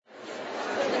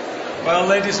Well,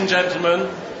 ladies and gentlemen,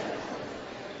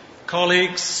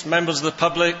 colleagues, members of the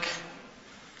public,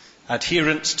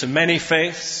 adherents to many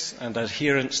faiths and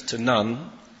adherents to none,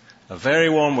 a very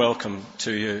warm welcome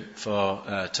to you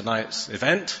for tonight's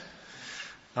event.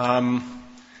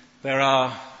 There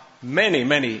are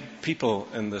many people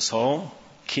in this hall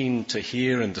keen to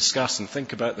hear and discuss and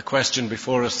think about the question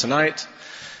before us tonight,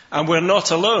 and we're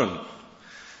not alone.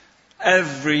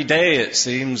 Every day, it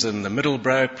seems, in the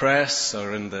middlebrow press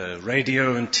or in the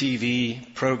radio and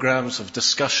TV programs of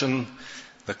discussion,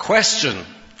 the question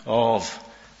of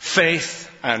faith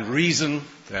and reason,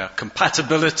 their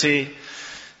compatibility,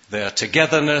 their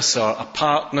togetherness or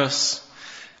apartness,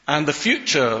 and the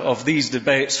future of these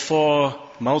debates for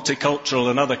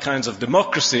multicultural and other kinds of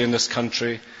democracy in this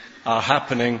country are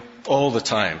happening all the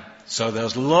time. So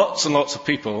there's lots and lots of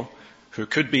people who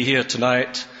could be here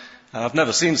tonight. I've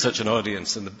never seen such an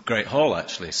audience in the Great Hall,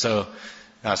 actually. So,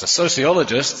 as a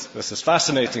sociologist, this is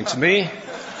fascinating to me.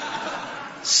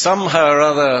 Somehow or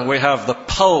other, we have the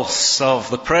pulse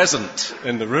of the present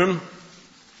in the room.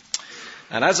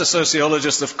 And as a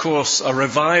sociologist, of course, a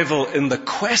revival in the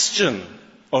question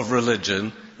of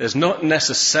religion is not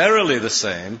necessarily the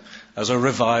same as a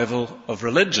revival of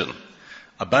religion,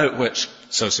 about which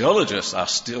sociologists are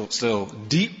still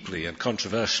deeply and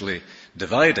controversially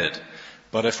divided.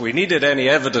 But if we needed any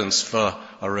evidence for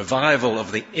a revival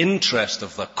of the interest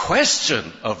of the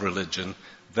question of religion,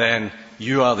 then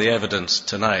you are the evidence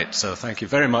tonight. So thank you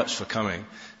very much for coming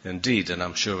indeed, and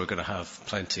I'm sure we're going to have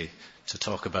plenty to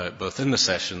talk about both in the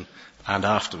session and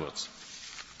afterwards.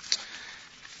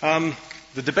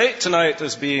 The debate tonight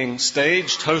is being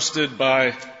staged, hosted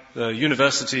by the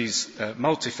university's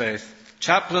multi-faith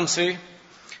chaplaincy,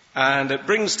 and it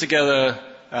brings together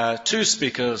two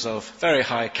speakers of very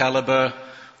high caliber,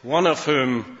 one of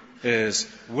whom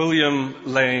is William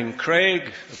Lane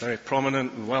Craig, a very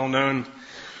prominent and well-known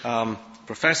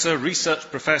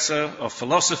research professor of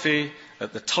philosophy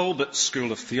at the Talbot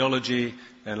School of Theology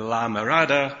in La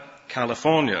Mirada,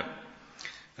 California.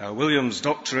 William's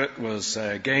doctorate was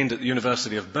gained at the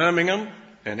University of Birmingham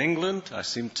in England. I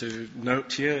seem to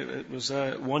note here it was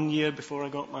 1 year before I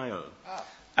got my own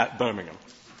at Birmingham.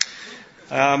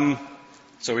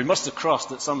 So we must have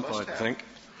crossed at some point, I think.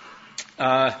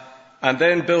 And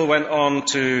then Bill went on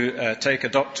to take a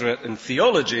doctorate in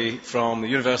theology from the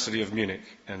University of Munich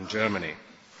in Germany.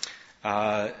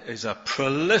 He's a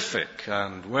prolific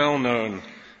and well-known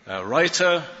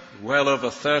writer, well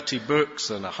over 30 books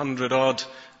and 100-odd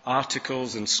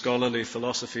articles in scholarly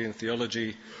philosophy and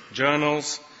theology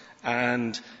journals,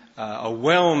 and a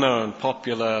well-known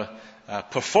popular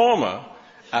performer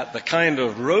at the kind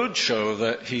of roadshow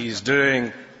that he's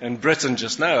doing in Britain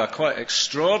just now, a quite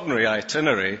extraordinary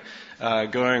itinerary,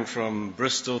 going from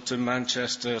Bristol to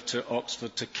Manchester to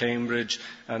Oxford to Cambridge,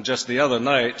 and just the other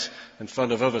night, in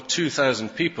front of over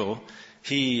 2,000 people,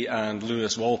 he and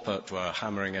Lewis Wolpert were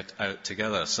hammering it out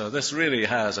together. So this really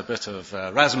has a bit of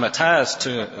razzmatazz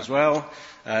to it as well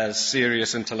as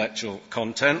serious intellectual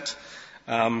content.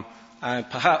 And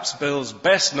perhaps Bill's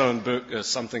best-known book is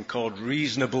something called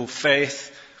Reasonable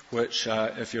Faith, which,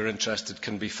 if you're interested,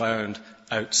 can be found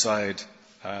outside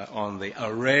on the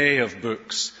array of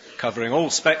books covering all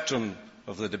spectrum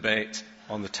of the debate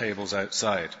on the tables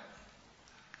outside.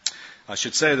 I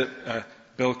should say that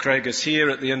Bill Craig is here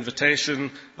at the invitation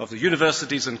of the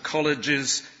Universities and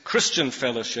Colleges Christian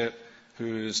Fellowship,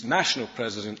 whose national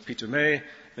president, Peter May,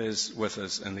 is with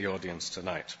us in the audience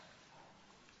tonight.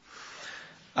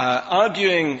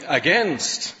 Arguing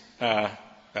against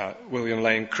William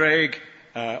Lane Craig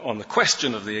on the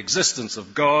question of the existence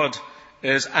of God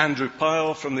is Andrew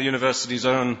Pyle from the university's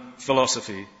own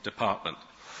philosophy department.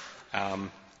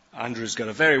 Andrew's got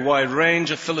a very wide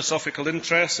range of philosophical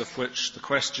interests, of which the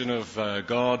question of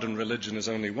God and religion is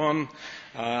only one,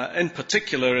 in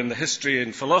particular in the history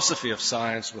and philosophy of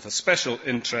science, with a special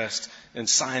interest in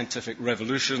scientific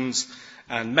revolutions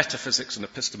and metaphysics and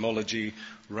epistemology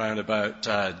round about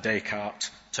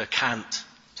Descartes to Kant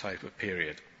type of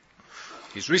period.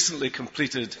 He's recently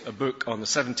completed a book on the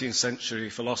 17th century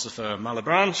philosopher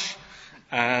Malebranche,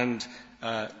 and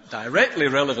directly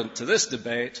relevant to this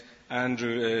debate,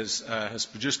 Andrew has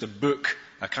produced a book,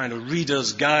 a kind of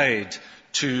reader's guide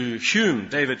to Hume,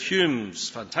 David Hume's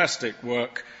fantastic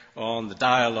work on the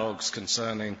dialogues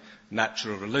concerning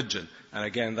natural religion. And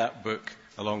again, that book,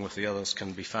 along with the others,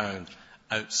 can be found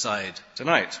outside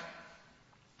tonight.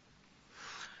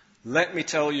 Let me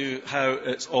tell you how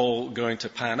it's all going to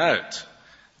pan out.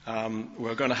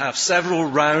 We're going to have several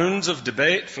rounds of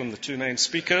debate from the two main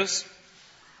speakers,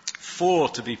 4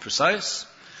 to be precise,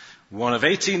 one of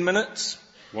 18 minutes,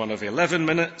 one of 11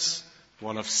 minutes,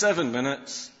 one of 7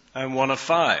 minutes, and one of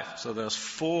 5. So there's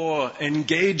 4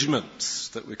 engagements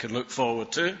that we can look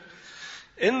forward to,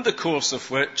 in the course of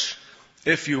which,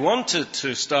 if you wanted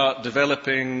to start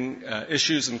developing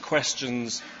issues and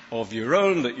questions of your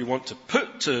own that you want to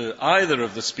put to either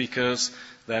of the speakers,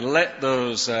 then let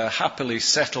those happily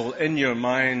settle in your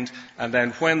mind, and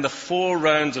then when the 4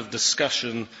 rounds of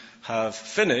discussion have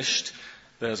finished,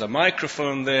 there's a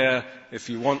microphone there if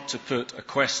you want to put a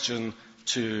question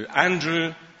to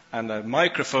Andrew, and a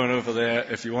microphone over there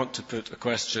if you want to put a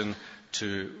question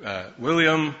to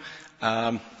William.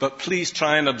 But please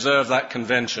try and observe that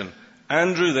convention.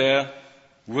 Andrew there,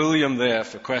 William there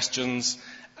for questions.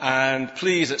 And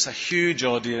please, it's a huge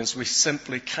audience. We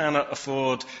simply cannot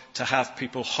afford to have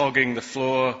people hogging the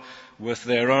floor with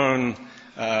their own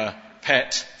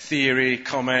pet theory,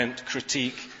 comment,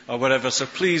 critique, or whatever. So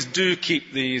please do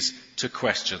keep these to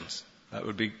questions. That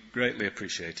would be greatly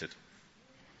appreciated.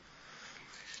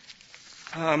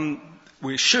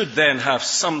 We should then have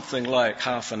something like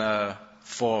half an hour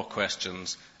for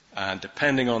questions, and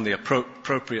depending on the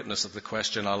appropriateness of the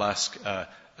question, I'll ask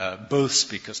both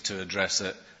speakers to address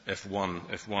it if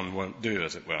one won't do,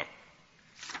 as it were.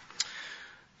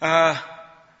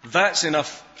 That's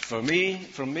enough for me.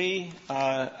 From me,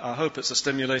 I hope it's a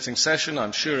stimulating session.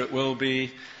 I'm sure it will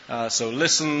be. So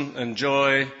listen,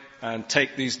 enjoy, and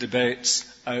take these debates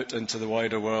out into the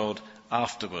wider world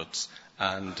afterwards.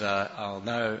 And I'll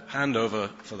now hand over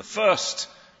for the first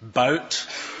bout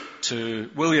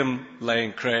to William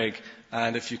Lane Craig.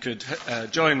 And if you could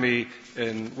join me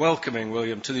in welcoming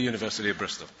William to the University of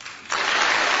Bristol.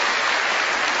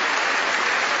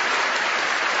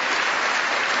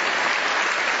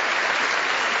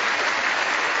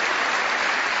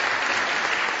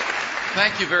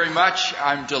 Thank you very much.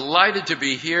 I'm delighted to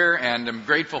be here, and I'm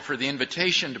grateful for the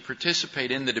invitation to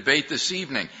participate in the debate this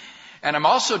evening. And I'm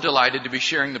also delighted to be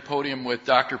sharing the podium with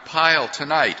Dr. Pyle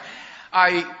tonight.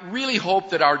 I really hope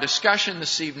that our discussion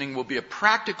this evening will be a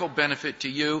practical benefit to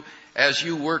you as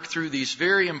you work through these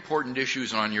very important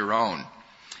issues on your own.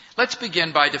 Let's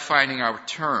begin by defining our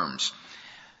terms.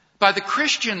 By the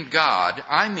Christian God,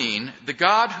 I mean the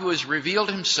God who has revealed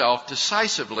himself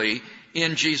decisively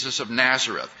in Jesus of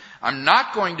Nazareth. I'm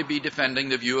not going to be defending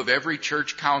the view of every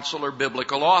church council or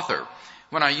biblical author.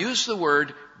 When I use the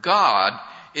word God,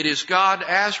 it is God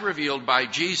as revealed by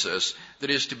Jesus that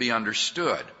is to be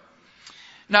understood.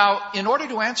 Now, in order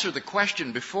to answer the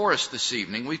question before us this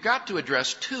evening, we've got to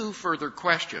address 2 further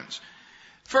questions.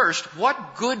 First,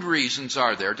 what good reasons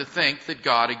are there to think that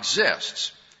God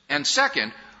exists? And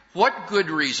second, what good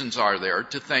reasons are there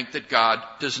to think that God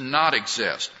does not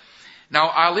exist? Now,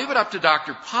 I'll leave it up to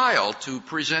Dr. Pyle to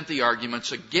present the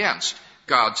arguments against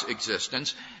God's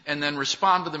existence and then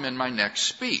respond to them in my next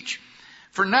speech.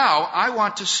 For now, I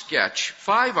want to sketch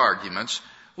 5 arguments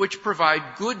which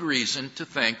provide good reason to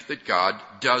think that God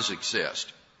does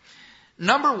exist.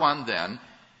 Number 1, then,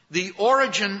 the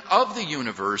origin of the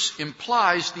universe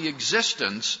implies the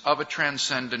existence of a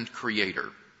transcendent creator.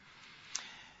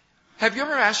 Have you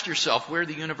ever asked yourself where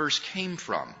the universe came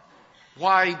from?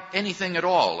 Why anything at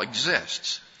all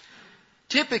exists?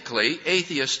 Typically,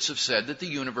 atheists have said that the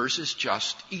universe is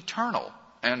just eternal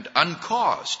and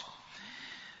uncaused.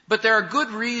 But there are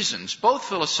good reasons, both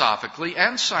philosophically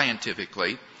and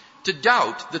scientifically, to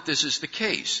doubt that this is the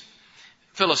case.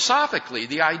 Philosophically,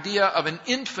 the idea of an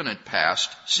infinite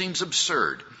past seems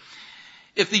absurd.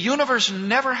 If the universe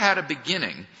never had a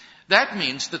beginning, that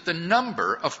means that the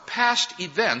number of past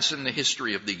events in the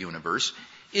history of the universe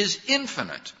is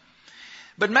infinite.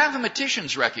 But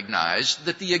mathematicians recognize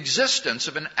that the existence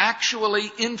of an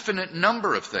actually infinite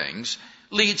number of things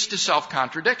leads to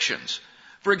self-contradictions.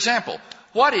 For example,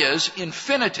 what is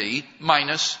infinity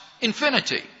minus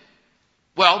infinity?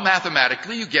 Well,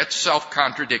 mathematically, you get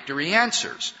self-contradictory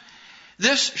answers.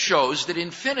 This shows that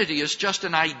infinity is just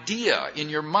an idea in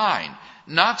your mind,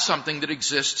 not something that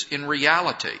exists in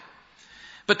reality.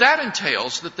 But that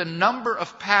entails that the number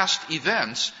of past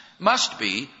events must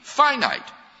be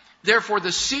finite. Therefore,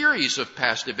 the series of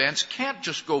past events can't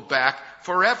just go back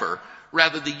forever.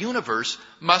 Rather, the universe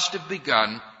must have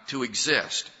begun to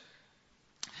exist.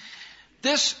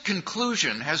 This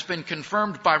conclusion has been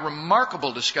confirmed by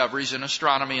remarkable discoveries in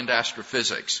astronomy and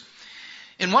astrophysics.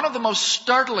 In one of the most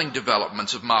startling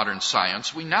developments of modern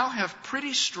science, we now have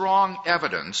pretty strong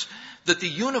evidence that the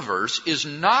universe is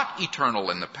not eternal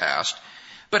in the past,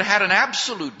 but had an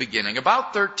absolute beginning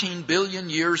about 13 billion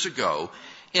years ago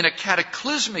in a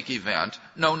cataclysmic event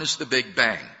known as the Big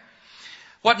Bang.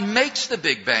 What makes the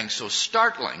Big Bang so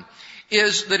startling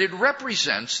is that it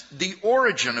represents the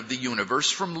origin of the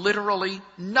universe from literally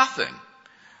nothing.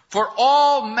 For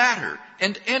all matter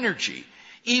and energy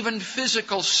Even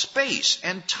physical space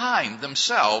and time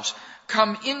themselves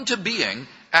come into being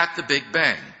at the Big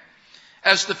Bang.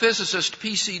 As the physicist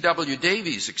P.C.W.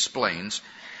 Davies explains,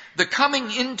 the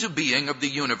coming into being of the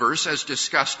universe, as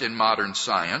discussed in modern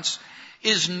science,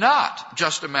 is not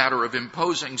just a matter of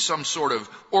imposing some sort of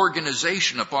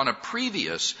organization upon a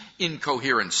previous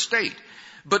incoherent state,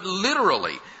 but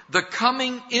literally the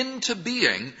coming into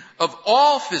being of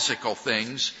all physical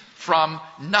things from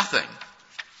nothing.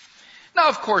 Now,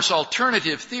 of course,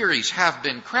 alternative theories have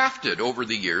been crafted over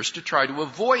the years to try to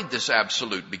avoid this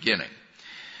absolute beginning.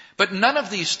 But none of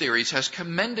these theories has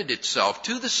commended itself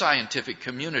to the scientific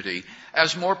community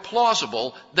as more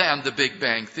plausible than the Big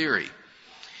Bang theory.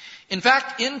 In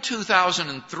fact, in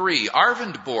 2003,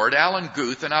 Arvind Borde, Alan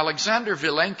Guth, and Alexander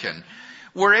Vilenkin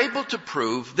were able to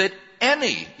prove that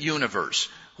any universe,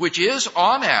 which is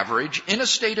on average in a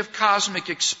state of cosmic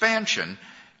expansion,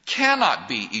 cannot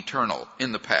be eternal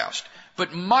in the past,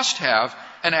 but must have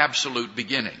an absolute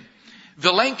beginning.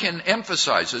 Vilenkin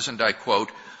emphasizes, and I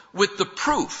quote, "With the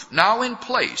proof now in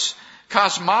place,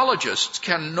 cosmologists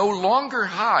can no longer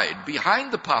hide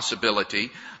behind the possibility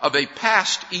of a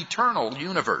past eternal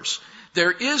universe.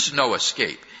 There is no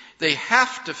escape. They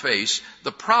have to face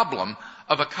the problem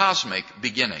of a cosmic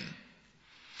beginning."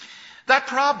 That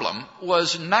problem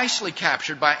was nicely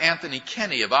captured by Anthony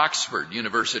Kenny of Oxford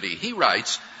University. He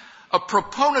writes, "A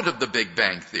proponent of the Big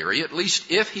Bang theory, at least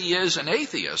if he is an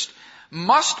atheist,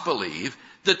 must believe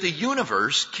that the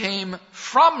universe came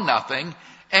from nothing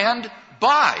and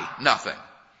by nothing.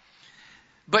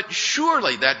 But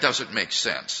surely that doesn't make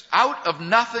sense. Out of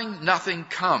nothing, nothing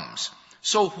comes.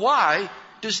 So why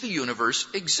does the universe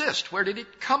exist? Where did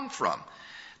it come from?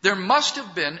 There must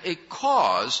have been a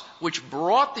cause which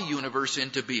brought the universe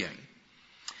into being."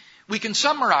 We can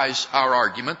summarize our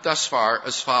argument thus far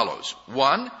as follows.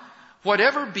 1,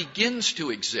 whatever begins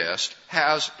to exist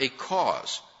has a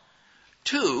cause.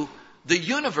 2, the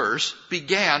universe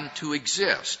began to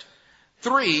exist.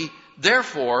 3,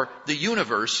 therefore, the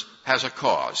universe has a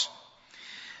cause.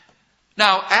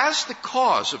 Now, as the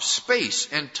cause of space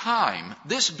and time,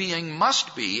 this being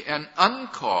must be an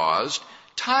uncaused,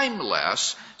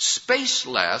 timeless,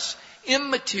 spaceless,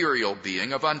 immaterial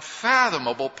being of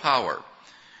unfathomable power.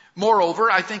 Moreover,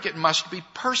 I think it must be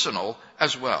personal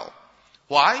as well.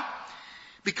 Why?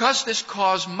 Because this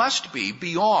cause must be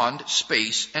beyond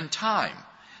space and time.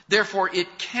 Therefore,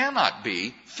 it cannot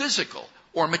be physical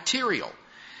or material.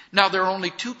 Now, there are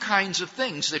only two kinds of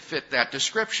things that fit that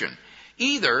description.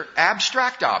 Either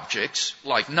abstract objects,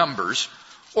 like numbers,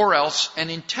 or else an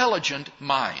intelligent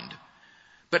mind.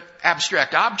 But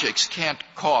abstract objects can't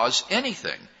cause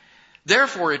anything.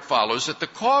 Therefore, it follows that the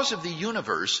cause of the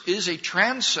universe is a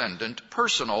transcendent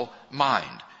personal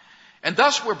mind. And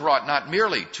thus we're brought not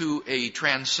merely to a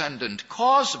transcendent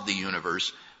cause of the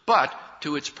universe, but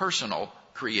to its personal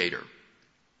creator.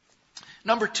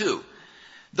 Number 2,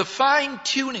 the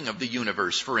fine-tuning of the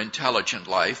universe for intelligent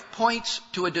life points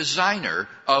to a designer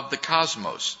of the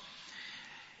cosmos.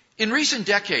 In recent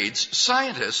decades,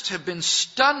 scientists have been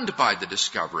stunned by the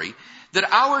discovery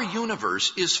that our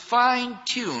universe is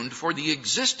fine-tuned for the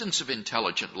existence of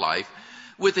intelligent life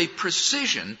with a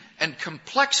precision and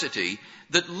complexity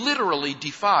that literally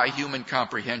defy human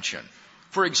comprehension.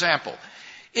 For example,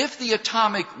 if the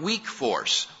atomic weak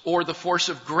force or the force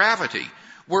of gravity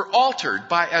were altered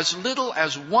by as little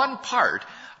as 1 part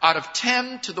out of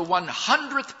 10 to the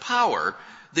 100th power,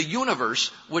 the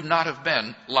universe would not have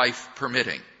been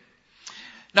life-permitting.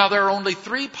 Now, there are only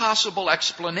 3 possible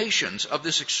explanations of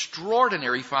this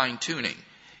extraordinary fine-tuning: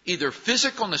 either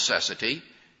physical necessity,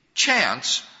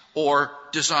 chance, or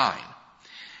design.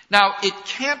 Now, it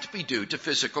can't be due to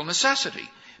physical necessity,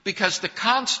 because the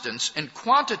constants and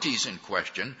quantities in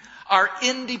question are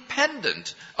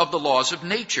independent of the laws of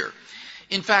nature.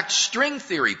 In fact, string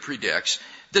theory predicts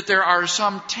that there are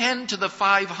some 10 to the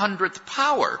 500th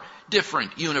power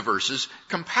different universes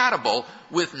compatible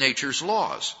with nature's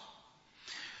laws.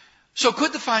 So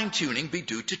could the fine-tuning be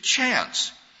due to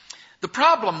chance? The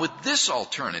problem with this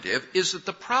alternative is that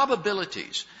the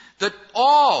probabilities that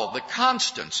all the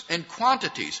constants and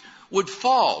quantities would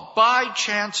fall by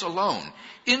chance alone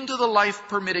into the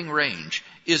life-permitting range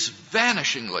is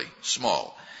vanishingly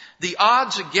small. The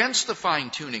odds against the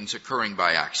fine-tunings occurring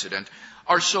by accident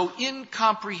are so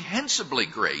incomprehensibly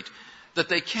great that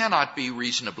they cannot be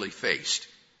reasonably faced.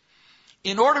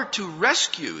 In order to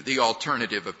rescue the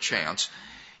alternative of chance,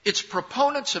 its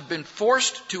proponents have been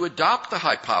forced to adopt the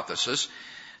hypothesis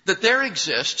that there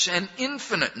exists an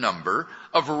infinite number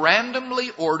of randomly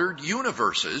ordered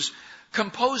universes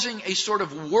composing a sort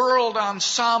of world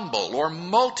ensemble or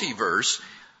multiverse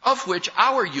of which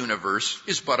our universe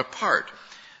is but a part.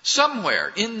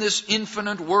 Somewhere in this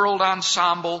infinite world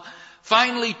ensemble,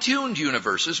 finely tuned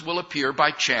universes will appear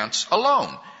by chance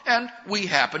alone, and we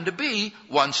happen to be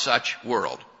one such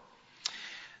world.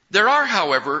 There are,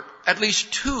 however, at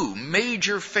least two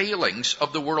major failings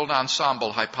of the world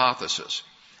ensemble hypothesis.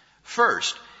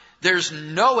 First, there's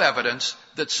no evidence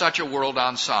that such a world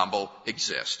ensemble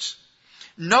exists.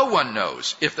 No one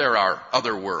knows if there are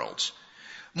other worlds.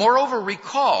 Moreover,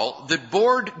 recall that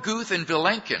Borde, Guth, and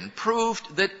Vilenkin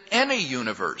proved that any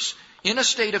universe in a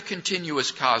state of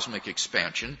continuous cosmic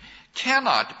expansion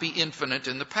cannot be infinite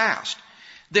in the past.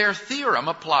 Their theorem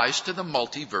applies to the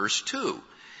multiverse too.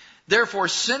 Therefore,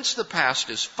 since the past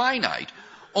is finite,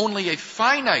 only a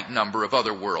finite number of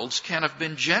other worlds can have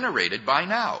been generated by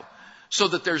now, so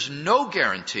that there's no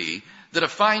guarantee that a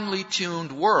finely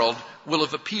tuned world will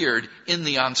have appeared in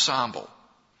the ensemble.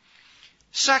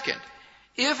 Second,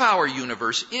 if our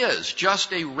universe is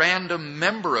just a random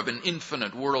member of an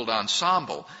infinite world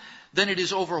ensemble, then it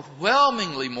is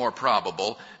overwhelmingly more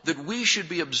probable that we should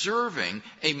be observing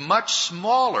a much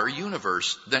smaller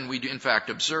universe than we in fact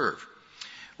observe.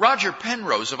 Roger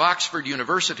Penrose of Oxford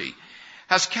University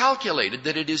has calculated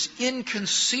that it is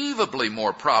inconceivably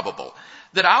more probable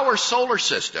that our solar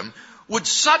system would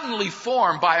suddenly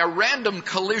form by a random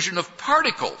collision of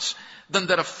particles than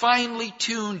that a finely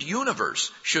tuned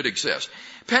universe should exist.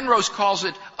 Penrose calls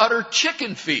it utter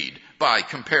chicken feed by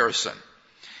comparison.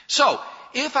 So,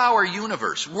 if our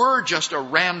universe were just a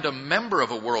random member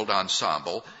of a world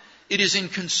ensemble, it is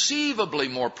inconceivably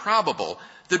more probable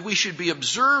that we should be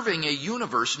observing a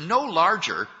universe no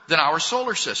larger than our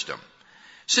solar system.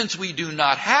 Since we do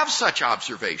not have such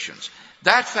observations,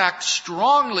 that fact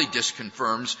strongly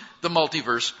disconfirms the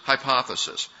multiverse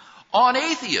hypothesis. On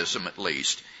atheism, at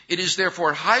least, it is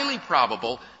therefore highly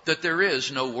probable that there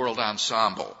is no world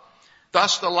ensemble.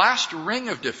 Thus, the last ring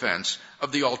of defense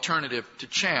of the alternative to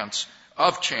chance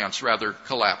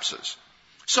collapses.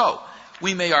 So,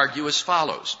 we may argue as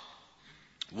follows.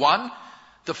 1,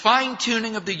 the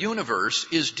fine-tuning of the universe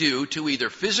is due to either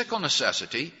physical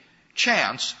necessity,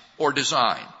 chance, or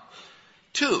design.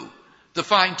 2, the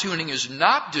fine-tuning is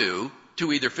not due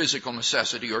to either physical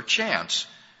necessity or chance.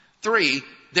 3,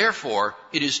 therefore,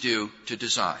 it is due to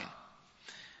design.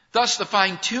 Thus, the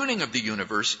fine-tuning of the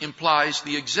universe implies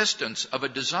the existence of a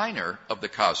designer of the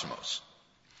cosmos.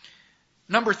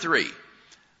 Number 3,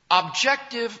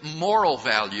 objective moral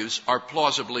values are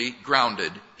plausibly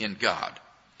grounded in God.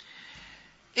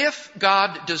 If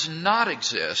God does not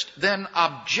exist, then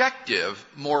objective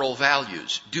moral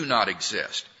values do not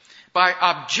exist. By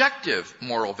objective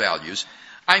moral values,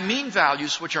 I mean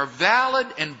values which are valid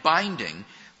and binding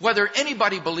whether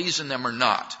anybody believes in them or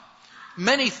not.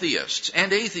 Many theists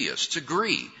and atheists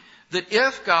agree that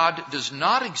if God does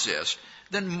not exist,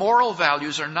 then moral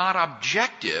values are not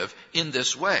objective in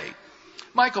this way.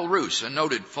 Michael Ruse, a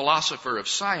noted philosopher of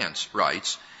science,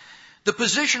 writes, "The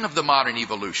position of the modern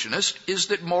evolutionist is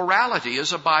that morality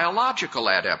is a biological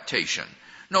adaptation,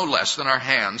 no less than our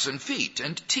hands and feet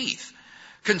and teeth.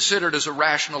 Considered as a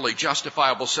rationally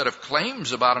justifiable set of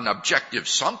claims about an objective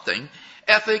something,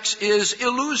 ethics is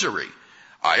illusory.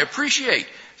 I appreciate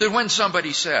that when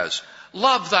somebody says,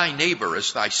 'Love thy neighbor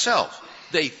as thyself,'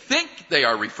 they think they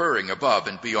are referring above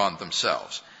and beyond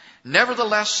themselves.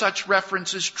 Nevertheless, such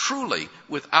reference is truly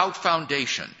without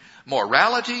foundation.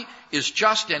 Morality is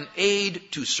just an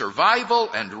aid to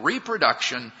survival and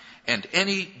reproduction, and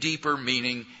any deeper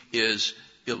meaning is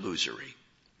illusory."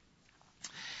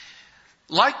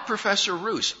 Like Professor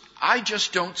Ruse, I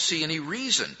just don't see any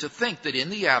reason to think that in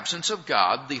the absence of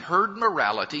God, the herd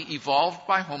morality evolved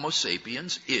by Homo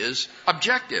sapiens is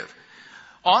objective.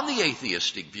 On the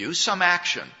atheistic view, some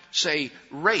action, say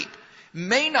rape,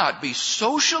 may not be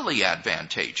socially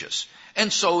advantageous,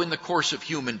 and so in the course of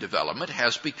human development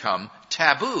has become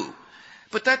taboo.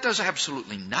 But that does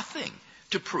absolutely nothing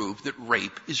to prove that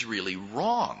rape is really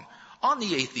wrong. On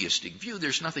the atheistic view,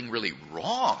 there's nothing really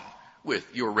wrong with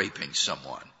your raping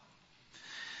someone.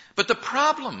 But the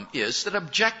problem is that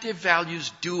objective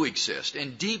values do exist,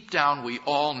 and deep down we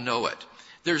all know it.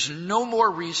 There's no more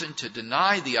reason to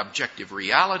deny the objective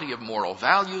reality of moral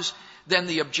values than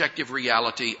the objective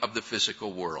reality of the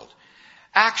physical world.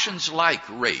 Actions like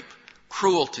rape,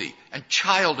 cruelty, and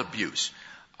child abuse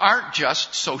aren't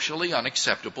just socially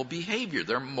unacceptable behavior.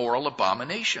 They're moral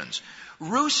abominations.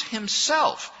 Ruse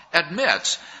himself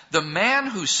admits the man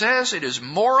who says it is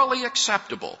morally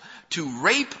acceptable to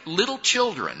rape little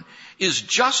children is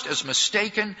just as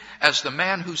mistaken as the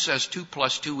man who says 2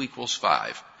 + 2 =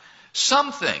 5.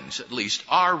 Some things, at least,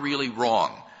 are really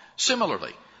wrong.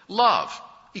 Similarly, love,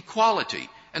 equality,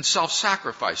 and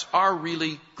self-sacrifice are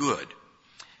really good.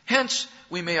 Hence,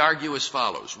 we may argue as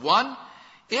follows. 1,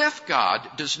 if God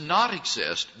does not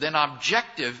exist, then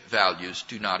objective values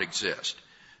do not exist.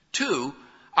 2,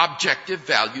 objective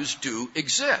values do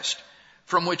exist,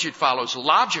 from which it follows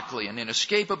logically and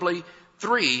inescapably.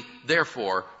 3,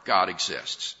 therefore, God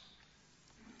exists.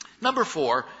 Number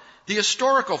 4, the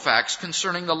historical facts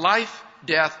concerning the life,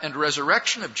 death, and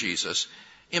resurrection of Jesus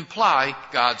imply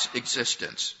God's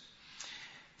existence.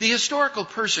 The historical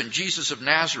person, Jesus of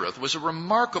Nazareth, was a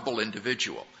remarkable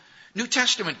individual. New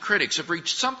Testament critics have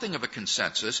reached something of a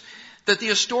consensus that the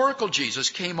historical Jesus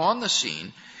came on the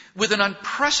scene with an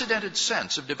unprecedented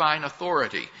sense of divine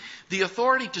authority, the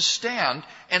authority to stand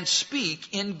and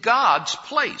speak in God's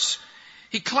place.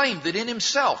 He claimed that in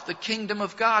himself the kingdom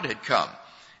of God had come,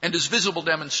 and as visible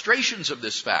demonstrations of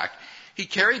this fact, he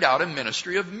carried out a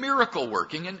ministry of miracle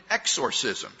working and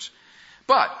exorcisms.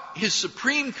 But his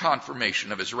supreme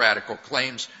confirmation of his radical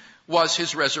claims was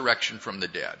his resurrection from the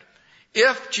dead.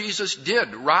 If Jesus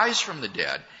did rise from the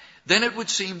dead, then it would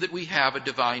seem that we have a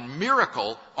divine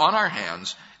miracle on our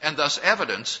hands and thus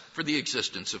evidence for the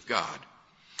existence of God.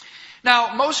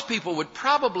 Now, most people would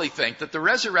probably think that the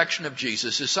resurrection of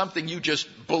Jesus is something you just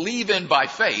believe in by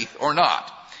faith or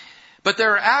not. But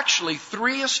there are actually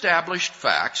 3 established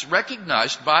facts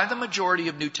recognized by the majority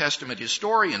of New Testament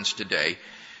historians today,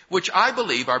 which I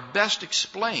believe are best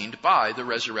explained by the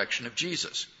resurrection of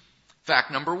Jesus. Fact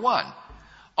number 1.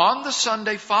 On the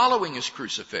Sunday following his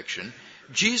crucifixion,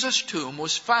 Jesus' tomb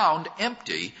was found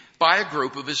empty by a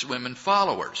group of his women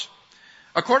followers.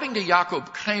 According to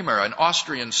Jakob Kramer, an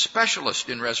Austrian specialist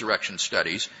in resurrection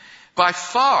studies, by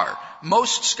far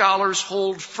most scholars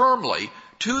hold firmly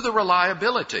to the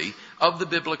reliability of the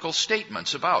biblical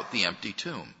statements about the empty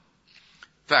tomb.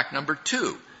 Fact number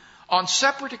 2. On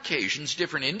separate occasions,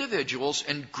 different individuals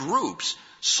and groups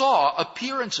saw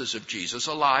appearances of Jesus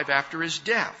alive after his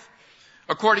death.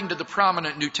 According to the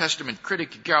prominent New Testament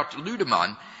critic Gert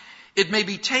Ludemann, it may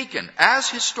be taken as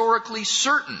historically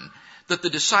certain that the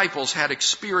disciples had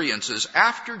experiences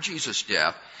after Jesus'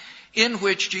 death in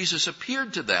which Jesus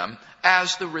appeared to them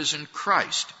as the risen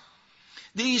Christ.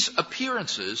 These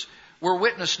appearances were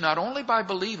witnessed not only by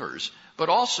believers, but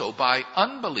also by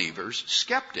unbelievers,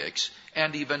 skeptics,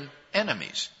 and even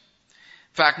enemies.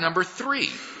 Fact number 3.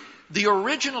 The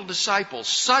original disciples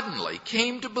suddenly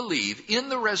came to believe in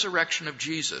the resurrection of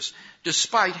Jesus,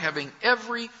 despite having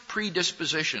every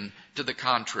predisposition to the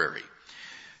contrary.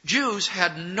 Jews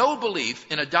had no belief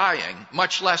in a dying,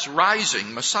 much less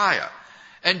rising Messiah,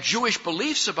 and Jewish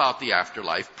beliefs about the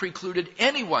afterlife precluded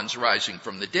anyone's rising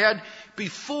from the dead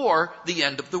before the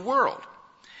end of the world.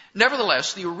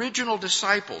 Nevertheless, the original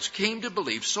disciples came to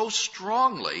believe so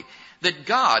strongly that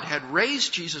God had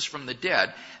raised Jesus from the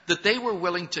dead that they were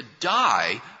willing to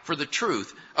die for the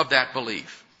truth of that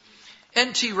belief.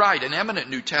 N.T. Wright, an eminent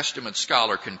New Testament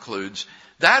scholar, concludes,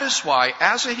 "That is why,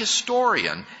 as a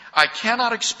historian, I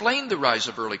cannot explain the rise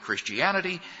of early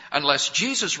Christianity unless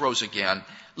Jesus rose again,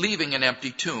 leaving an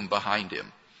empty tomb behind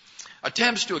him."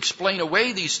 Attempts to explain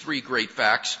away these 3 great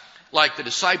facts, like the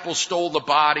disciples stole the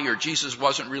body or Jesus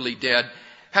wasn't really dead,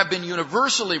 have been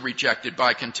universally rejected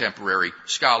by contemporary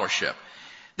scholarship.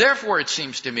 Therefore, it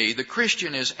seems to me, the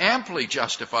Christian is amply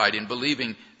justified in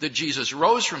believing that Jesus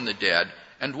rose from the dead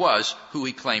and was who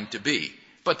he claimed to be.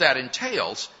 But that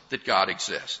entails that God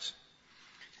exists.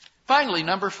 Finally,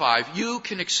 number 5, you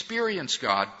can experience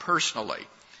God personally.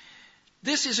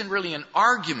 This isn't really an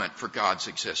argument for God's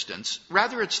existence.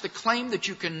 Rather, it's the claim that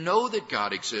you can know that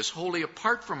God exists wholly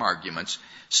apart from arguments,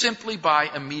 simply by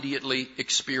immediately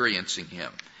experiencing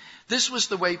him. This was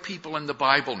the way people in the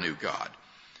Bible knew God.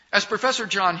 As Professor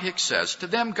John Hicks says, to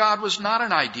them God was not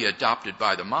an idea adopted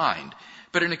by the mind,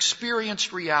 but an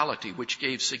experienced reality which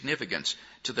gave significance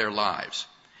to their lives.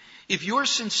 If you're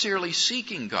sincerely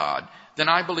seeking God, then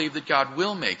I believe that God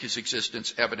will make his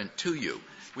existence evident to you.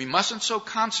 We mustn't so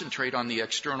concentrate on the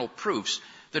external proofs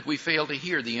that we fail to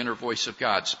hear the inner voice of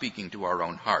God speaking to our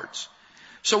own hearts.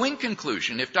 So in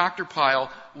conclusion, if Dr.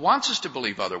 Pyle wants us to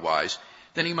believe otherwise,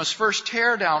 then he must first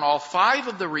tear down all 5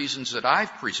 of the reasons that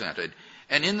I've presented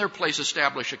and in their place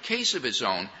establish a case of his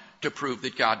own to prove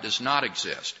that God does not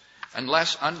exist.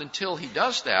 Until he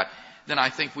does that, then I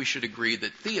think we should agree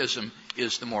that theism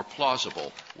is the more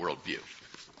plausible worldview.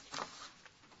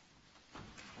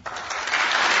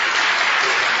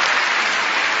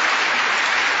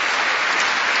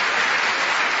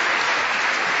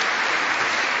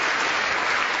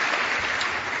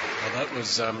 That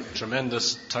was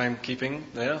tremendous timekeeping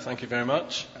there. Thank you very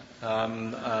much.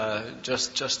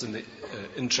 Just in the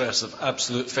interest of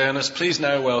absolute fairness, please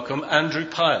now welcome Andrew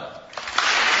Pyle.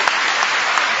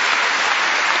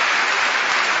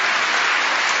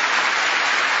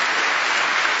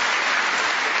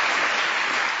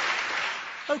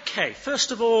 Okay,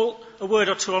 first of all, a word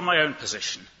or two on my own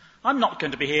position. I'm not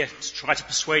going to be here to try to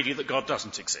persuade you that God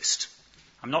doesn't exist.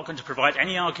 I'm not going to provide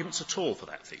any arguments at all for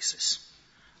that thesis.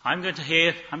 I'm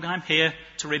here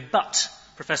to rebut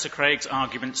Professor Craig's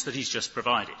arguments that he's just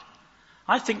provided.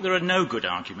 I think there are no good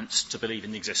arguments to believe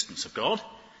in the existence of God.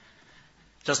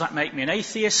 Does that make me an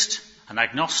atheist, an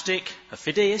agnostic, a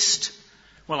fideist?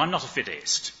 Well, I'm not a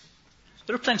fideist.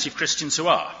 There are plenty of Christians who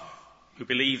are, who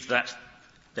believe that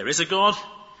there is a God,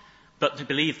 but they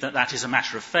believe that that is a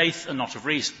matter of faith and not of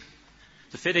reason.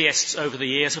 The fideists over the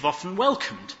years have often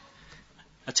welcomed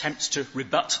attempts to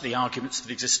rebut the arguments of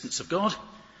the existence of God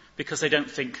because they don't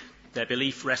think their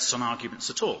belief rests on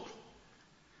arguments at all.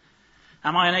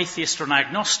 Am I an atheist or an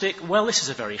agnostic? Well, this is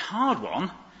a very hard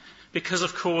one because,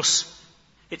 of course,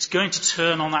 it's going to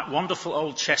turn on that wonderful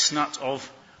old chestnut of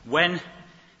when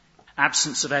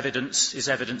absence of evidence is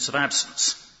evidence of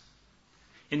absence.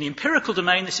 In the empirical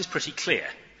domain, this is pretty clear.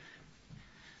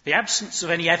 The absence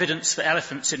of any evidence for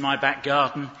elephants in my back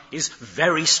garden is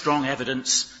very strong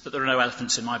evidence that there are no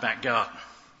elephants in my back garden.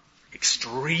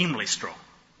 Extremely strong.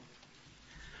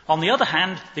 On the other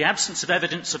hand, the absence of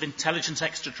evidence of intelligent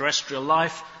extraterrestrial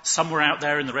life somewhere out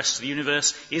there in the rest of the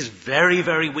universe is very,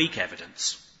 very weak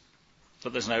evidence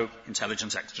that there's no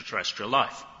intelligent extraterrestrial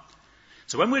life.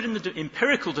 So when we're in the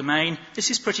empirical domain, this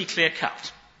is pretty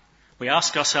clear-cut. We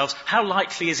ask ourselves, how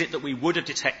likely is it that we would have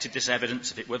detected this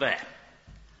evidence if it were there?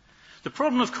 The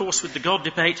problem, of course, with the God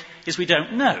debate is we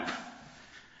don't know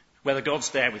whether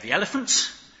God's there with the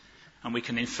elephants, and we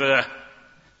can infer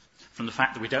from the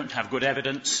fact that we don't have good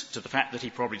evidence to the fact that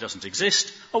he probably doesn't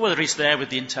exist, or whether he's there with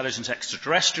the intelligent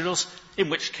extraterrestrials,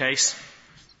 in which case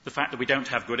the fact that we don't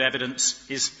have good evidence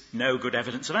is no good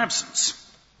evidence of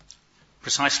absence.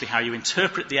 Precisely how you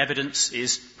interpret the evidence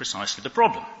is precisely the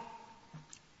problem.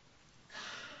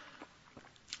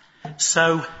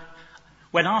 So,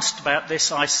 when asked about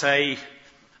this, I say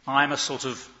I'm a sort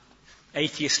of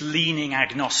atheist-leaning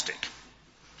agnostic.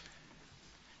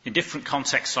 In different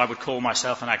contexts, I would call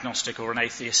myself an agnostic or an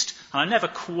atheist, and I'm never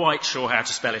quite sure how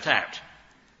to spell it out.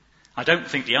 I don't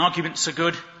think the arguments are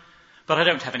good, but I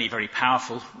don't have any very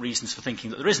powerful reasons for thinking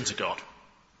that there isn't a God.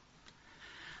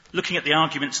 Looking at the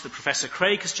arguments that Professor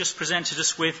Craig has just presented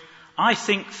us with, I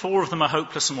think 4 of them are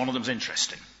hopeless and 1 of them is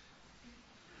interesting.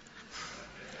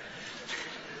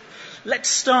 Let's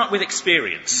start with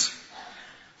experience.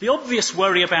 The obvious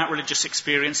worry about religious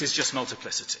experience is just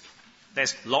multiplicity.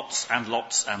 There's lots and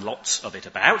lots and lots of it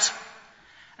about.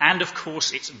 And, of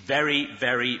course, it's very,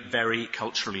 very, very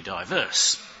culturally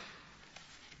diverse.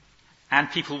 And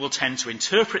people will tend to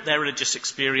interpret their religious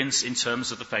experience in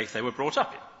terms of the faith they were brought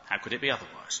up in. How could it be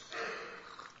otherwise?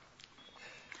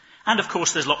 And, of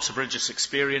course, there's lots of religious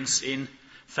experience in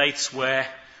faiths where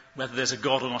whether there's a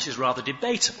God or not is rather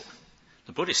debatable.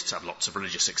 The Buddhists have lots of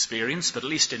religious experience, but at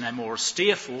least in their more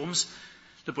austere forms,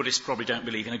 the Buddhists probably don't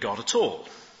believe in a God at all.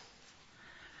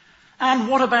 And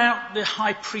what about the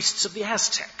high priests of the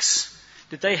Aztecs?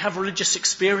 Did they have religious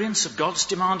experience of gods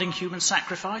demanding human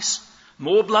sacrifice?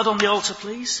 More blood on the altar,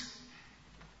 please?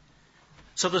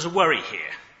 So there's a worry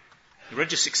here. The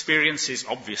religious experience is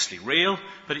obviously real,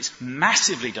 but it's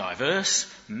massively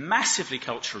diverse, massively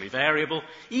culturally variable,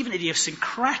 even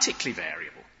idiosyncratically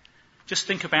variable. Just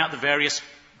think about the various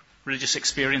religious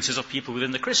experiences of people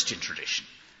within the Christian tradition.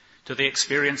 Do they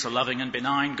experience a loving and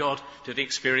benign God? Do they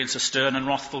experience a stern and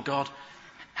wrathful God?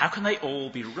 How can they all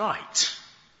be right?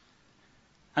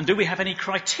 And do we have any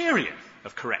criterion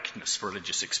of correctness for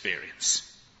religious experience?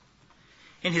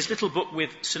 In his little book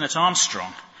with Sinnott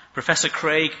Armstrong, Professor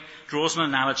Craig draws an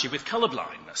analogy with colour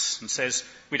blindness and says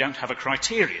we don't have a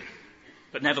criterion,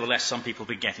 but nevertheless some people have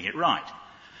been getting it right.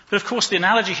 But of course the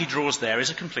analogy he draws there is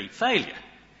a complete failure.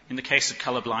 In the case of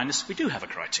colour blindness, we do have a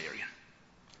criterion.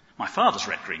 My father's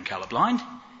red-green colourblind.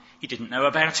 He didn't know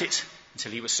about it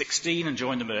until he was 16 and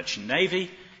joined the Merchant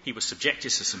Navy. He was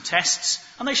subjected to some tests,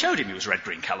 and they showed him he was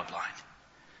red-green colourblind.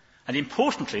 And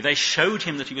importantly, they showed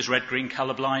him that he was red-green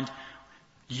colourblind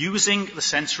using the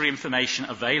sensory information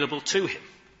available to him.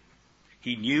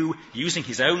 He knew, using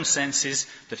his own senses,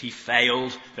 that he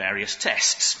failed various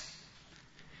tests.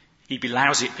 He'd be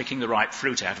lousy at picking the right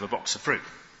fruit out of a box of fruit.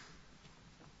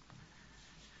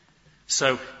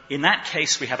 So, in that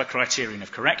case, we have a criterion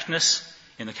of correctness.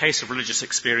 In the case of religious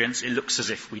experience, it looks as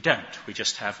if we don't. We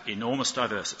just have enormous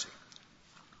diversity.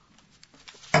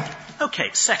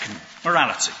 Okay, second,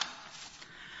 morality.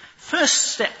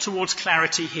 First step towards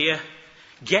clarity here,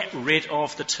 get rid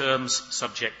of the terms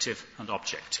subjective and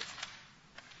objective.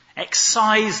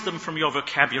 Excise them from your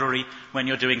vocabulary when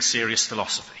you're doing serious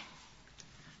philosophy.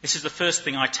 This is the first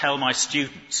thing I tell my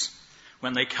students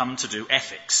when they come to do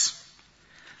ethics.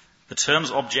 The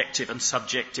terms objective and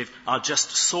subjective are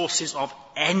just sources of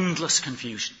endless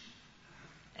confusion,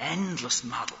 endless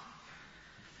muddle.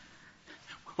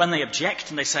 When they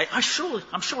object and they say, I'm sure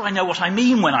I know what I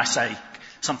mean when I say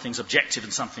something's objective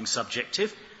and something's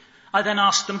subjective, I then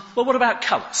ask them, well, what about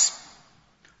colours?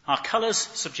 Are colours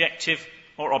subjective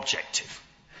or objective?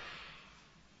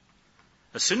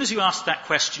 As soon as you ask that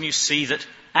question, you see that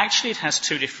actually it has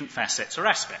two different facets or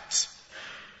aspects.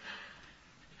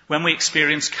 When we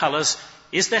experience colours,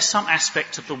 is there some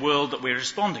aspect of the world that we're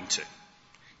responding to?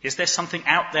 Is there something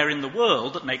out there in the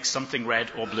world that makes something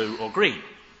red or blue or green?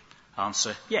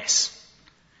 Answer, yes.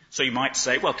 So you might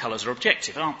say, well, colours are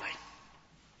objective, aren't they?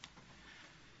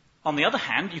 On the other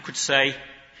hand, you could say,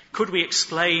 could we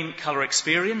explain colour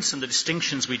experience and the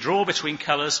distinctions we draw between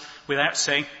colours without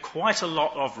saying quite a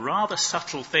lot of rather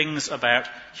subtle things about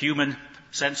human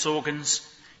sense organs,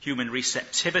 human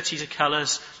receptivity to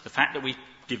colours, the fact that we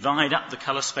divide up the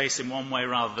colour space in one way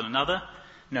rather than another?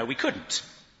 No, we couldn't.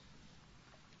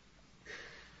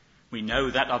 We know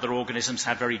that other organisms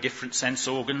have very different sense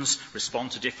organs,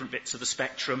 respond to different bits of the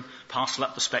spectrum, parcel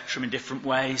up the spectrum in different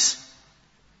ways.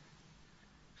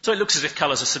 So it looks as if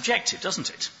colours are subjective, doesn't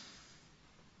it?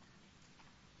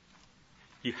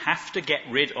 You have to get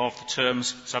rid of the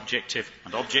terms subjective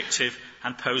and objective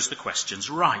and pose the questions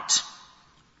right.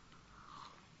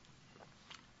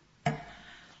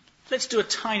 Let's do a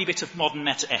tiny bit of modern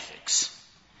metaethics.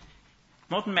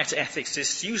 Modern metaethics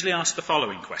is usually asked the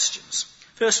following questions.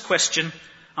 First question,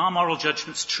 are moral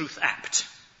judgments truth apt?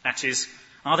 That is,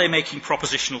 are they making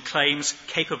propositional claims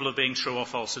capable of being true or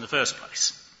false in the first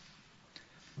place?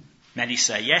 Many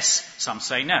say yes, some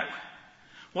say no.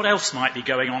 What else might be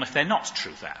going on if they're not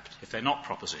truth apt, if they're not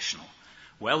propositional?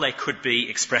 Well, they could be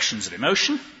expressions of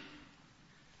emotion.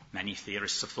 Many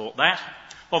theorists have thought that.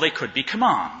 Or they could be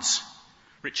commands.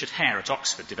 Richard Hare at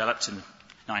Oxford developed in the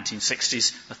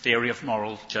 1960s a theory of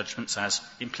moral judgments as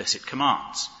implicit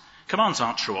commands. Commands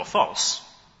aren't true or false,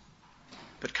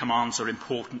 but commands are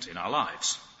important in our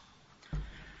lives.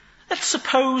 Let's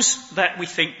suppose that we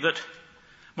think that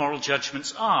moral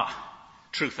judgments are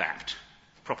truth apt,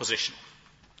 propositional.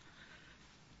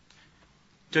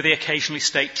 Do they occasionally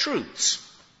state truths?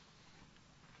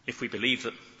 If we believe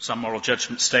that some moral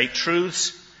judgments state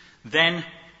truths, then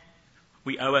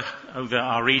we owe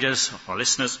our readers, our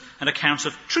listeners, an account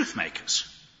of truth makers.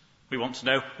 We want to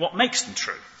know what makes them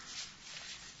true.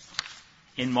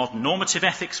 In modern normative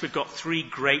ethics, we've got three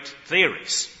great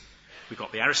theories. We've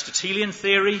got the Aristotelian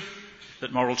theory,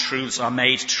 that moral truths are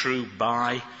made true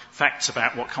by facts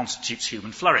about what constitutes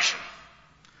human flourishing.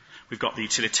 We've got the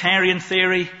utilitarian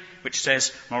theory, which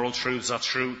says moral truths are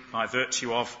true by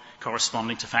virtue of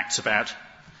corresponding to facts about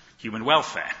human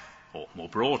welfare, or more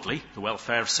broadly, the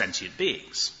welfare of sentient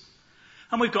beings.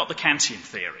 And we've got the Kantian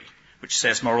theory, which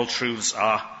says moral truths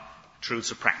are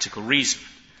truths of practical reason,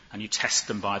 and you test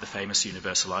them by the famous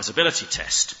universalizability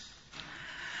test.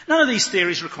 None of these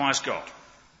theories requires God.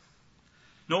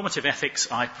 Normative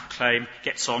ethics, I claim,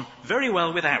 gets on very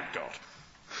well without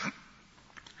God.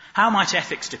 How might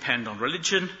ethics depend on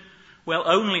religion? Well,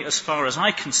 only as far as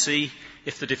I can see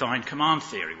if the divine command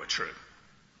theory were true.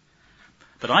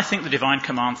 But I think the divine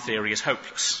command theory is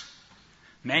hopeless.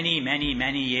 Many, many,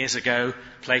 many years ago,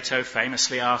 Plato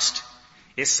famously asked,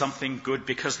 is something good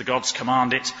because the gods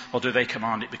command it, or do they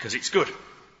command it because it's good?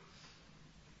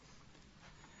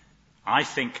 I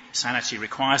think sanity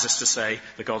requires us to say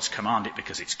the gods command it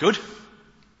because it's good.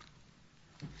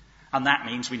 And that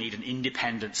means we need an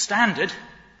independent standard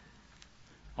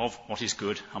of what is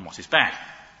good and what is bad.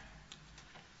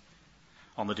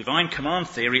 On the divine command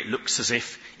theory, it looks as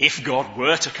if God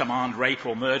were to command rape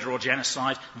or murder or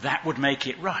genocide, that would make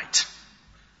it right.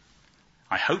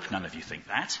 I hope none of you think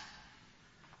that.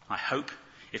 I hope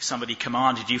if somebody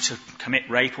commanded you to commit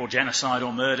rape or genocide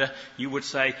or murder, you would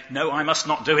say, no, I must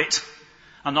not do it,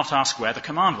 and not ask where the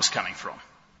command was coming from.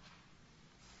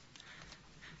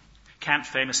 Kant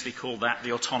famously called that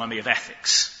the autonomy of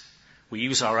ethics. We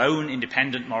use our own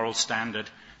independent moral standard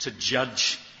to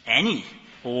judge any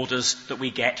orders that we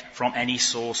get from any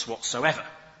source whatsoever.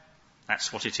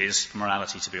 That's what it is for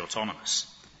morality to be autonomous.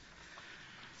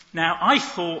 Now, I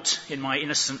thought in my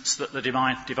innocence that the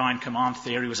divine command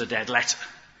theory was a dead letter,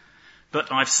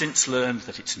 but I've since learned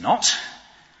that it's not,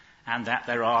 and that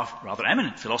there are rather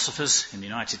eminent philosophers in the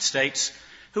United States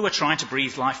who are trying to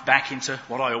breathe life back into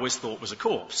what I always thought was a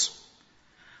corpse.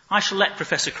 I shall let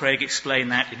Professor Craig explain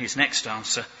that in his next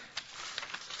answer.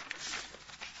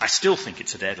 I still think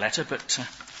it's a dead letter, but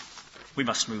we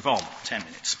must move on. 10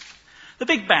 minutes. The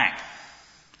Big Bang.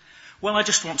 Well, I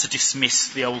just want to dismiss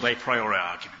the old a priori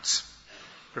arguments.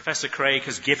 Professor Craig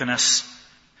has given us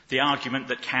the argument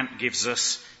that Kant gives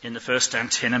us in the first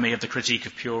antinomy of the Critique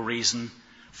of Pure Reason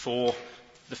for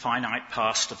the finite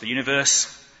past of the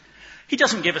universe. He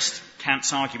doesn't give us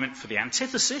Kant's argument for the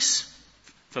antithesis,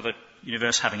 for the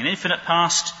universe having an infinite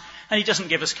past, and he doesn't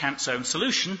give us Kant's own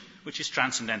solution, which is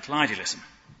transcendental idealism.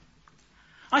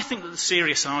 I think that the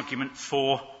serious argument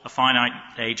for a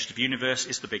finite-aged universe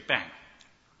is the Big Bang.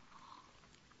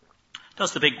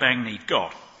 Does the Big Bang need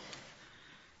God?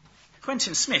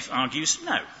 Quentin Smith argues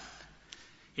no.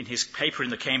 In his paper in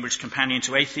the Cambridge Companion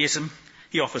to Atheism,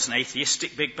 he offers an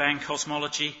atheistic Big Bang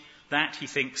cosmology that, he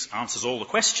thinks, answers all the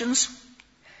questions,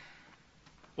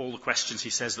 he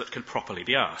says, that can properly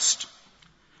be asked.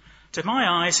 To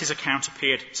my eyes, his account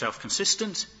appeared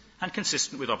self-consistent and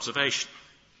consistent with observation.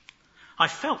 I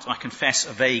felt, I confess,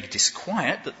 a vague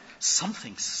disquiet that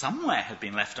something somewhere had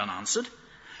been left unanswered,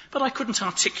 but I couldn't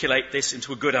articulate this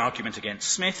into a good argument against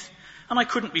Smith, and I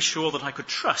couldn't be sure that I could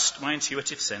trust my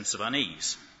intuitive sense of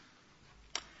unease.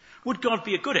 Would God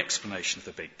be a good explanation of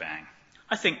the Big Bang?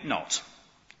 I think not.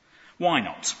 Why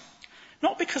not?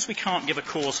 Not because we can't give a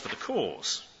cause for the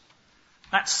cause.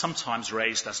 That's sometimes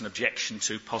raised as an objection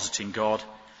to positing God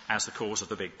as the cause of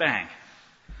the Big Bang.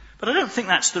 But I don't think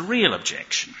that's the real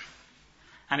objection,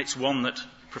 and it's one that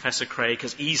Professor Craig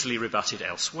has easily rebutted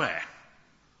elsewhere.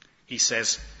 He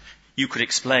says, you could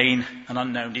explain an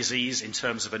unknown disease in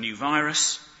terms of a new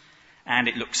virus, and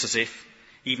it looks as if,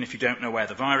 even if you don't know where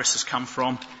the virus has come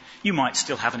from, you might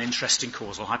still have an interesting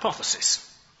causal hypothesis.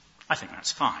 I think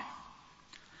that's fine.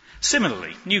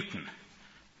 Similarly, Newton,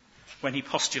 when he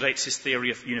postulates his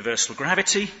theory of universal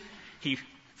gravity, he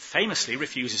famously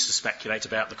refuses to speculate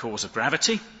about the cause of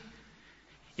gravity.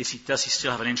 Does he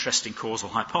still have an interesting causal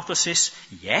hypothesis?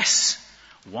 Yes.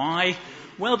 Why?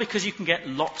 Well, because you can get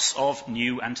lots of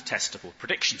new and testable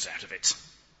predictions out of it.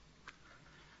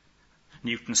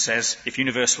 Newton says if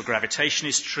universal gravitation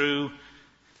is true,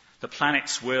 the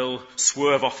planets will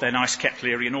swerve off their nice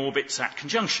Keplerian orbits at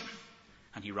conjunction.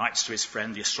 And he writes to his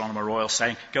friend, the Astronomer Royal,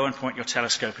 saying, go and point your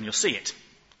telescope and you'll see it.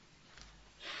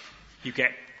 You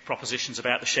get propositions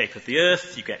about the shape of the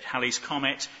Earth, you get Halley's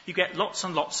Comet, you get lots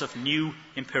and lots of new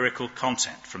empirical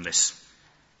content from this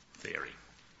theory.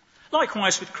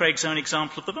 Likewise with Craig's own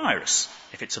example of the virus.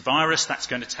 If it's a virus, that's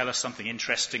going to tell us something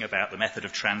interesting about the method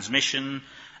of transmission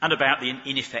and about the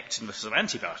ineffectiveness of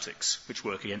antibiotics, which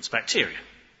work against bacteria.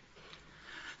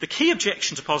 The key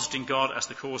objection to positing God as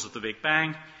the cause of the Big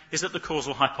Bang is that the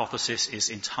causal hypothesis is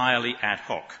entirely ad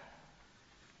hoc.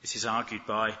 This is argued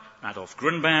by Adolf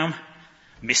Grunbaum,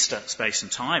 Mr. Space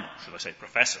and Time, or should I say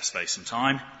Professor Space and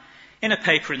Time, in a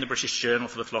paper in the British Journal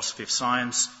for the Philosophy of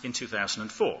Science in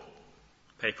 2004,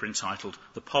 a paper entitled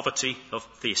The Poverty of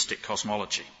Theistic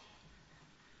Cosmology.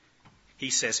 He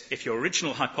says, if your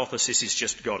original hypothesis is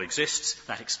just God exists,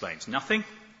 that explains nothing.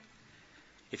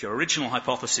 If your original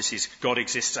hypothesis is God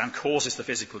exists and causes the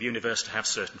physical universe to have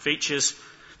certain features,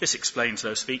 this explains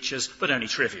those features, but only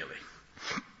trivially.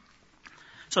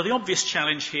 So the obvious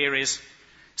challenge here is,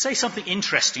 say something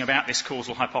interesting about this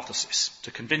causal hypothesis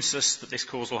to convince us that this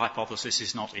causal hypothesis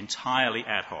is not entirely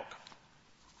ad hoc.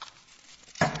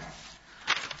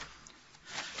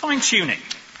 Fine-tuning.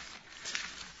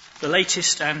 The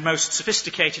latest and most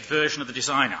sophisticated version of the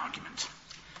design argument.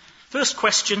 First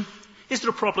question, is there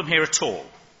a problem here at all?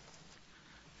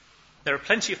 There are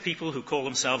plenty of people who call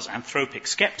themselves anthropic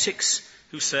skeptics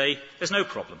who say there's no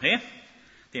problem here.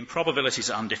 The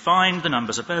improbabilities are undefined, the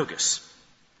numbers are bogus.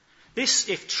 This,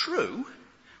 if true,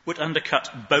 would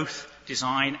undercut both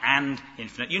design and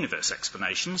infinite universe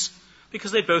explanations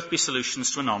because they'd both be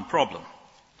solutions to a non-problem.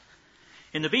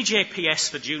 In the BJPS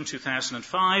for June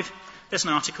 2005, there's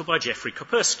an article by Jeffrey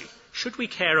Kopersky, Should We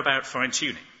Care About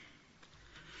Fine-Tuning?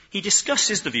 He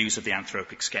discusses the views of the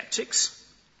anthropic skeptics,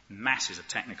 masses of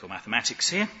technical mathematics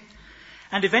here,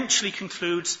 and eventually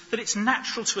concludes that it's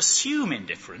natural to assume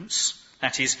indifference,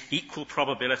 that is, equal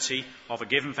probability of a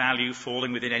given value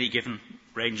falling within any given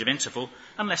range of interval,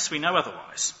 unless we know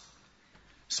otherwise.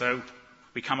 So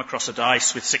we come across a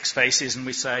dice with 6 faces and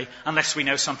we say, unless we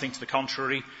know something to the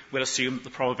contrary, we'll assume that the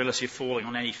probability of falling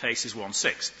on any face is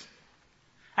 1/6.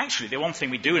 Actually, the one thing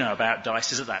we do know about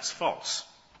dice is that that's false.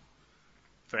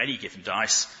 For any given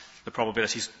dice, the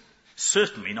probability is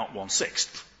certainly not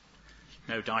 1/6.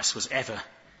 No dice was ever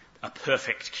a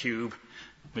perfect cube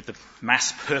with the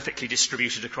mass perfectly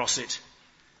distributed across it.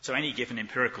 So any given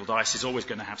empirical dice is always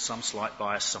going to have some slight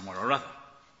bias somewhere or other.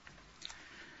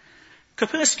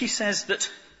 Kopersky says that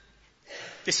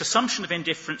this assumption of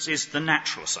indifference is the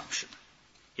natural assumption.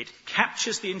 It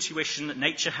captures the intuition that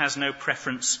nature has no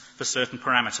preference for certain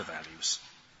parameter values.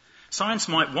 Science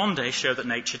might one day show that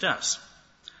nature does.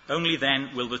 Only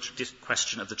then will the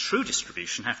question of the true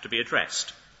distribution have to be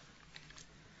addressed.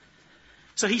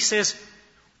 So he says,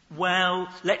 well,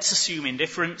 let's assume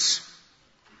indifference.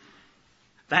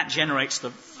 That generates the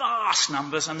vast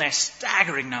numbers, and they're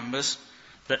staggering numbers,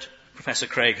 that Professor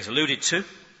Craig has alluded to.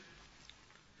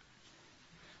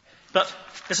 But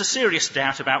there's a serious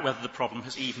doubt about whether the problem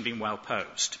has even been well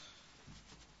posed.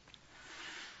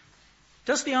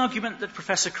 Does the argument that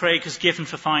Professor Craig has given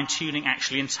for fine-tuning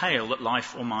actually entail that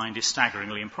life or mind is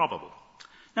staggeringly improbable?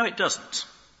 No, it doesn't.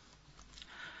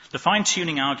 The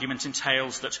fine-tuning argument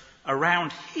entails that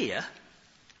around here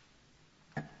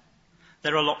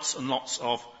there are lots and lots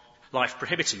of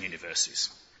life-prohibiting universes.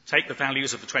 Take the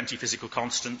values of the 20 physical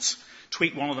constants,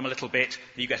 tweak one of them a little bit,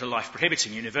 and you get a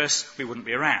life-prohibiting universe. We wouldn't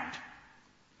be around.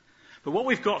 But what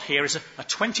we've got here is a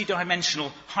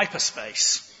 20-dimensional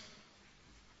hyperspace.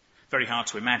 Very hard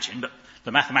to imagine, but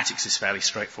the mathematics is fairly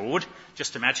straightforward.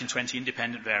 Just imagine 20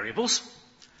 independent variables.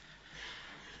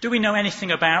 Do we know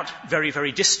anything about very,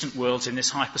 very distant worlds in this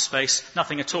hyperspace?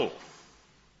 Nothing at all.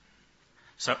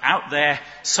 So out there,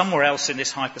 somewhere else in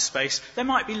this hyperspace, there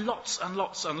might be lots and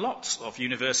lots and lots of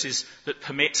universes that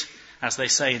permit, as they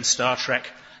say in Star Trek,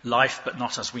 life but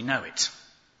not as we know it.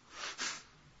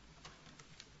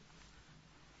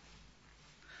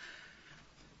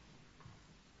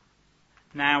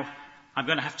 Now, I'm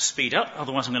going to have to speed up,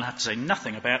 otherwise I'm going to have to say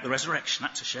nothing about the resurrection.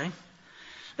 That's a shame.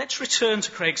 Let's return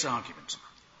to Craig's argument.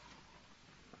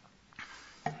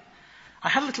 I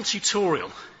had a little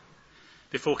tutorial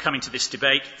before coming to this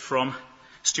debate from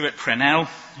Stuart Prenell,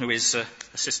 who is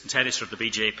assistant editor of the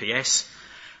BJPS,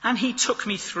 and he took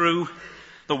me through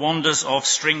the wonders of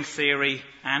string theory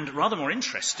and, rather more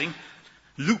interesting,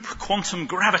 loop quantum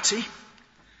gravity.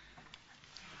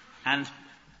 And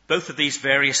both of these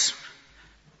various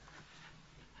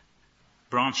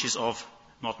branches of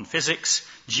modern physics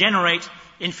generate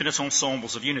infinite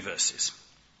ensembles of universes.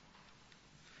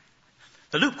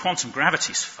 The loop quantum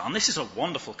gravity is fun. This is a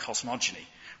wonderful cosmogony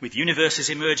with universes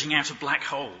emerging out of black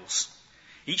holes.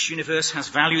 Each universe has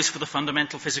values for the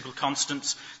fundamental physical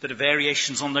constants that are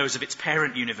variations on those of its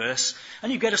parent universe,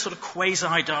 and you get a sort of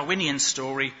quasi-Darwinian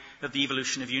story of the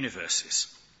evolution of universes.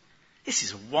 This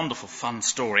is a wonderful, fun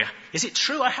story. Is it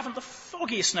true? I haven't the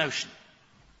foggiest notion.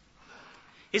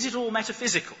 Is it all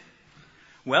metaphysical?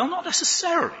 Well, not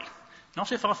necessarily.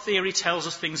 Not if our theory tells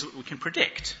us things that we can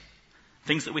predict,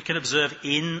 things that we can observe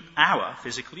in our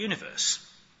physical universe.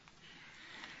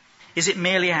 Is it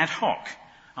merely ad hoc?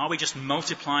 Are we just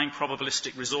multiplying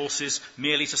probabilistic resources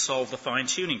merely to solve the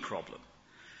fine-tuning problem?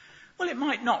 Well, it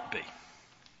might not be.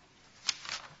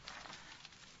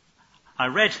 I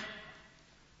read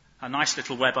a nice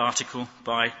little web article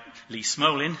by Lee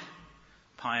Smolin,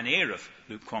 pioneer of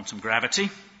loop quantum gravity,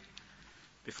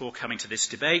 before coming to this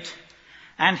debate,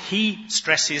 and he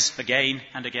stresses again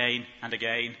and again and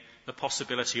again the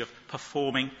possibility of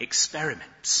performing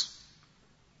experiments.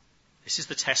 This is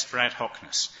the test for ad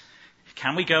hocness.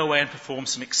 Can we go away and perform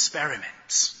some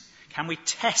experiments? Can we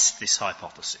test this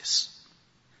hypothesis?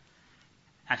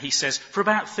 And he says, for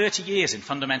about 30 years in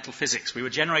fundamental physics, we were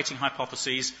generating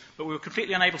hypotheses, but we were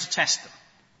completely unable to test them.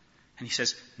 And he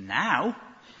says, now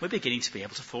we're beginning to be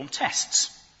able to form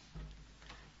tests.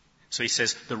 So he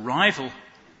says, the rival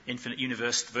infinite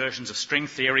universe versions of string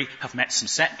theory have met some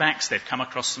setbacks. They've come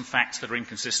across some facts that are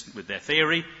inconsistent with their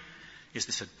theory. Is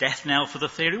this a death knell for the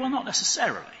theory? Well, not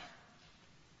necessarily.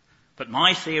 But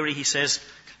my theory, he says,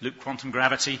 loop quantum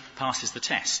gravity passes the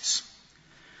tests.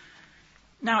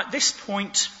 Now, at this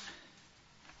point,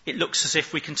 it looks as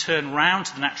if we can turn round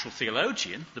to the natural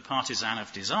theologian, the partisan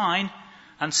of design,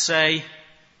 and say,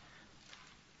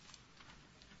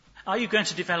 are you going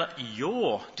to develop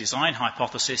your design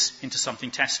hypothesis into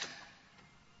something testable?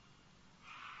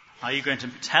 Are you going to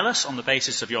tell us, on the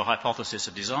basis of your hypothesis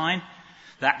of design,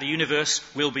 that the universe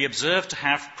will be observed to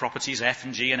have properties F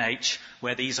and G and H,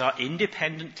 where these are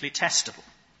independently testable?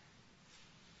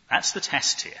 That's the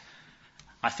test here.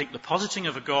 I think the positing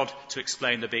of a God to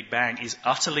explain the Big Bang is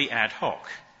utterly ad hoc.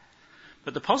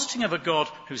 But the positing of a God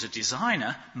who's a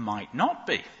designer might not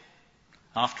be.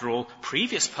 After all,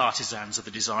 previous partisans of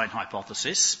the design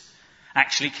hypothesis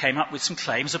actually came up with some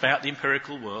claims about the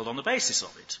empirical world on the basis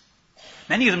of it.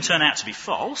 Many of them turn out to be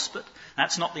false, but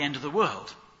that's not the end of the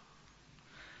world.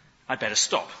 I'd better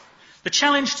stop. The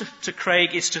challenge to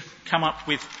Craig is to come up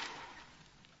with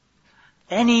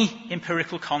any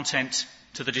empirical content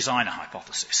to the designer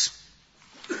hypothesis.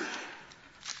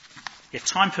 If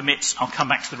time permits, I'll come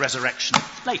back to the resurrection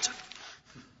later.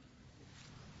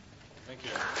 Thank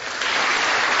you.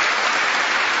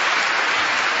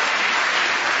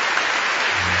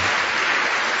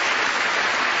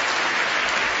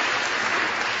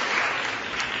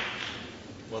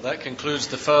 Well, that concludes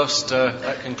the first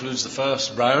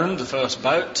round, the first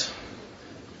bout.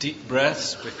 Deep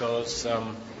breaths, because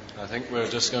I think we're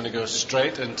just going to go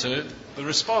straight into the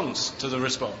response to the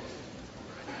response.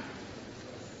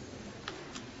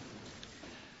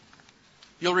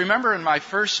 You'll remember in my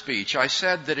first speech, I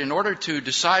said that in order to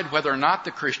decide whether or not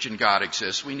the Christian God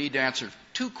exists, we need to answer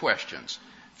two questions.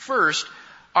 First,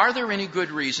 are there any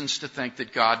good reasons to think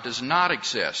that God does not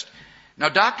exist? Now,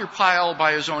 Dr. Pyle,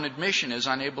 by his own admission, is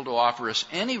unable to offer us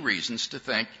any reasons to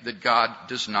think that God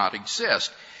does not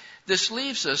exist. This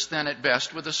leaves us then at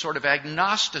best with a sort of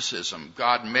agnosticism.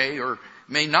 God may or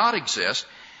may not exist.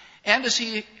 And as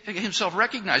he himself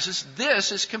recognizes,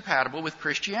 this is compatible with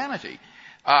Christianity.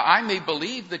 I may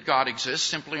believe that God exists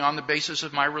simply on the basis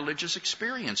of my religious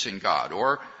experience in God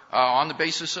or on the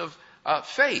basis of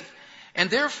faith. And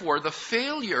therefore, the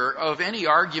failure of any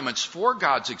arguments for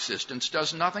God's existence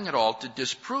does nothing at all to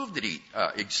disprove that he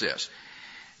exists.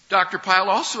 Dr. Pyle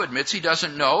also admits he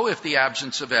doesn't know if the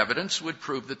absence of evidence would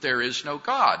prove that there is no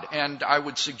God. And I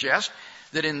would suggest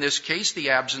that in this case, the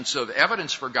absence of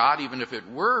evidence for God, even if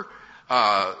it were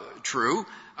true,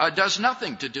 does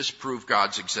nothing to disprove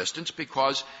God's existence,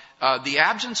 because the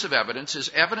absence of evidence is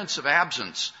evidence of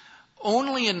absence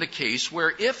only in the case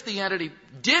where if the entity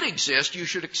did exist, you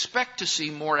should expect to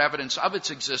see more evidence of its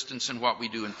existence than what we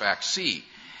do in fact see.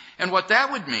 And what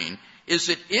that would mean is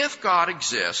that if God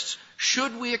exists,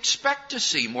 should we expect to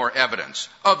see more evidence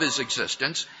of his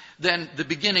existence than the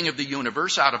beginning of the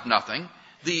universe out of nothing,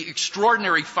 the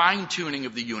extraordinary fine-tuning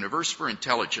of the universe for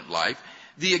intelligent life,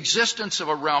 the existence of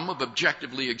a realm of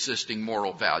objectively existing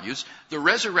moral values, the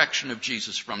resurrection of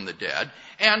Jesus from the dead,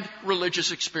 and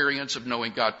religious experience of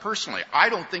knowing God personally? I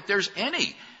don't think there's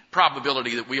any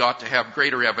probability that we ought to have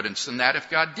greater evidence than that if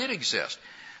God did exist.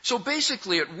 So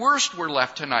basically, at worst, we're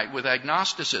left tonight with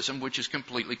agnosticism, which is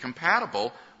completely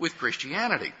compatible with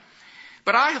Christianity.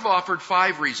 But I have offered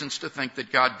 5 reasons to think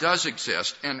that God does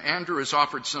exist, and Andrew has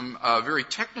offered some very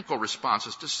technical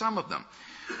responses to some of them.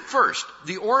 First,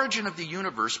 the origin of the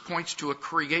universe points to a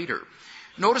creator.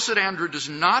 Notice that Andrew does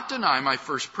not deny my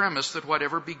first premise that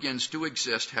whatever begins to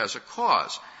exist has a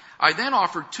cause. I then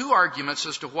offered 2 arguments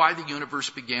as to why the universe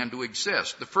began to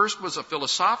exist. The first was a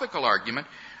philosophical argument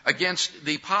against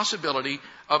the possibility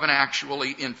of an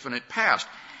actually infinite past.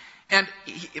 And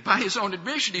by his own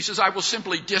admission, he says, I will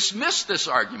simply dismiss this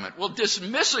argument. Well,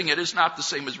 dismissing it is not the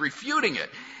same as refuting it.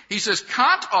 He says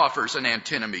Kant offers an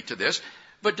antinomy to this,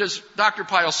 but does Dr.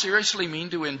 Pyle seriously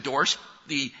mean to endorse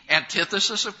the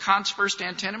antithesis of Kant's first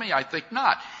antinomy? I think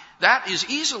not. That is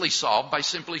easily solved by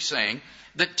simply saying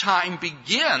that time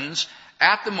begins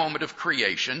at the moment of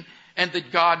creation and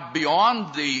that God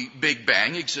beyond the Big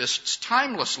Bang exists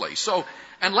timelessly. So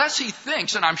unless he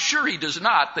thinks, and I'm sure he does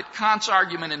not, that Kant's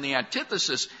argument in the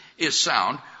antithesis is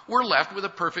sound, we're left with a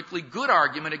perfectly good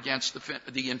argument against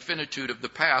the infinitude of the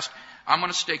past. I'm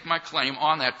going to stake my claim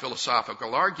on that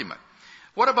philosophical argument.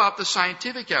 What about the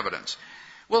scientific evidence?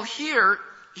 Well, here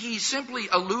he simply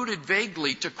alluded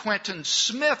vaguely to Quentin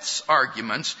Smith's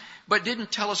arguments, but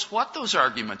didn't tell us what those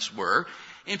arguments were.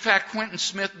 In fact, Quentin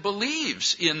Smith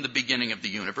believes in the beginning of the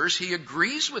universe. He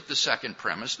agrees with the second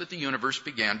premise that the universe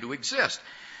began to exist.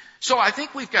 So I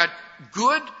think we've got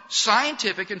good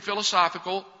scientific and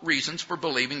philosophical reasons for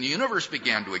believing the universe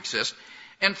began to exist.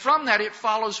 And from that, it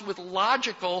follows with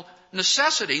logical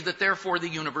necessity that therefore the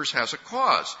universe has a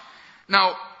cause.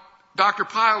 Now, Dr.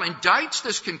 Pyle indicts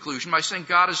this conclusion by saying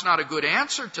God is not a good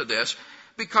answer to this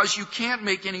because you can't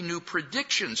make any new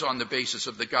predictions on the basis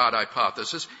of the God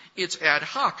hypothesis. It's ad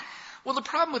hoc. Well, the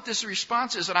problem with this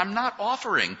response is that I'm not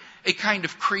offering a kind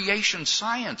of creation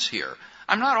science here.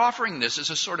 I'm not offering this as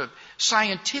a sort of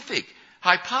scientific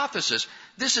hypothesis.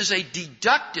 This is a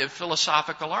deductive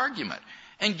philosophical argument.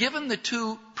 And given the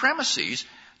 2 premises,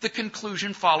 the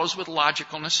conclusion follows with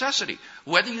logical necessity.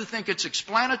 Whether you think it's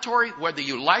explanatory, whether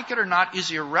you like it or not, is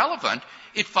irrelevant.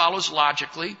 It follows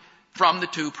logically from the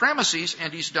 2 premises,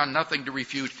 and he's done nothing to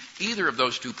refute either of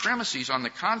those 2 premises. On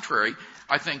the contrary,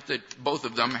 I think that both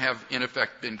of them have, in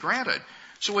effect, been granted.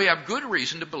 So we have good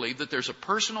reason to believe that there's a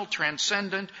personal,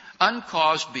 transcendent,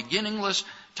 uncaused, beginningless,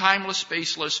 timeless,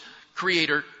 spaceless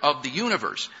creator of the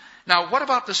universe. Now, what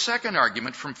about the second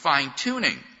argument from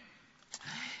fine-tuning?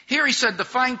 Here he said the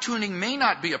fine-tuning may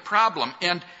not be a problem,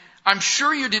 and I'm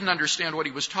sure you didn't understand what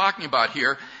he was talking about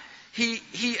here.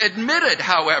 He admitted,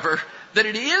 however, that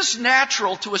it is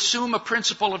natural to assume a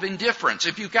principle of indifference.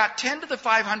 If you've got 10 to the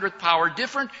 500th power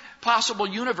different possible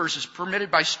universes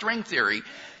permitted by string theory,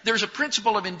 there's a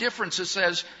principle of indifference that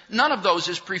says none of those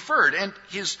is preferred. And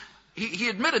he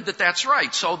admitted that that's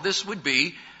right. So this would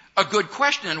be a good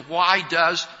question. Why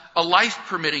does a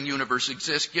life-permitting universe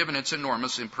exists given its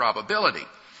enormous improbability.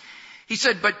 He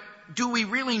said, but do we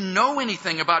really know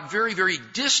anything about very, very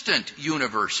distant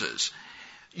universes?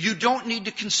 You don't need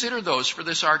to consider those for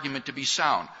this argument to be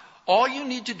sound. All you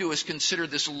need to do is consider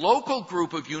this local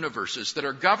group of universes that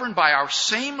are governed by our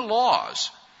same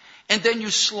laws, and then you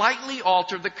slightly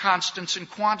alter the constants and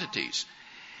quantities.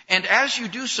 And as you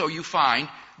do so, you find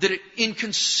that it's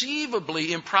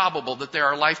inconceivably improbable that there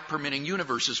are life-permitting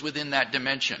universes within that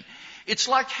dimension. It's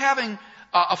like having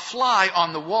a fly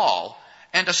on the wall,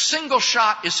 and a single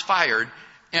shot is fired,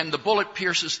 and the bullet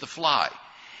pierces the fly.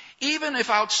 Even if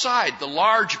outside the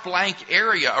large blank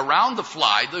area around the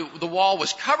fly, the wall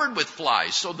was covered with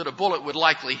flies so that a bullet would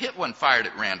likely hit one fired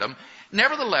at random,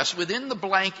 nevertheless, within the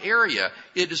blank area,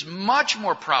 it is much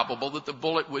more probable that the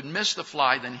bullet would miss the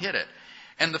fly than hit it.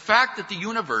 And the fact that the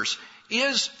universe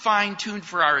is fine-tuned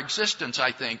for our existence,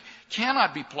 I think,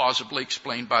 cannot be plausibly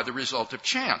explained by the result of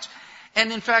chance.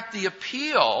 And in fact, the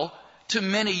appeal to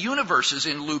many universes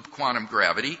in loop quantum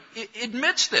gravity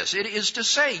admits this. It is to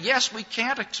say, yes, we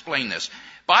can't explain this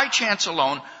by chance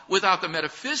alone without the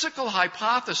metaphysical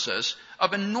hypothesis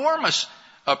of enormous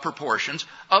proportions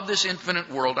of this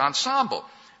infinite world ensemble.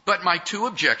 But my two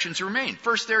objections remain.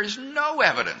 First, there is no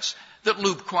evidence that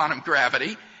loop quantum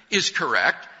gravity is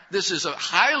correct. This is a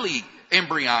highly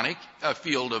embryonic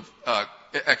field of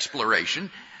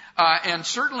exploration, and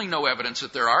certainly no evidence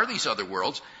that there are these other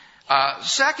worlds.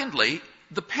 Secondly,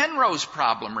 the Penrose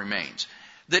problem remains.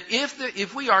 That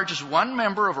if we are just one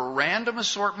member of a random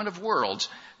assortment of worlds,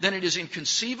 then it is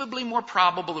inconceivably more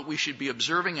probable that we should be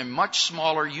observing a much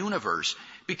smaller universe,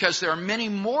 because there are many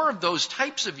more of those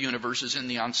types of universes in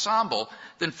the ensemble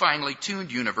than finely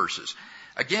tuned universes.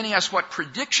 Again, he asks, what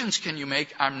predictions can you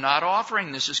make? I'm not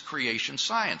offering this as creation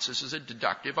science. This is a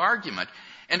deductive argument.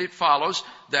 And it follows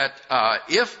that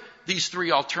if these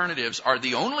three alternatives are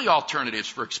the only alternatives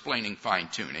for explaining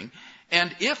fine-tuning,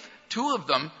 and if two of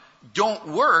them don't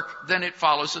work, then it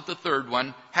follows that the third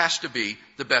one has to be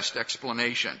the best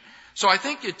explanation. So I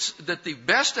think it's that the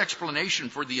best explanation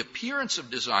for the appearance of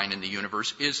design in the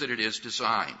universe is that it is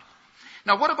designed.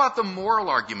 Now, what about the moral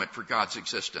argument for God's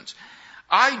existence?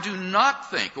 I do not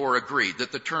think or agree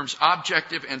that the terms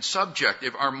objective and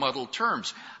subjective are muddled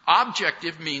terms.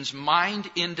 Objective means mind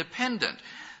independent.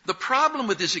 The problem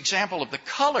with this example of the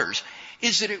colors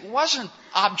is that it wasn't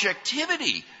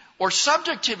objectivity or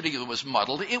subjectivity that was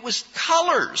muddled. It was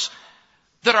colors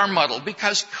that are muddled,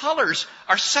 because colors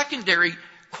are secondary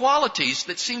qualities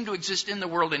that seem to exist in the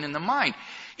world and in the mind.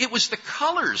 It was the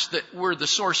colors that were the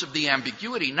source of the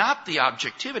ambiguity, not the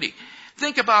objectivity.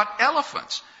 Think about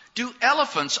elephants. Do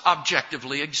elephants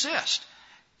objectively exist?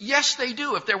 Yes, they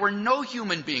do. If there were no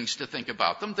human beings to think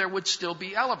about them, there would still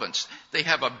be elephants. They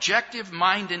have objective,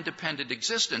 mind-independent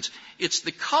existence. It's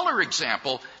the color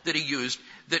example that he used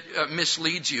that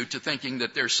misleads you to thinking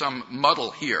that there's some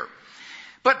muddle here.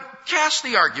 But cast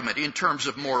the argument in terms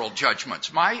of moral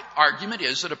judgments. My argument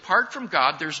is that apart from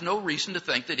God, there's no reason to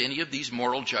think that any of these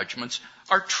moral judgments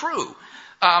are true.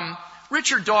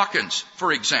 Richard Dawkins,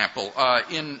 for example,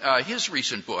 in his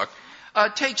recent book,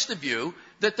 takes the view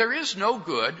that there is no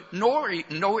good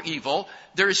nor evil.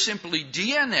 There is simply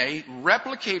DNA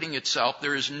replicating itself.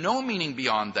 There is no meaning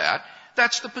beyond that.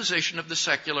 That's the position of the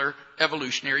secular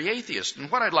evolutionary atheist.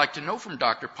 And what I'd like to know from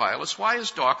Dr. Pyle is, why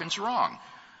is Dawkins wrong?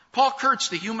 Paul Kurtz,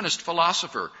 the humanist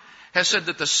philosopher, has said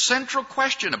that the central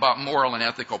question about moral and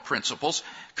ethical principles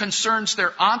concerns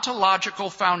their ontological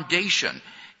foundation.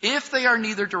 If they are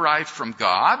neither derived from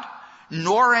God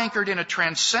nor anchored in a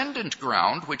transcendent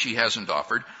ground, which he hasn't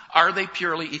offered, are they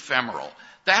purely ephemeral?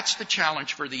 That's the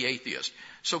challenge for the atheist.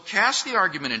 So cast the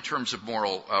argument in terms of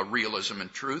moral realism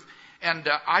and truth, and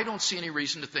I don't see any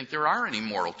reason to think there are any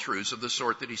moral truths of the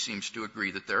sort that he seems to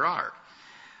agree that there are.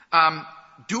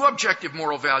 Do objective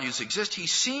moral values exist? He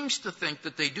seems to think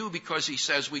that they do, because he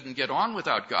says we can get on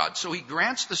without God. So he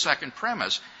grants the second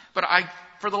premise, but I,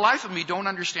 for the life of me, don't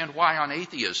understand why on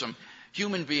atheism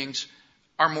human beings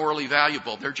are morally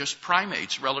valuable. They're just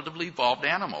primates, relatively evolved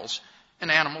animals,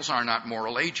 and animals are not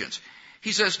moral agents.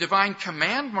 He says divine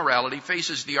command morality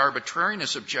faces the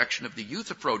arbitrariness objection of the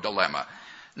Euthyphro dilemma.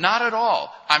 Not at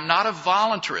all. I'm not a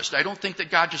voluntarist. I don't think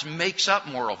that God just makes up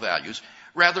moral values.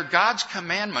 Rather, God's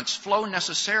commandments flow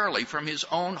necessarily from his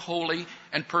own holy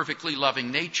and perfectly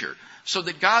loving nature, so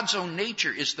that God's own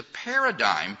nature is the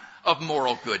paradigm of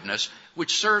moral goodness,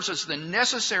 which serves as the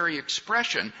necessary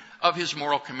expression of his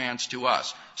moral commands to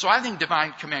us. So I think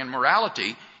divine command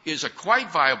morality is a quite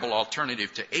viable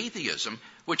alternative to atheism,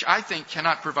 which I think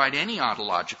cannot provide any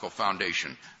ontological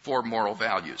foundation for moral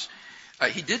values.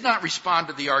 He did not respond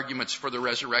to the arguments for the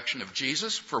resurrection of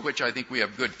Jesus, for which I think we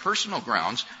have good personal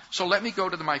grounds. So let me go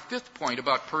to my fifth point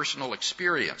about personal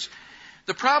experience.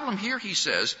 The problem here, he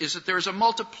says, is that there's a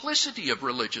multiplicity of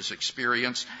religious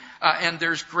experience, and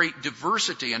there's great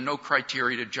diversity and no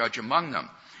criteria to judge among them.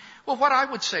 Well, what I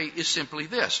would say is simply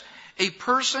this. A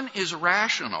person is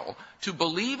rational to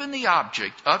believe in the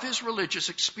object of his religious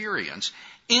experience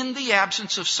in the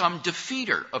absence of some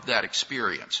defeater of that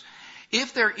experience.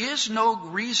 If there is no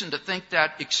reason to think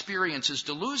that experience is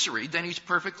delusory, then he's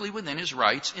perfectly within his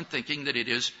rights in thinking that it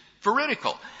is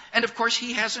veridical. And of course,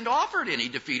 he hasn't offered any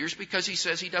defeaters because he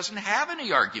says he doesn't have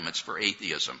any arguments for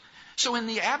atheism. So in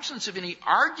the absence of any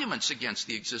arguments against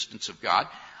the existence of God,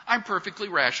 I'm perfectly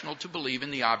rational to believe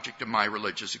in the object of my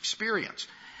religious experience.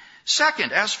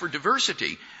 Second, as for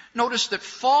diversity, notice that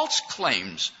false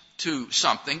claims to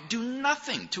something do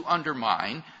nothing to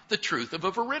undermine the truth of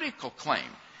a veridical claim.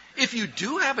 If you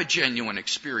do have a genuine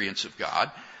experience of God,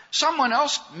 someone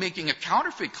else making a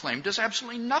counterfeit claim does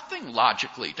absolutely nothing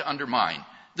logically to undermine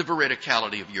the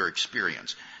veridicality of your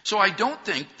experience. So I don't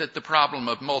think that the problem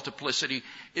of multiplicity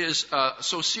is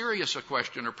so serious a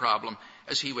question or problem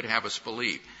as he would have us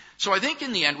believe. So I think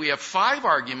in the end we have 5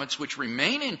 arguments which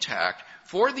remain intact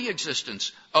for the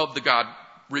existence of the God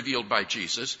revealed by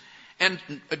Jesus, and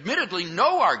admittedly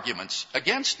no arguments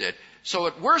against it. So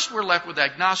at worst we're left with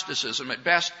agnosticism. At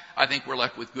best, I think we're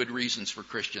left with good reasons for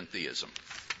Christian theism.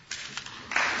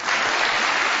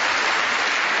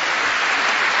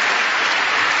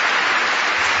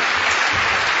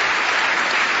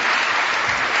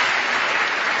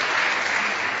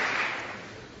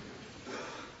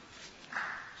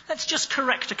 Let's just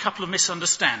correct a couple of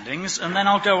misunderstandings, and then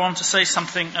I'll go on to say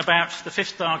something about the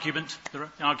fifth argument, the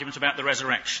argument about the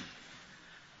resurrection.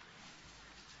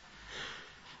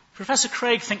 Professor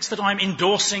Craig thinks that I'm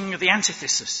endorsing the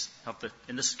antithesis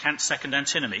in the Kant's second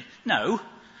antinomy. No,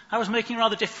 I was making a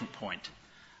rather different point.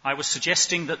 I was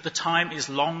suggesting that the time is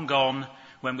long gone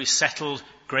when we settled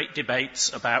great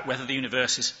debates about whether the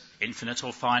universe is infinite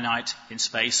or finite in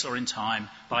space or in time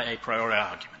by a priori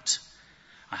argument.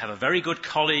 I have a very good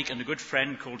colleague and a good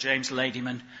friend called James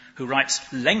Ladyman who writes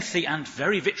lengthy and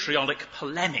very vitriolic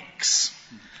polemics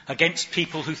against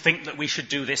people who think that we should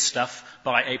do this stuff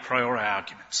by a priori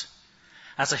argument.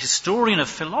 As a historian of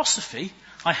philosophy,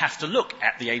 I have to look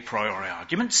at the a priori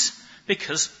arguments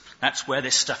because that's where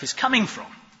this stuff is coming from.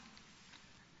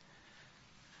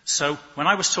 So when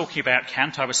I was talking about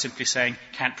Kant, I was simply saying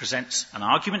Kant presents an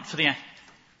argument for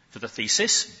the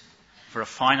thesis for a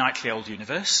finitely old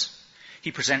universe.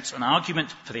 He presents an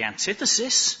argument for the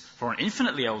antithesis for an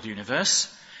infinitely old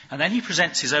universe. And then he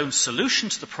presents his own solution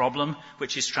to the problem,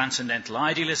 which is transcendental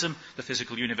idealism. The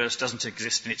physical universe doesn't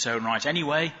exist in its own right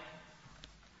anyway.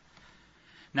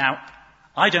 Now,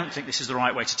 I don't think this is the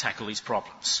right way to tackle these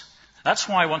problems. That's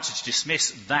why I wanted to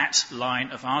dismiss that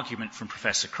line of argument from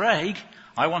Professor Craig.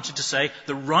 I wanted to say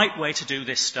the right way to do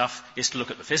this stuff is to look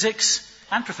at the physics,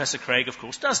 and Professor Craig, of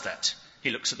course, does that.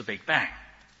 He looks at the Big Bang.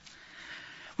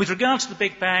 With regard to the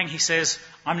Big Bang, he says,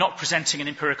 I'm not presenting an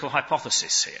empirical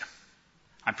hypothesis here.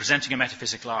 I'm presenting a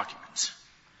metaphysical argument.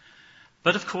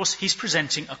 But of course, he's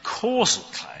presenting a causal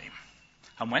claim.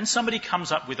 And when somebody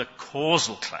comes up with a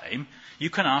causal claim, you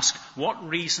can ask, what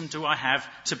reason do I have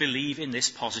to believe in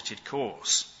this posited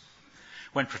cause?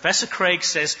 When Professor Craig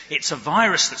says it's a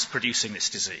virus that's producing this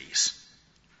disease,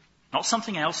 not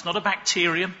something else, not a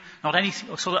bacterium, not any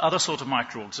other sort of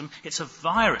microorganism, it's a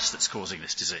virus that's causing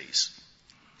this disease.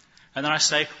 And then I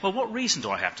say, well, what reason do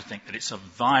I have to think that it's a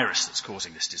virus that's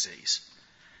causing this disease?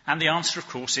 And the answer, of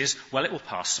course, is, well, it will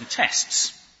pass some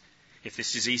tests. If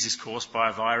this disease is caused by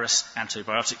a virus,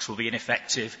 antibiotics will be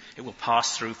ineffective, it will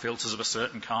pass through filters of a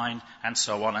certain kind, and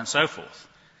so on and so forth.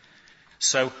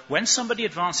 So when somebody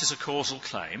advances a causal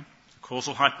claim, a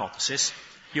causal hypothesis,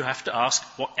 you have to ask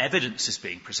what evidence is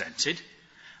being presented,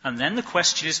 and then the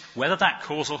question is whether that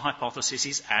causal hypothesis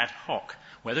is ad hoc,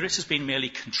 whether it has been merely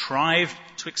contrived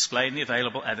to explain the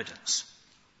available evidence.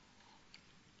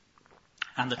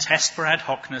 And the test for ad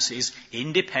hocness is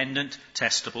independent,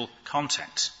 testable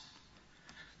content.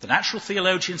 The natural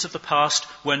theologians of the past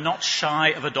were not shy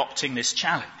of adopting this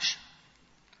challenge.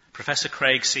 Professor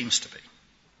Craig seems to be.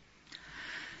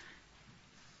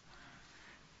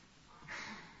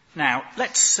 Now,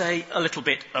 let's say a little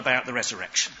bit about the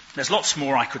resurrection. There's lots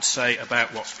more I could say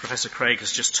about what Professor Craig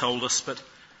has just told us, but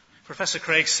Professor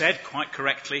Craig said, quite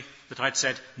correctly, that I'd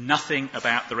said nothing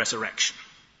about the resurrection.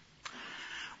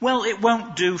 Well, it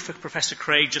won't do for Professor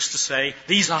Craig just to say,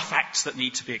 these are facts that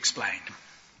need to be explained.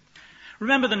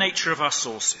 Remember the nature of our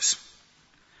sources.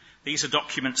 These are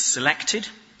documents selected.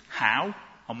 How?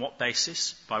 On what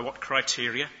basis? By what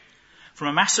criteria? from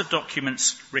a mass of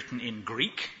documents written in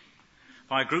Greek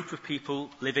by a group of people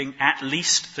living at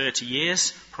least 30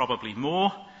 years, probably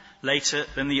more, later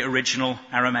than the original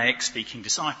Aramaic-speaking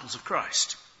disciples of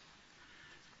Christ.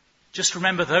 Just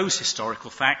remember those historical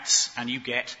facts and you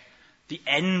get the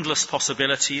endless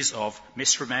possibilities of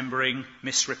misremembering,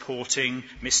 misreporting,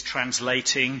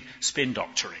 mistranslating, spin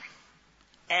doctoring.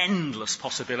 Endless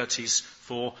possibilities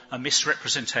for a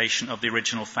misrepresentation of the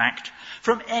original fact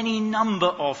from any number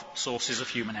of sources of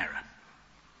human error.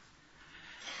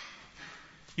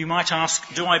 You might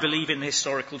ask, do I believe in the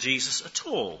historical Jesus at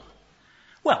all?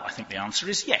 Well, I think the answer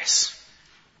is yes.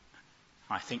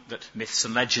 I think that myths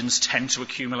and legends tend to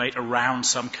accumulate around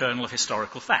some kernel of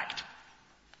historical fact.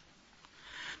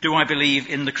 Do I believe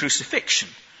in the crucifixion?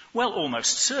 Well,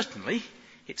 almost certainly.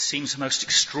 It seems the most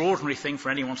extraordinary thing for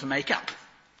anyone to make up.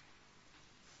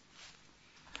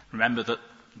 Remember that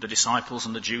the disciples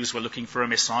and the Jews were looking for a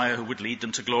Messiah who would lead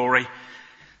them to glory.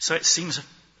 So it seems a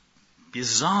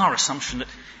bizarre assumption that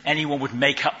anyone would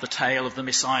make up the tale of the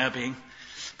Messiah being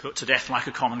put to death like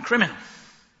a common criminal.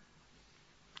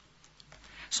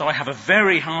 So I have a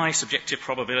very high subjective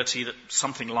probability that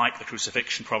something like the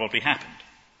crucifixion probably happened.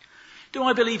 Do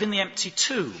I believe in the empty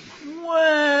tomb?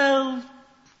 Well,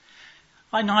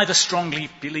 I neither strongly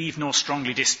believe nor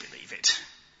strongly disbelieve it.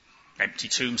 Empty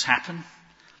tombs happen.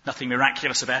 Nothing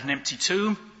miraculous about an empty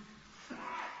tomb.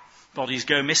 Bodies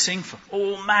go missing for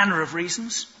all manner of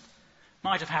reasons.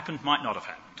 Might have happened, might not have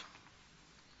happened.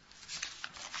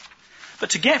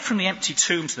 But to get from the empty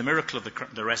tomb to the miracle of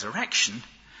the resurrection,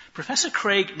 Professor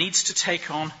Craig needs to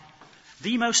take on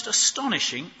the most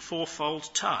astonishing fourfold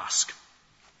task.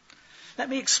 Let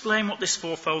me explain what this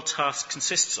fourfold task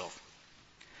consists of.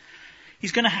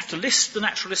 He's going to have to list the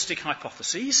naturalistic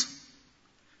hypotheses.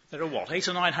 There are 800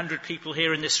 or 900 people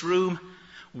here in this room.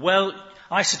 Well,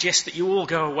 I suggest that you all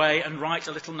go away and write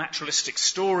a little naturalistic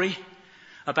story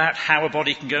about how a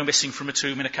body can go missing from a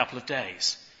tomb in a couple of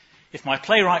days. If my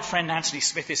playwright friend Anthony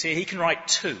Smith is here, he can write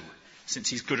 2, since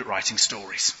he's good at writing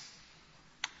stories.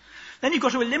 Then you've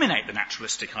got to eliminate the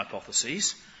naturalistic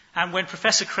hypotheses, and when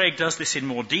Professor Craig does this in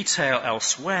more detail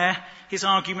elsewhere, his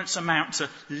arguments amount to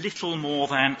little more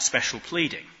than special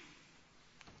pleading.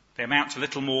 They amount to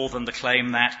little more than the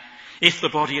claim that if the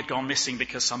body had gone missing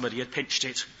because somebody had pinched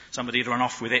it, somebody had run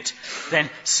off with it, then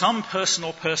some person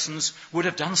or persons would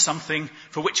have done something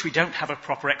for which we don't have a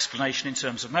proper explanation in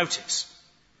terms of motives.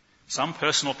 Some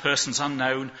person or persons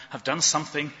unknown have done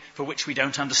something for which we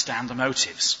don't understand the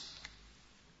motives.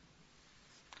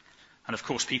 And of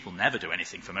course, people never do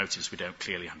anything for motives we don't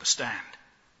clearly understand.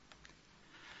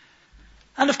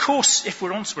 And of course, if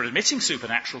we're admitting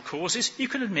supernatural causes, you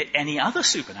can admit any other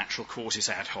supernatural causes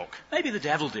ad hoc. Maybe the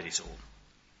devil did it all.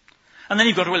 And then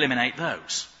you've got to eliminate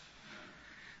those.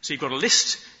 So you've got to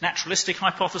list naturalistic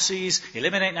hypotheses,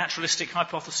 eliminate naturalistic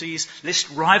hypotheses, list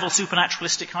rival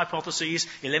supernaturalistic hypotheses,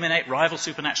 eliminate rival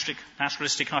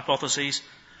supernaturalistic hypotheses.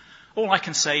 All I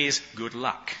can say is good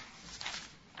luck.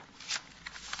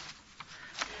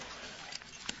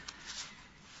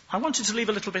 I wanted to leave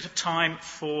a little bit of time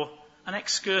for an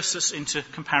excursus into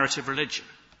comparative religion.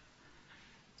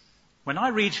 When I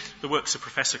read the works of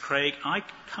Professor Craig, I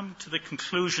come to the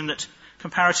conclusion that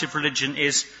comparative religion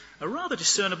is a rather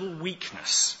discernible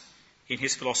weakness in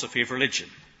his philosophy of religion.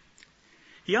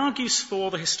 He argues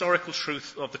for the historical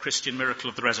truth of the Christian miracle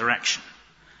of the resurrection.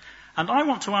 And I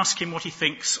want to ask him what he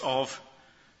thinks of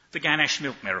the Ganesh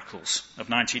milk miracles of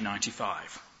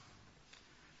 1995.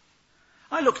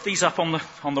 I looked these up on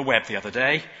the web the other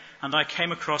day, and I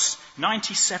came across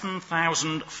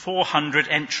 97,400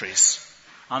 entries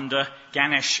under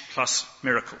Ganesh plus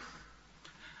miracle.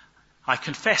 I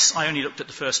confess I only looked at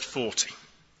the first 40.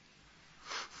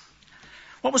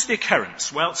 What was the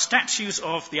occurrence? Well, statues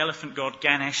of the elephant god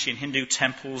Ganesh in Hindu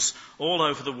temples all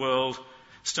over the world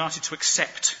started to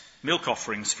accept milk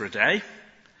offerings for a day,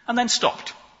 and then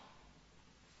stopped.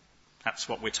 That's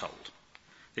what we're told.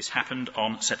 This happened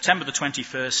on September the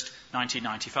 21st,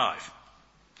 1995.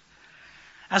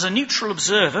 As a neutral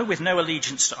observer with no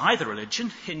allegiance to either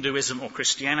religion, Hinduism or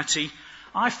Christianity,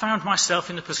 I found myself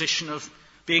in the position of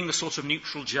being the sort of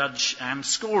neutral judge and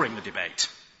scoring the debate.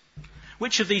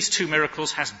 Which of these two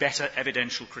miracles has better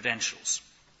evidential credentials?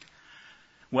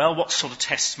 Well, what sort of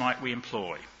tests might we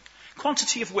employ?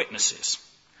 Quantity of witnesses.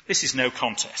 This is no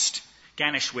contest.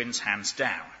 Ganesh wins hands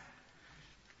down.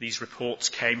 These reports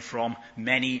came from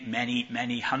many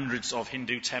hundreds of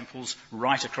Hindu temples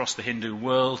right across the Hindu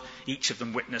world, each of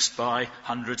them witnessed by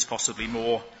hundreds, possibly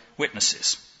more,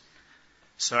 witnesses.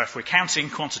 So if we're counting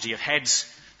quantity of heads,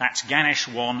 that's Ganesh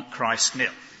 1, Christ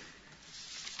 0.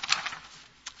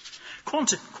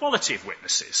 Quality of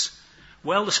witnesses.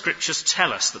 Well, the scriptures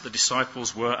tell us that the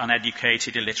disciples were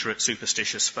uneducated, illiterate,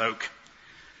 superstitious folk.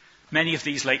 Many of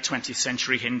these late 20th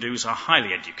century Hindus are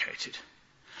highly educated.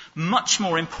 Much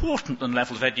more important than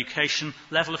level of education,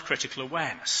 level of critical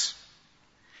awareness.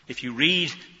 If you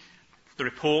read the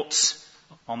reports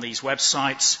on these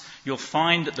websites, you'll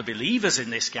find that the believers in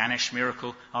this Ganesh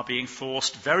miracle are being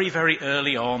forced very, very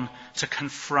early on to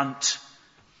confront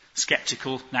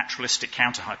sceptical, naturalistic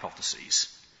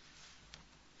counter-hypotheses.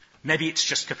 Maybe it's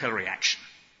just capillary action.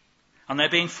 And they're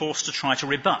being forced to try to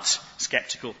rebut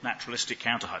sceptical, naturalistic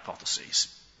counter-hypotheses.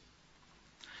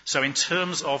 So in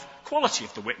terms of quality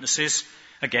of the witnesses,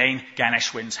 again,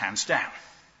 Ganesh wins hands down.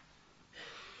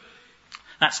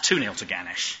 That's 2-0 to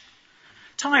Ganesh.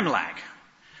 Time lag.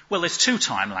 Well, there's 2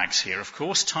 time lags here, of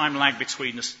course. Time lag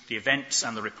between the events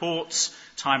and the reports.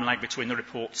 Time lag between the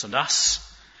reports and us.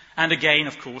 And again,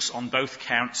 of course, on both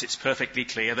counts, it's perfectly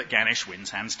clear that Ganesh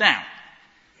wins hands down.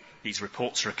 These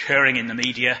reports are occurring in the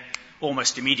media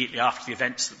almost immediately after the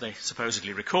events that they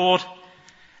supposedly record.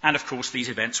 And of course, these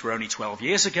events were only 12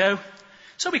 years ago,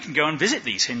 so we can go and visit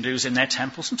these Hindus in their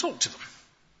temples and talk to them.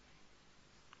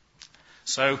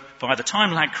 So, by the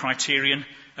time lag criterion,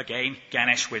 again,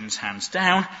 Ganesh wins hands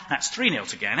down. That's 3-0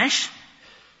 to Ganesh.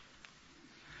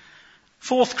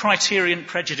 4th criterion,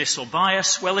 prejudice or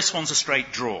bias. Well, this one's a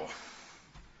straight draw.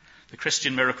 The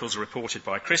Christian miracles are reported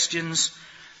by Christians.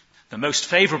 The most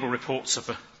favourable reports of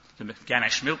the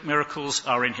Ganesh miracles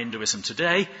are in Hinduism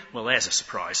today. Well, there's a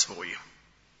surprise for you.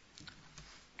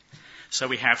 So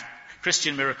we have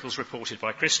Christian miracles reported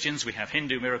by Christians. We have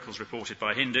Hindu miracles reported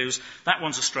by Hindus. That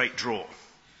one's a straight draw.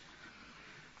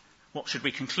 What should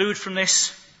we conclude from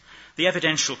this? The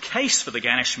evidential case for the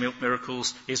Ganesh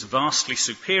miracles is vastly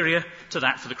superior to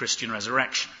that for the Christian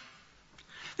resurrection.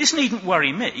 This needn't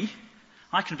worry me.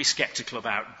 I can be sceptical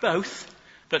about both,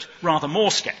 but rather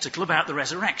more sceptical about the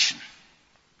resurrection.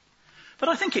 But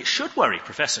I think it should worry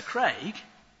Professor Craig.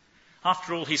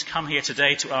 After all, he's come here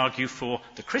today to argue for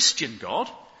the Christian God,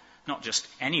 not just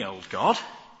any old God.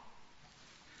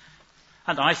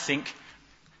 And I think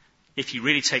if he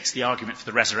really takes the argument for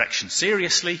the resurrection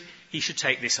seriously, he should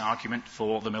take this argument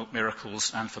for the milk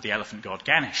miracles and for the elephant god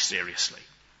Ganesh seriously.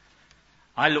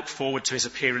 I look forward to his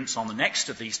appearance on the next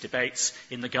of these debates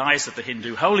in the guise of the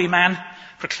Hindu holy man,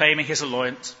 proclaiming his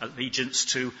allegiance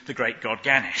to the great god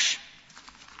Ganesh.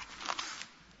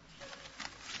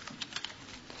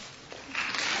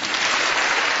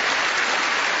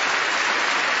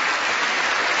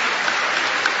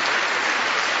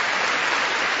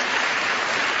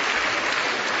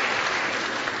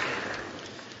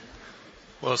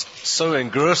 Well, so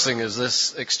engrossing is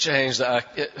this exchange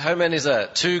that how many is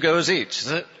that? 2 goes each,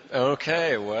 is it?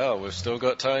 Okay, well, we've still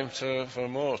got time for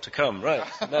more to come. Right,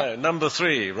 now, number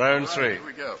 3, round 3. Here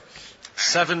we go.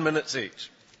 7 minutes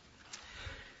each.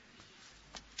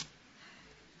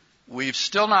 We've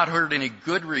still not heard any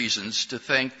good reasons to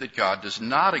think that God does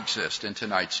not exist in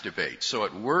tonight's debate. So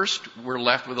at worst, we're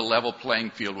left with a level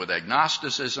playing field with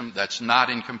agnosticism that's not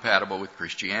incompatible with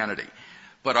Christianity.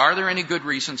 But are there any good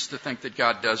reasons to think that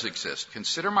God does exist?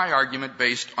 Consider my argument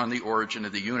based on the origin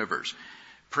of the universe.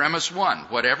 Premise 1,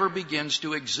 whatever begins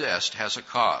to exist has a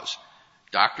cause.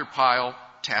 Dr. Pyle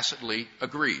tacitly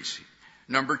agrees.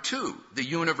 Number 2, the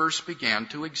universe began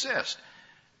to exist.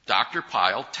 Dr.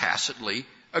 Pyle tacitly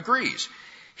agrees.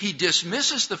 He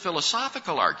dismisses the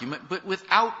philosophical argument, but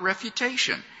without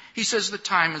refutation. He says the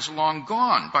time is long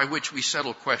gone by which we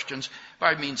settle questions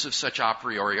by means of such a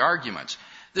priori arguments.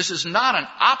 This is not an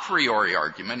a priori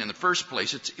argument in the first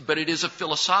place, but it is a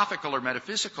philosophical or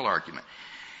metaphysical argument.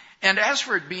 And as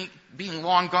for it being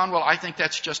long gone, well, I think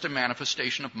that's just a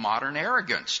manifestation of modern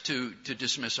arrogance to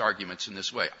dismiss arguments in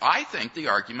this way. I think the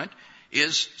argument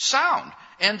is sound.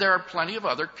 And there are plenty of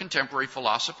other contemporary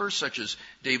philosophers, such as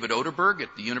David Oderberg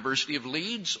at the University of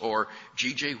Leeds, or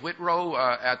G.J.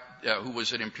 Whitrow, who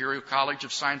was at Imperial College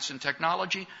of Science and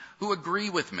Technology, who agree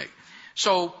with me.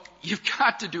 So you've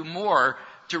got to do more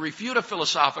to refute a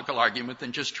philosophical argument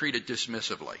than just treat it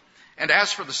dismissively. And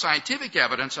as for the scientific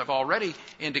evidence, I've already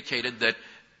indicated that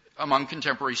among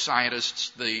contemporary scientists,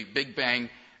 the Big Bang,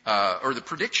 or the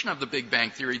prediction of the Big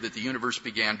Bang theory that the universe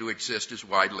began to exist is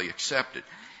widely accepted.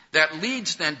 That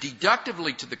leads then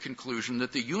deductively to the conclusion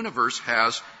that the universe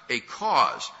has a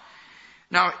cause.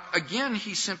 Now, again,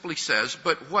 he simply says,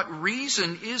 but what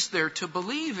reason is there to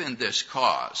believe in this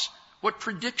cause? What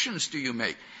predictions do you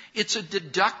make? It's a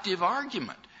deductive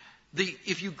argument.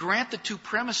 If you grant the 2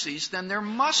 premises, then there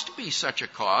must be such a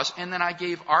cause, and then I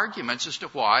gave arguments as to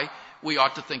why we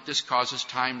ought to think this cause is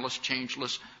timeless,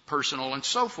 changeless, personal, and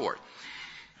so forth.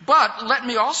 But let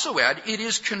me also add, it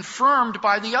is confirmed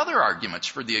by the other arguments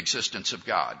for the existence of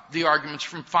God. The arguments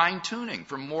from fine-tuning,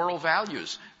 from moral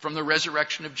values, from the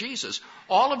resurrection of Jesus.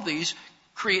 All of these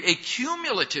create a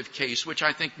cumulative case which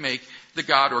I think make the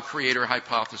God or creator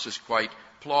hypothesis quite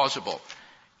plausible.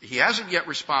 He hasn't yet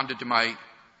responded to my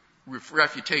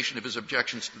refutation of his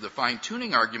objections to the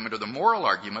fine-tuning argument or the moral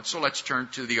argument, so let's turn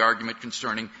to the argument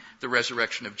concerning the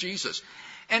resurrection of Jesus.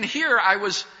 And here I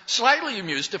was slightly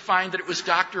amused to find that it was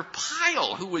Dr.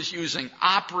 Pyle who was using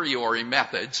a priori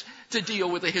methods to deal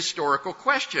with a historical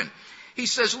question. He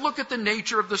says, look at the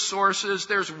nature of the sources.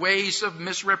 There's ways of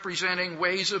misrepresenting,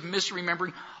 ways of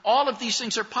misremembering. All of these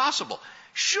things are possible.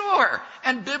 Sure,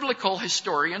 and biblical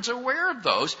historians are aware of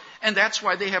those, and that's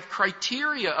why they have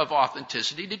criteria of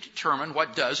authenticity to determine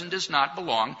what does and does not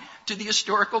belong to the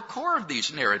historical core of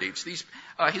these narratives. These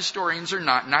historians are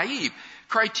not naive.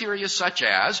 Criteria such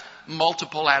as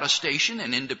multiple attestation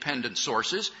and independent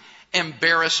sources,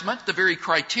 embarrassment, the very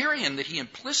criterion that he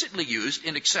implicitly used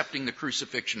in accepting the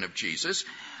crucifixion of Jesus,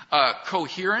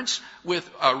 coherence with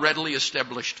readily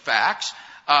established facts,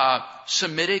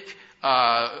 Semitic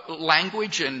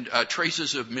language and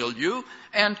traces of milieu,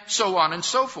 and so on and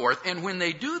so forth. And when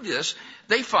they do this,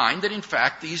 they find that, in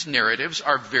fact, these narratives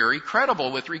are very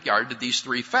credible with regard to these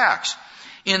three facts.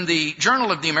 In the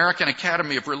Journal of the American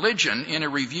Academy of Religion, in a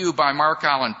review by Mark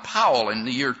Allen Powell in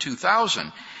the year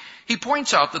 2000, he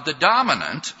points out that the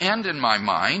dominant, and in my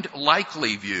mind,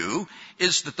 likely view,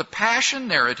 is that the Passion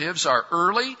narratives are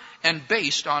early and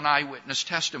based on eyewitness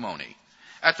testimony.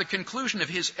 At the conclusion of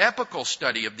his epical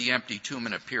study of the empty tomb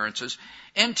and appearances,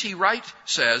 N.T. Wright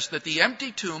says that the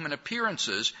empty tomb and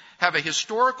appearances have a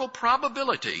historical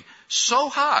probability so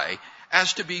high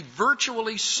as to be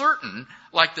virtually certain,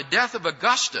 like the death of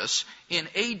Augustus in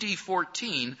A.D.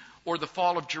 14 or the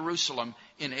fall of Jerusalem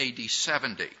in A.D.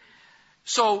 70.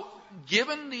 So,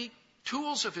 given the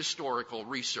tools of historical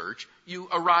research, you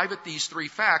arrive at these three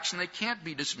facts, and they can't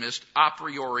be dismissed a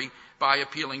priori by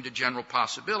appealing to general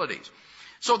possibilities.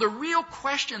 So the real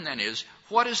question then is,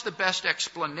 what is the best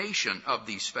explanation of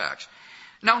these facts?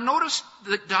 Now notice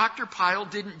that Dr. Pyle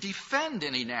didn't defend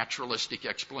any naturalistic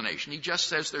explanation. He just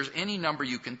says there's any number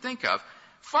you can think of.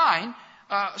 Fine,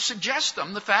 suggest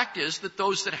them. The fact is that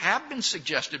those that have been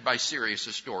suggested by serious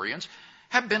historians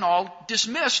have been all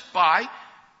dismissed by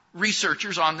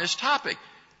researchers on this topic.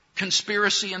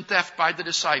 Conspiracy and theft by the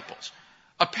disciples.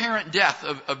 Apparent death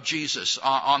of Jesus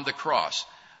on the cross.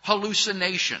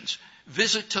 Hallucinations.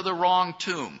 Visit to the wrong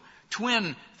tomb.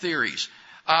 Twin theories.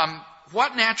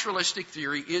 What naturalistic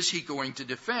theory is he going to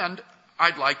defend?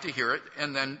 I'd like to hear it,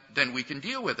 and then we can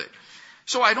deal with it.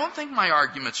 So I don't think my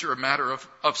arguments are a matter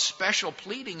of special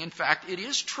pleading. In fact, it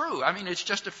is true. I mean, it's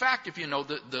just a fact, if you know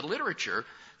the literature,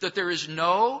 that there is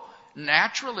no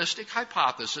naturalistic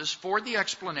hypothesis for the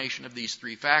explanation of these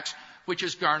three facts, which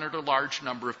has garnered a large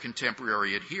number of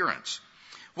contemporary adherents.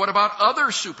 What about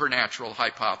other supernatural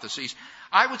hypotheses?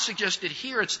 I would suggest that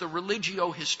here it's the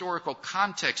religio-historical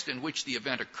context in which the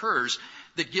event occurs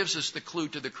that gives us the clue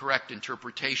to the correct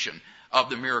interpretation of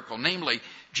the miracle. Namely,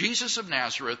 Jesus of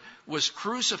Nazareth was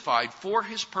crucified for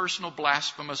his personal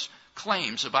blasphemous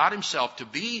claims about himself to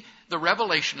be the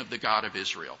revelation of the God of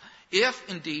Israel. If,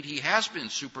 indeed, he has been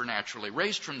supernaturally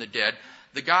raised from the dead,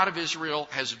 the God of Israel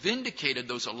has vindicated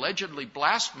those allegedly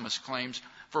blasphemous claims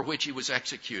for which he was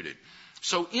executed.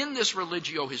 So in this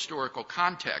religio-historical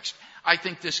context, I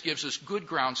think this gives us good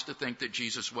grounds to think that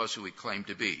Jesus was who he claimed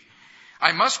to be.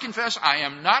 I must confess I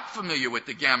am not familiar with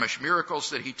the Gamish miracles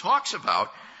that he talks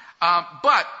about,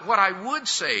 but what I would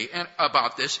say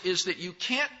about this is that you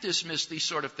can't dismiss these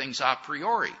sort of things a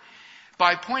priori.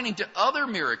 By pointing to other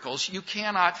miracles, you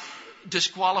cannot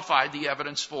disqualify the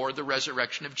evidence for the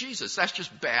resurrection of Jesus. That's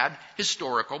just bad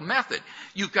historical method.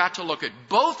 You've got to look at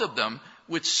both of them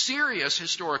with serious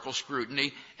historical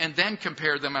scrutiny and then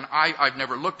compare them. And I've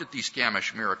never looked at these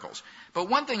Gamish miracles. But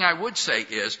one thing I would say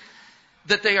is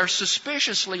that they are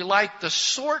suspiciously like the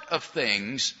sort of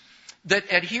things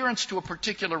that adherents to a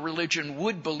particular religion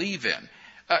would believe in.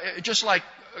 Just like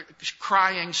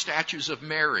crying statues of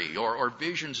Mary or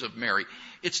visions of Mary.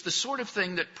 It's the sort of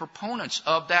thing that proponents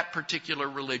of that particular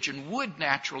religion would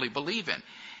naturally believe in.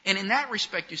 And in that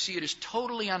respect, you see, it is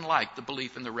totally unlike the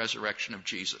belief in the resurrection of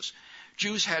Jesus.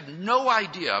 Jews had no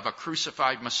idea of a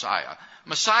crucified Messiah.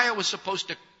 Messiah was supposed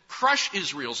to crush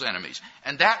Israel's enemies,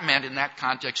 and that meant, in that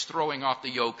context, throwing off the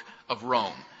yoke of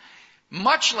Rome.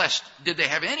 Much less did they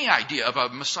have any idea of a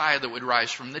Messiah that would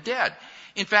rise from the dead.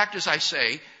 In fact, as I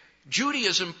say,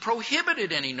 Judaism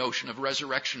prohibited any notion of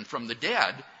resurrection from the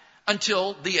dead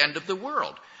until the end of the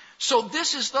world. So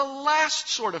this is the last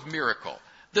sort of miracle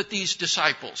that these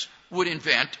disciples would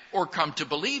invent or come to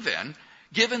believe in,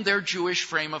 given their Jewish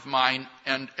frame of mind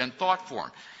and thought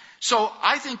form. So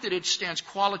I think that it stands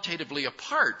qualitatively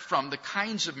apart from the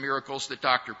kinds of miracles that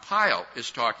Dr. Pyle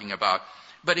is talking about.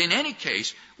 But in any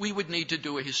case, we would need to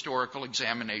do a historical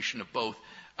examination of both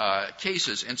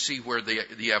cases and see where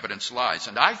the evidence lies.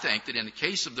 And I think that in the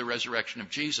case of the resurrection of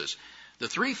Jesus, the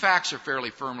three facts are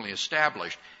fairly firmly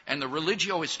established, and the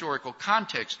religio-historical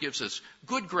context gives us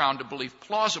good ground to believe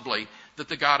plausibly that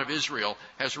the God of Israel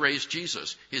has raised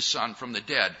Jesus, his son, from the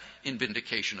dead in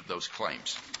vindication of those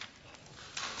claims.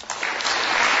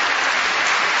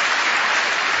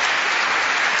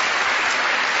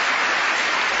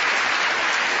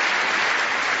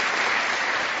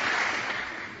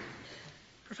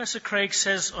 Professor Craig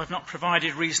says, I've not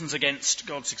provided reasons against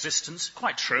God's existence.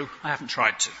 Quite true, I haven't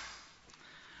tried to.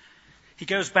 He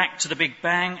goes back to the Big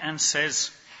Bang and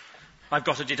says, I've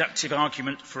got a deductive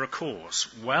argument for a cause.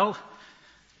 Well,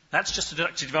 that's just a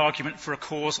deductive argument for a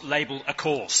cause labelled a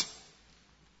cause.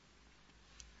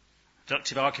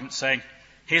 Deductive argument saying,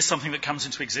 here's something that comes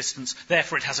into existence,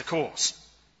 therefore it has a cause.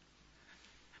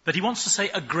 But he wants to say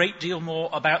a great deal more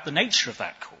about the nature of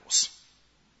that cause.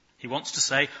 He wants to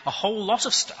say a whole lot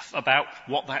of stuff about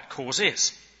what that cause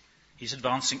is. He's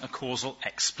advancing a causal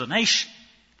explanation.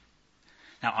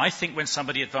 Now, I think when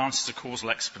somebody advances a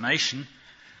causal explanation,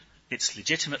 it's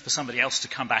legitimate for somebody else to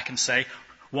come back and say,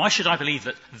 why should I believe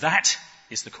that that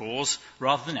is the cause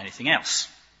rather than anything else?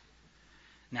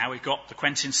 Now we've got the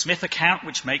Quentin Smith account,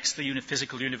 which makes the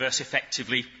physical universe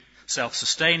effectively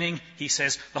self-sustaining. He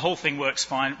says the whole thing works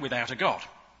fine without a God.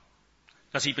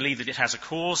 Does he believe that it has a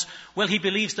cause? Well, he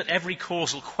believes that every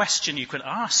causal question you can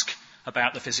ask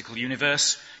about the physical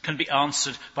universe can be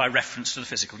answered by reference to the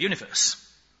physical universe.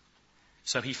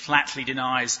 So he flatly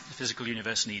denies the physical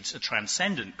universe needs a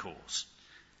transcendent cause.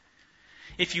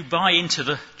 If you buy into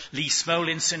the Lee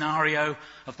Smolin scenario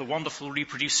of the wonderful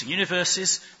reproducing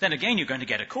universes, then again you're going to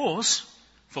get a cause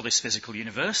for this physical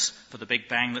universe, for the Big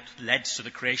Bang that led to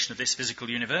the creation of this physical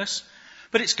universe.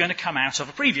 But it's going to come out of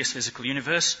a previous physical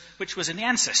universe, which was in the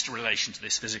ancestor relation to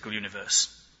this physical universe.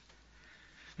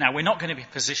 Now, we're not going to be in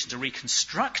a position to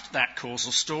reconstruct that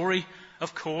causal story,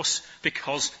 of course,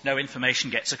 because no information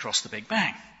gets across the Big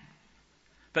Bang.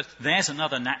 But there's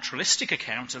another naturalistic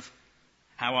account of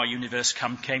how our universe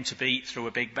came to be through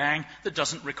a Big Bang that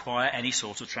doesn't require any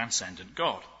sort of transcendent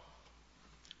God.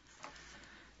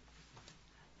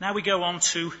 Now we go on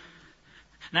to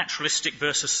naturalistic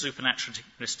versus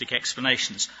supernaturalistic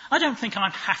explanations. I don't think I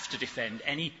have to defend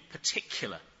any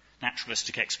particular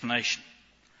naturalistic explanation.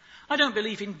 I don't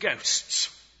believe in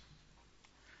ghosts.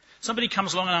 Somebody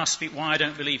comes along and asks me why I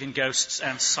don't believe in ghosts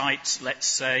and cites, let's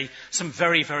say, some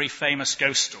very, very famous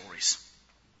ghost stories.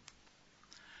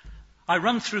 I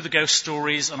run through the ghost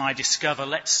stories and I discover,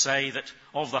 let's say, that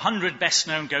of the 100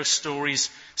 best-known ghost stories,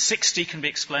 60 can be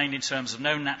explained in terms of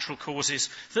known natural causes,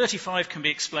 35 can be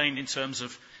explained in terms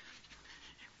of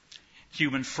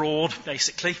human fraud,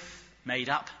 basically, made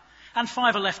up, and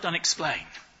 5 are left unexplained.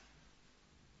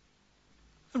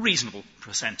 A reasonable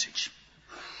percentage.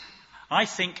 I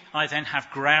think I then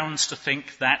have grounds to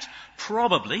think that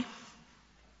probably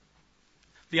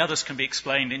the others can be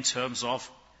explained in terms of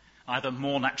either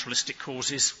more naturalistic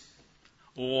causes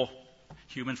or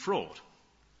human fraud.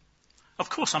 Of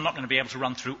course, I'm not going to be able to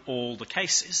run through all the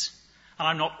cases, and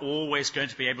I'm not always going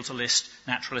to be able to list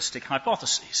naturalistic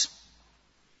hypotheses.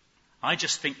 I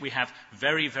just think we have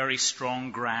very, very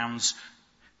strong grounds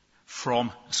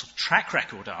from sort of track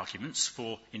record arguments,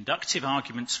 for inductive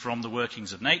arguments from the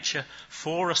workings of nature,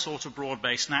 for a sort of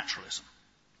broad-based naturalism.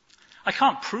 I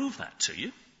can't prove that to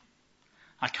you.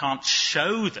 I can't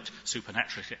show that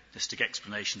supernaturalistic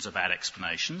explanations are bad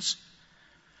explanations.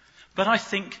 But I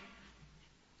think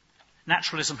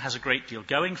naturalism has a great deal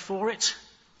going for it,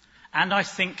 and I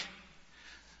think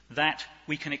that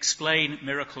we can explain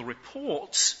miracle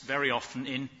reports very often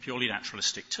in purely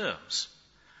naturalistic terms.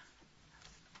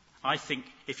 I think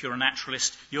if you're a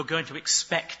naturalist, you're going to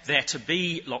expect there to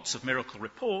be lots of miracle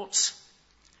reports,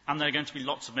 and there are going to be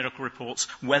lots of miracle reports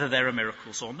whether there are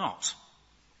miracles or not.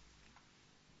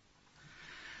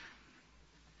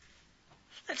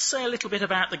 Let's say a little bit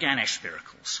about the Ganesh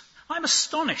miracles. I'm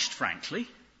astonished, frankly,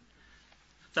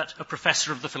 that a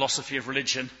professor of the philosophy of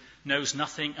religion knows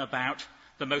nothing about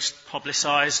the most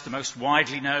publicised, the most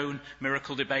widely known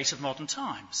miracle debate of modern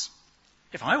times.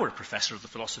 If I were a professor of the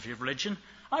philosophy of religion,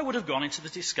 I would have gone into the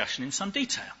discussion in some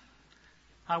detail.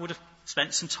 I would have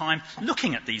spent some time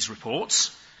looking at these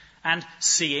reports and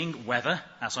seeing whether,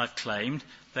 as I've claimed,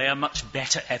 they are much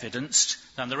better evidenced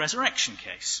than the resurrection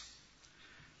case.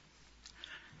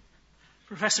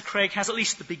 Professor Craig has at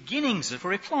least the beginnings of a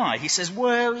reply. He says,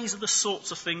 well, these are the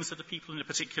sorts of things that the people in a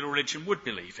particular religion would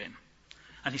believe in.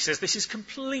 And he says, this is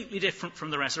completely different from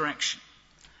the resurrection.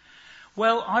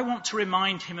 Well, I want to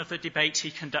remind him of a debate he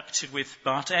conducted with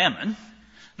Bart Ehrman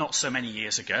not so many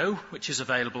years ago, which is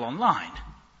available online.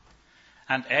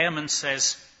 And Ehrman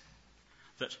says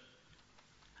that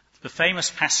the famous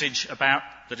passage about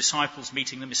the disciples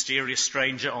meeting the mysterious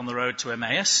stranger on the road to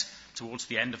Emmaus, towards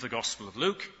the end of the Gospel of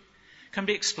Luke, can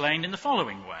be explained in the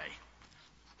following way.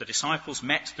 The disciples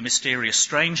met the mysterious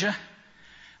stranger,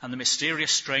 and the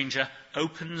mysterious stranger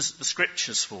opens the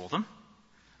scriptures for them,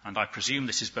 and I presume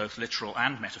this is both literal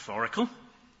and metaphorical,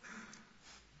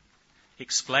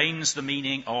 explains the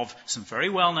meaning of some very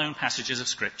well-known passages of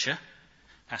Scripture,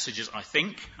 passages, I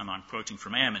think, and I'm quoting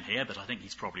from Ehrman here, but I think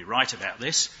he's probably right about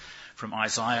this, from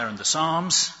Isaiah and the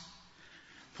Psalms,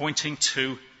 pointing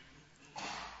to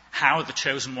how the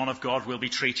chosen one of God will be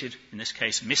treated, in this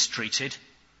case mistreated,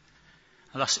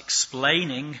 thus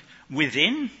explaining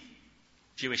within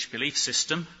Jewish belief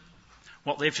system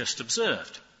what they've just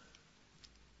observed.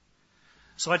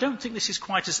 So I don't think this is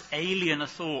quite as alien a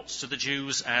thought to the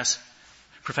Jews as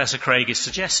Professor Craig is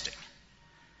suggesting.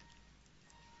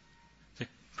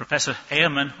 Professor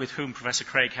Ehrman, with whom Professor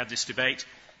Craig had this debate,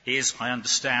 is, I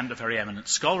understand, a very eminent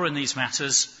scholar in these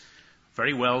matters,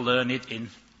 very well learned in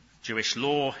Jewish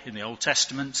law in the Old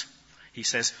Testament. He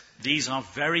says these are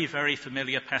very, very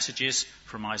familiar passages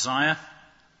from Isaiah.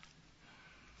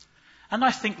 And I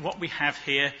think what we have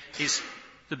here is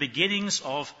the beginnings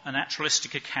of a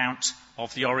naturalistic account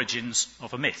of the origins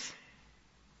of a myth.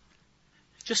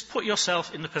 Just put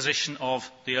yourself in the position of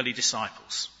the early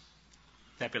disciples.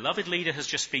 Their beloved leader has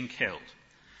just been killed.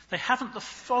 They haven't the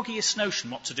foggiest notion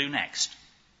what to do next.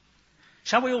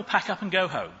 Shall we all pack up and go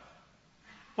home?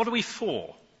 What are we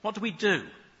for? What do we do?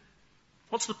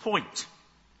 What's the point?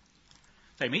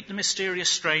 They meet the mysterious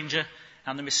stranger,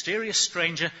 and the mysterious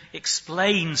stranger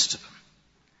explains to them,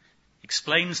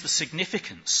 explains the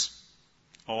significance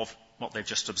of what they've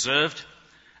just observed,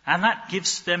 and that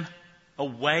gives them a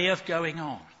way of going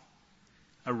on,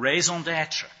 a raison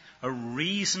d'etre, a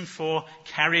reason for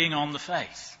carrying on the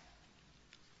faith.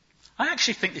 I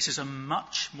actually think this is a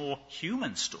much more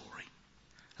human story,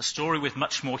 a story with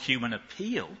much more human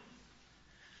appeal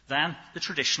than the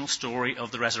traditional story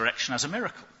of the resurrection as a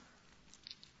miracle.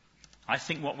 I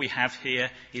think what we have here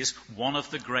is one of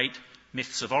the great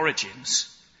myths of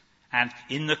origins, and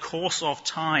in the course of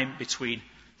time between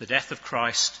the death of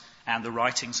Christ and the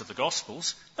writings of the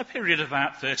Gospels, a period of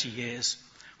about 30 years,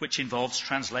 which involves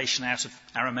translation out of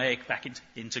Aramaic back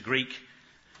into Greek,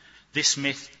 this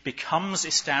myth becomes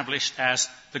established as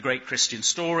the great Christian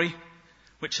story,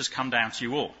 which has come down to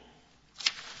you all.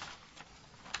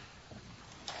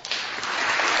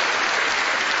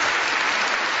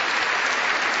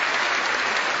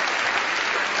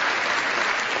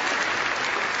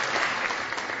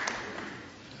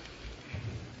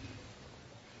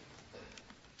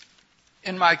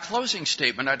 In my closing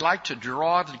statement, I'd like to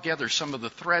draw together some of the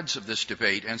threads of this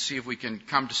debate and see if we can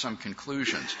come to some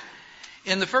conclusions.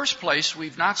 In the first place,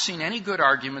 we've not seen any good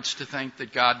arguments to think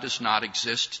that God does not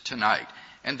exist tonight.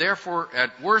 And therefore,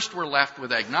 at worst, we're left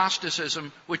with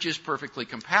agnosticism, which is perfectly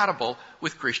compatible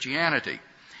with Christianity.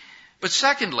 But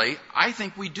secondly, I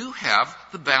think we do have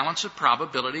the balance of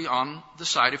probability on the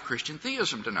side of Christian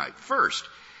theism tonight. First,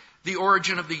 the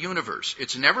origin of the universe.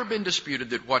 It's never been disputed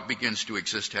that what begins to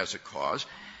exist has a cause,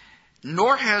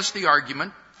 nor has the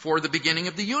argument for the beginning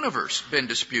of the universe been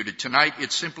disputed. Tonight,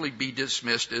 it simply be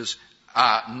dismissed as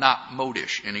not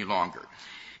modish any longer.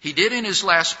 He did in his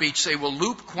last speech say, well,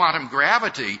 loop quantum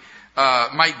gravity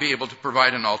might be able to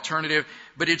provide an alternative,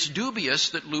 but it's dubious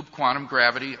that loop quantum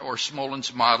gravity or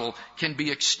Smolin's model can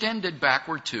be extended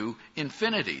backward to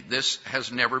infinity. This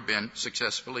has never been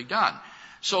successfully done.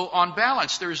 So on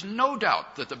balance, there is no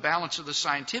doubt that the balance of the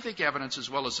scientific evidence as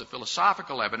well as the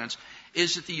philosophical evidence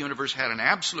is that the universe had an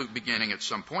absolute beginning at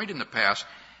some point in the past,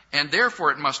 and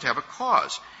therefore it must have a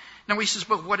cause. Now he says,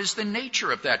 but what is the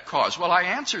nature of that cause? Well, I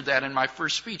answered that in my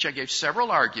first speech. I gave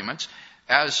several arguments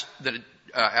as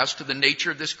to the nature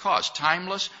of this cause.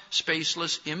 Timeless,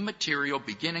 spaceless, immaterial,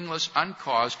 beginningless,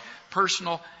 uncaused,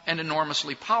 personal, and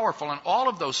enormously powerful. And all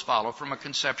of those follow from a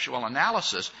conceptual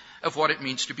analysis of what it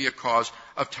means to be a cause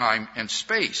of time and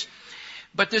space.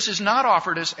 But this is not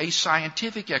offered as a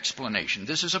scientific explanation.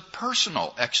 This is a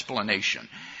personal explanation.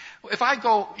 If I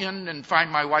go in and find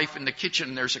my wife in the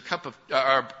kitchen, there's a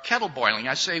kettle boiling,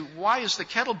 I say, why is the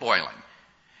kettle boiling?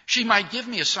 She might give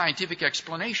me a scientific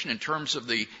explanation in terms of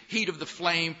the heat of the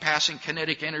flame passing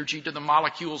kinetic energy to the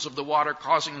molecules of the water,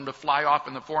 causing them to fly off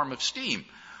in the form of steam.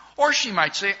 Or she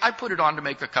might say, I put it on to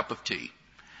make a cup of tea.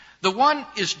 The one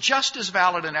is just as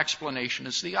valid an explanation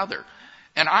as the other.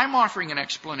 And I'm offering an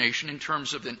explanation in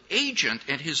terms of an agent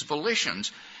and his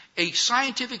volitions. A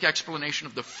scientific explanation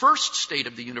of the first state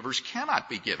of the universe cannot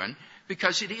be given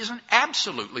because it is an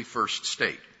absolutely first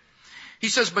state. He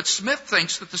says, but Smith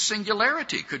thinks that the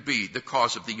singularity could be the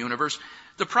cause of the universe.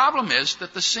 The problem is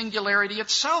that the singularity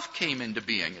itself came into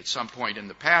being at some point in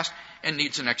the past and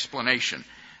needs an explanation.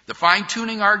 The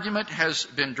fine-tuning argument has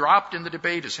been dropped in the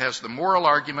debate, as has the moral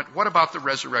argument. What about the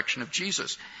resurrection of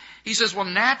Jesus? He says, well,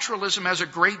 naturalism has a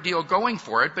great deal going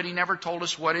for it, but he never told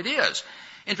us what it is.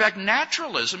 In fact,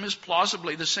 naturalism is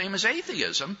plausibly the same as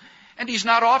atheism, and he's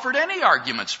not offered any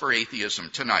arguments for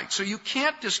atheism tonight. So you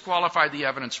can't disqualify the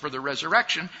evidence for the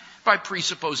resurrection by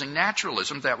presupposing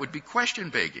naturalism. That would be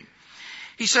question-begging.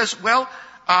 He says, well,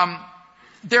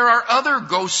 there are other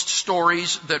ghost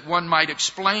stories that one might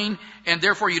explain, and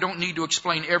therefore you don't need to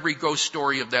explain every ghost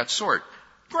story of that sort.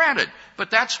 Granted,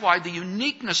 but that's why the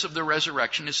uniqueness of the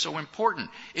resurrection is so important.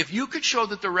 If you could show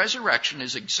that the resurrection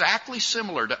is exactly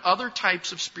similar to other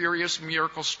types of spurious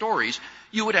miracle stories,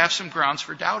 you would have some grounds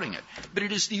for doubting it. But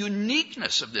it is the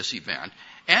uniqueness of this event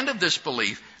and of this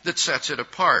belief that sets it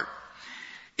apart.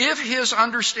 If his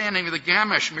understanding of the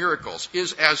Gamash miracles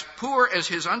is as poor as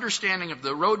his understanding of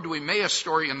the road to Emmaus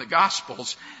story in the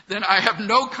Gospels, then I have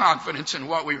no confidence in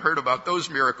what we heard about those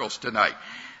miracles tonight.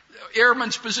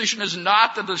 Ehrman's position is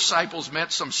not that the disciples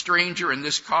met some stranger and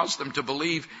this caused them to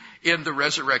believe in the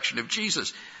resurrection of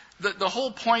Jesus. The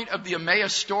whole point of the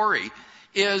Emmaus story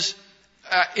is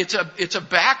it's a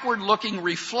backward-looking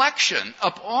reflection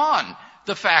upon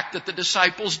the fact that the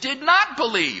disciples did not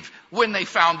believe when they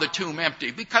found the tomb empty,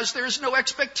 because there's no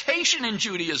expectation in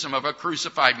Judaism of a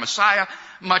crucified Messiah,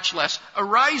 much less a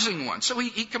rising one. So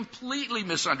he completely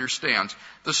misunderstands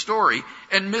the story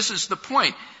and misses the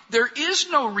point. There is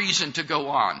no reason to go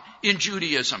on in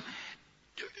Judaism.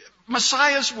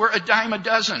 Messiahs were a dime a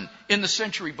dozen in the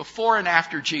century before and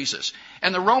after Jesus,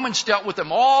 and the Romans dealt with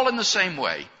them all in the same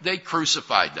way. They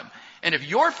crucified them. And if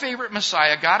your favorite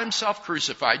Messiah got himself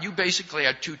crucified, you basically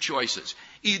had two choices.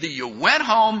 Either you went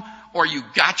home or you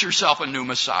got yourself a new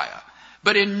Messiah.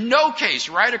 But in no case,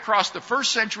 right across the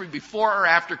first century before or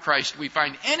after Christ, we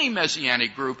find any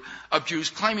Messianic group of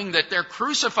Jews claiming that their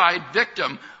crucified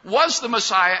victim was the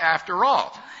Messiah after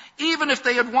all. Even if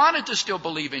they had wanted to still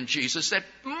believe in Jesus, at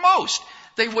most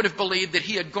they would have believed that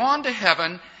he had gone to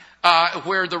heaven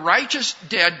where the righteous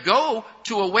dead go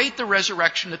to await the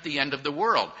resurrection at the end of the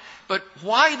world. But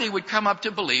why they would come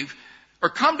to believe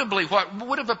what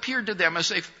would have appeared to them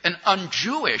as an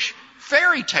un-Jewish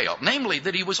fairy tale, namely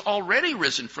that he was already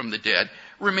risen from the dead,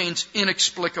 remains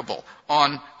inexplicable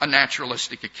on a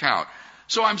naturalistic account.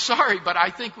 So I'm sorry, but I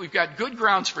think we've got good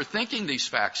grounds for thinking these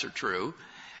facts are true.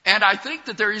 And I think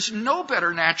that there is no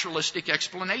better naturalistic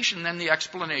explanation than the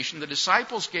explanation the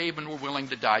disciples gave and were willing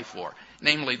to die for,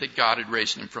 namely that God had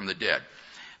raised him from the dead.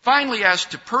 Finally, as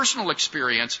to personal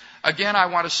experience, again I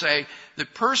want to say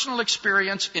that personal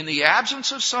experience in the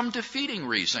absence of some defeating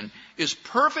reason is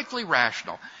perfectly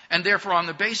rational, and therefore on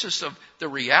the basis of the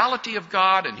reality of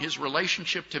God and his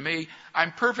relationship to me,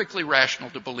 I'm perfectly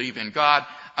rational to believe in God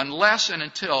unless and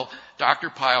until Dr.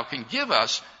 Pyle can give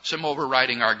us some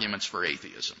overriding arguments for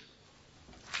atheism.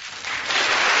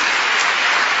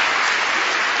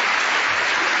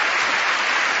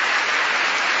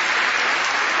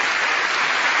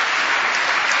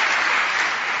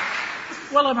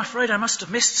 Well, I'm afraid I must have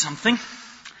missed something.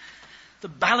 The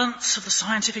balance of the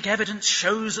scientific evidence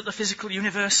shows that the physical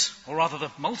universe, or rather the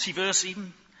multiverse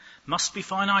even, must be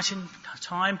finite in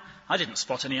time. I didn't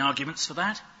spot any arguments for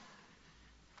that.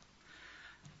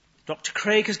 Dr.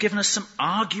 Craig has given us some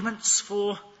arguments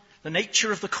for the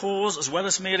nature of the cause, as well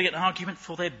as merely an argument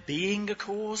for there being a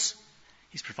cause.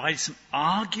 He's provided some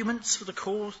arguments for the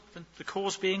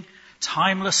cause being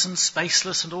timeless and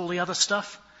spaceless and all the other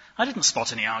stuff. I didn't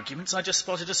spot any arguments, I just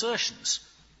spotted assertions.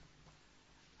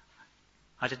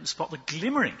 I didn't spot the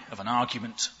glimmering of an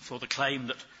argument for the claim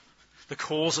that the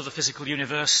cause of the physical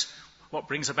universe, what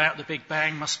brings about the Big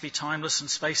Bang, must be timeless and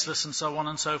spaceless and so on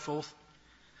and so forth.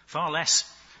 Far less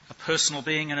a personal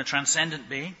being and a transcendent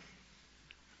being.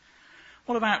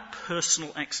 What about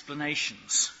personal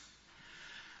explanations?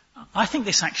 I think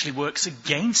this actually works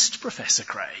against Professor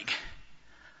Craig.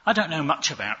 I don't know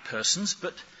much about persons,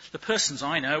 but the persons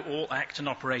I know all act and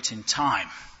operate in time.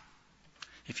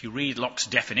 If you read Locke's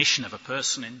definition of a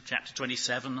person in chapter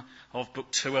 27 of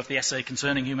book 2 of the Essay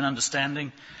Concerning Human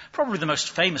Understanding, probably the most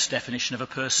famous definition of a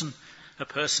person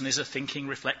is a thinking,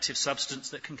 reflective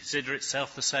substance that can consider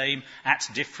itself the same at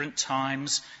different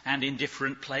times and in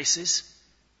different places.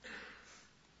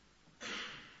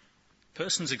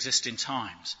 Persons exist in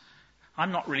times.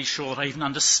 I'm not really sure that I even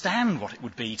understand what it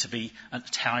would be to be a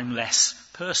timeless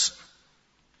person.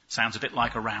 Sounds a bit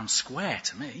like a round square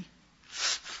to me.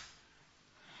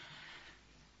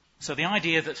 So the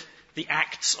idea that the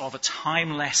acts of a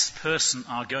timeless person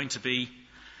are going to be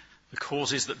the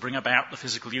causes that bring about the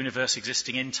physical universe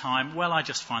existing in time, well, I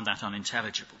just find that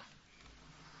unintelligible.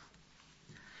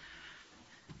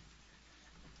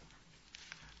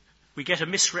 We get a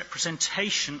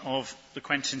misrepresentation of the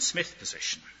Quentin Smith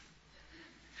position.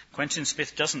 Quentin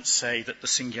Smith doesn't say that the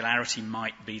singularity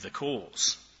might be the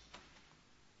cause.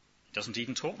 He doesn't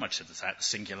even talk much about the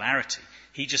singularity.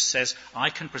 He just says, I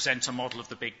can present a model of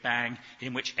the Big Bang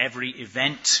in which every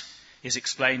event is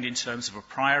explained in terms of a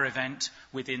prior event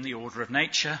within the order of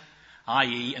nature,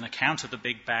 i.e. an account of the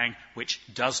Big Bang which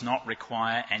does not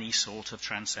require any sort of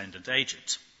transcendent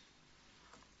agent.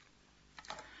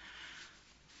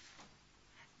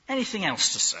 Anything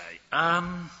else to say?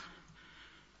 I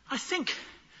think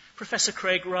Professor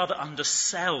Craig rather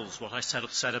undersells what I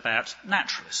said about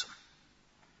naturalism.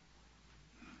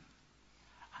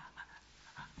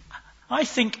 I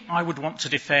think I would want to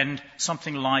defend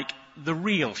something like the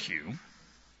real Hume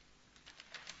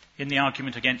in the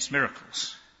argument against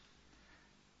miracles.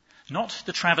 Not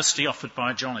the travesty offered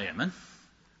by John Earman.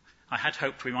 I had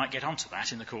hoped we might get onto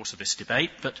that in the course of this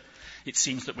debate, but it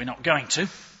seems that we're not going to.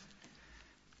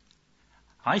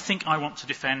 I think I want to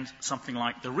defend something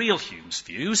like the real Hume's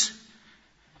views.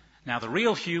 Now, the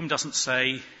real Hume doesn't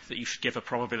say that you should give a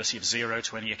probability of 0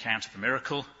 to any account of a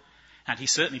miracle, and he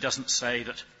certainly doesn't say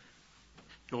that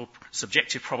your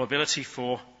subjective probability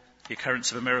for the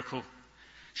occurrence of a miracle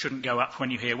shouldn't go up when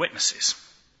you hear witnesses.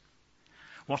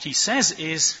 What he says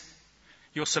is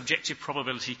your subjective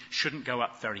probability shouldn't go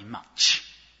up very much.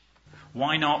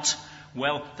 Why not?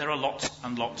 Well, there are lots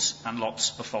and lots and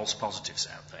lots of false positives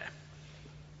out there.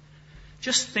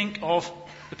 Just think of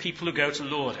the people who go to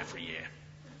Lourdes every year.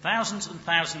 Thousands and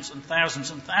thousands and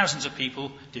thousands and thousands of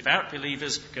people, devout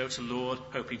believers, go to Lourdes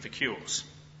hoping for cures.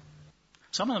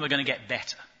 Some of them are going to get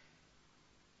better.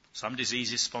 Some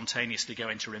diseases spontaneously go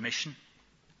into remission.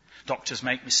 Doctors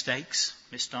make mistakes,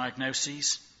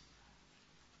 misdiagnoses.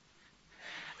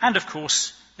 And, of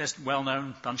course, there's a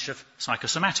well-known bunch of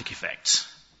psychosomatic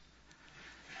effects.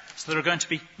 So there are going to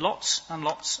be lots and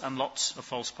lots and lots of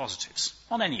false positives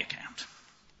on any account.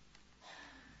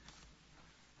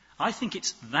 I think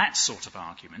it's that sort of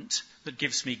argument that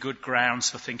gives me good grounds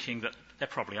for thinking that there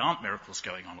probably aren't miracles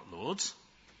going on at Lourdes,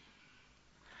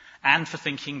 and for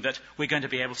thinking that we're going to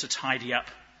be able to tidy up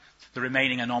the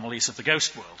remaining anomalies of the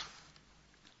ghost world.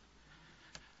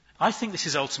 I think this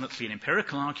is ultimately an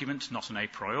empirical argument, not an a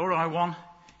priori one.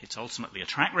 It's ultimately a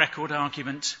track record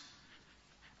argument.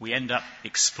 We end up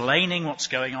explaining what's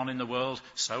going on in the world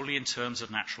solely in terms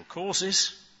of natural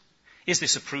causes. Is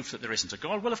this a proof that there isn't a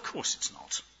God? Well, of course it's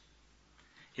not.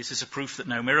 Is this a proof that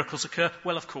no miracles occur?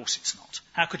 Well, of course it's not.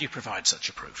 How could you provide such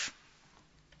a proof?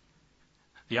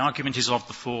 The argument is of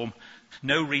the form,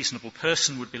 no reasonable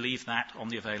person would believe that on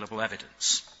the available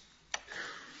evidence.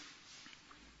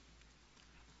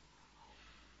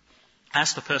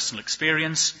 As for personal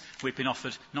experience, we've been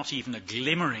offered not even a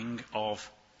glimmering of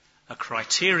a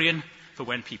criterion for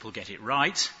when people get it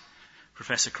right.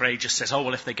 Professor Craig just says, oh,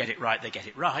 well, if they get it right, they get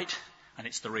it right, and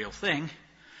it's the real thing.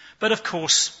 But, of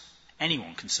course,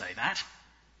 anyone can say that.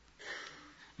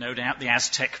 No doubt the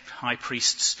Aztec high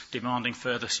priests demanding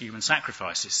further human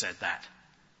sacrifices said that.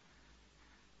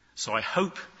 So I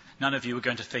hope none of you are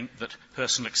going to think that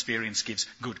personal experience gives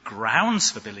good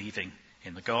grounds for believing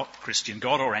in the God, Christian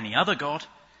God or any other God.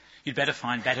 You'd better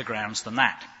find better grounds than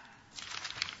that.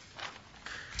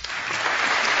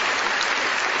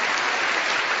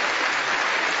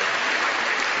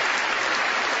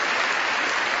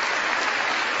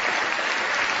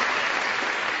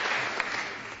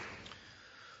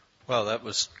 Well, that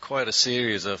was quite a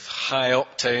series of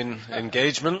high-octane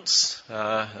engagements,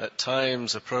 at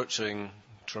times approaching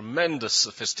tremendous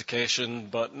sophistication,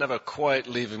 but never quite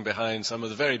leaving behind some of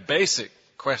the very basic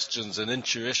questions and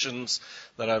intuitions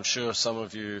that I'm sure some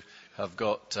of you have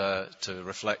got to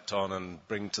reflect on and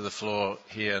bring to the floor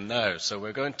here and now. So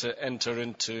we're going to enter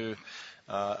into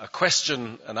a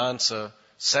question and answer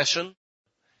session.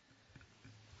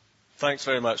 Thanks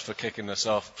very much for kicking this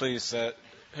off. Please,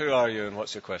 who are you and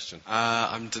what's your question?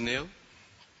 I'm Daniil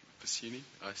Bassini.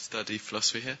 I study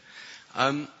philosophy here.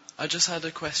 I just had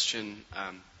a question.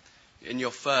 In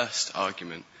your first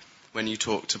argument, when you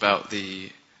talked about the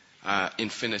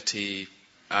infinity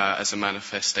as a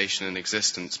manifestation in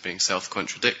existence being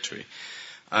self-contradictory,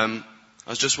 I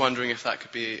was just wondering if that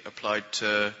could be applied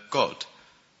to God.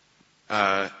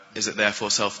 Is it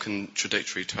therefore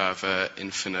self-contradictory to have an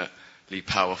infinite infinitely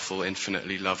powerful,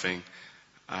 infinitely loving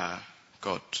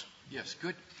God? Yes,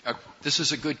 good. This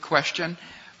is a good question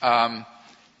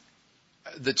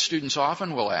that students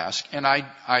often will ask, and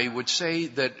I would say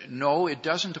that no, it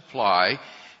doesn't apply,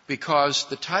 because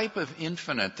the type of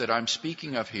infinite that I'm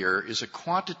speaking of here is a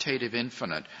quantitative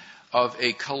infinite of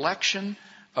a collection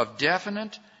of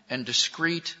definite and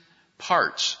discrete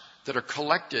parts that are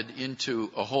collected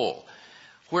into a whole.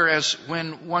 Whereas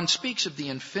when one speaks of the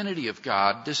infinity of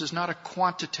God, this is not a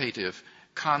quantitative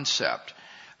concept.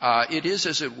 It is,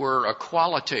 as it were, a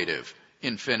qualitative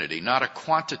infinity, not a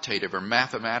quantitative or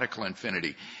mathematical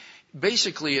infinity.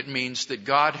 Basically, it means that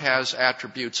God has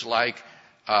attributes like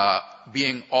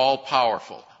being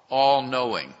all-powerful,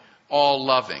 all-knowing,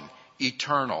 all-loving,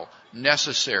 eternal,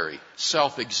 necessary,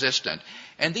 self-existent.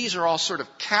 And these are all sort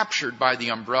of captured by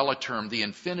the umbrella term, the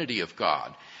infinity of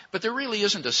God. But there really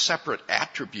isn't a separate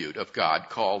attribute of God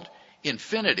called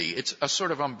infinity. It's a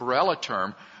sort of umbrella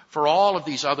term for all of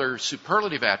these other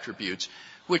superlative attributes,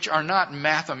 which are not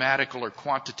mathematical or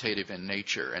quantitative in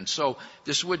nature. And so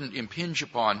this wouldn't impinge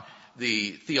upon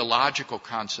the theological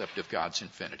concept of God's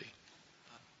infinity.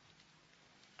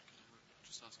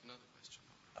 Just ask another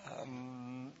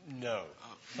question. No.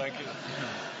 Thank you.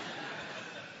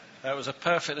 That was a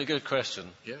perfectly good question.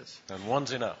 Yes. And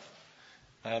one's enough.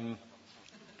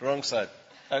 Wrong side.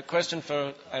 Question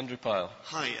for Andrew Pyle.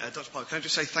 Hi, Dr. Pyle. Can I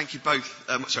just say thank you both?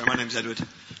 My name's Edward.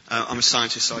 I'm a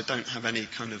scientist, so I don't have any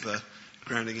kind of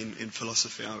grounding in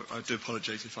philosophy. I do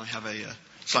apologise if I have a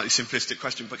slightly simplistic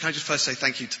question. But can I just first say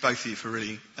thank you to both of you for a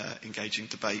really engaging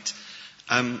debate.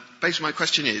 Basically, my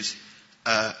question is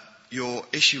your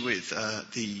issue with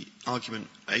the argument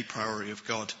a priori of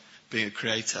God being a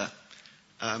creator.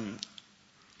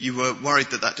 You were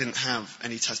worried that didn't have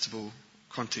any testable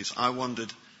quantities. I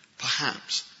wondered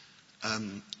perhaps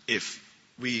if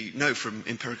we know from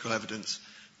empirical evidence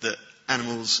that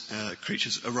animals,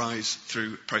 creatures arise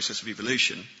through a process of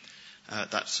evolution,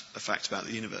 that's a fact about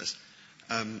the universe,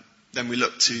 then we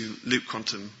look to loop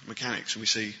quantum mechanics and we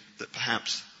see that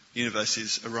perhaps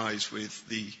universes arise with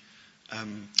the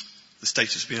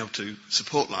status of being able to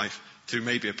support life through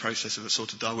maybe a process of a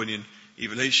sort of Darwinian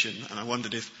evolution. And I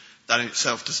wondered if that in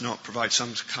itself does not provide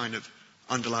some kind of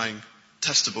underlying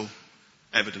testable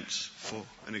evidence for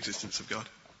an existence of God.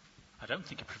 I don't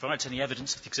think it provides any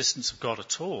evidence of the existence of God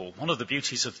at all. One of the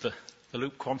beauties of the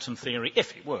loop quantum theory,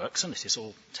 if it works, and this is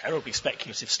all terribly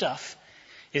speculative stuff,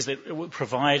 is that it will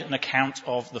provide an account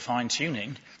of the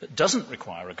fine-tuning that doesn't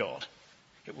require a God.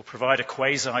 It will provide a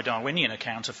quasi-Darwinian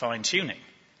account of fine-tuning.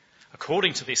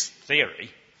 According to this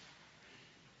theory,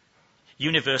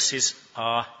 universes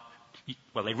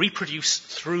they reproduce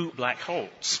through black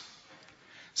holes.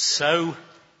 So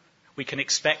we can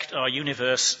expect our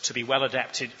universe to be well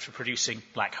adapted for producing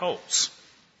black holes,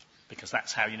 because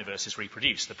that's how universes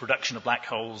reproduce. The production of black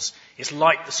holes is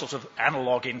like the sort of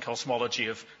analogue in cosmology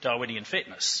of Darwinian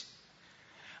fitness.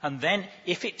 And then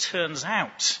if it turns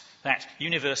out that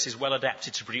universes well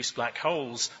adapted to produce black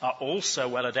holes are also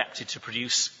well adapted to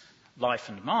produce life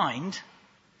and mind,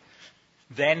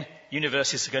 then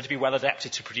universes are going to be well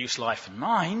adapted to produce life and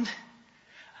mind,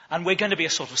 and we're going to be a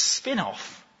sort of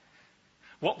spin-off.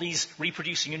 What these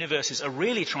reproducing universes are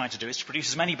really trying to do is to produce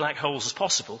as many black holes as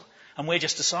possible, and we're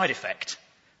just a side effect,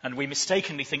 and we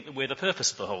mistakenly think that we're the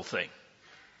purpose of the whole thing.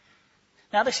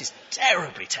 Now, this is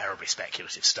terribly, terribly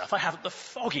speculative stuff. I haven't the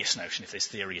foggiest notion if this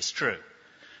theory is true.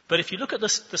 But if you look at the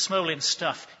Smolin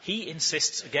stuff, he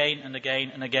insists again and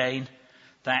again and again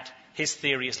that his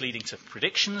theory is leading to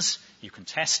predictions, you can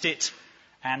test it,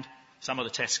 and some of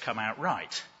the tests come out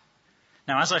right.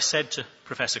 Now, as I said to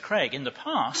Professor Craig, in the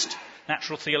past,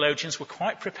 natural theologians were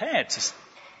quite prepared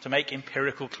to make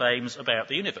empirical claims about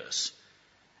the universe.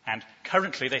 And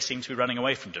currently they seem to be running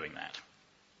away from doing that.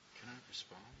 Can I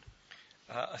respond?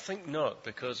 I think not,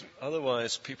 because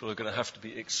otherwise people are going to have to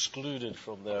be excluded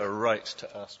from their right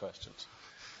to ask questions.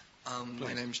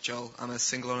 My name's Joel. I'm a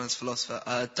single honours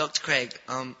philosopher. Dr. Craig,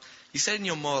 you said in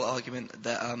your moral argument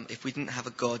that if we didn't have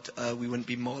a God, we wouldn't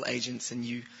be moral agents, and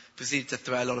you proceeded to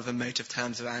throw a lot of emotive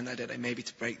terms around, I don't know, maybe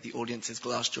to break the audience's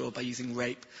glass jaw by using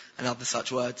rape and other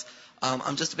such words.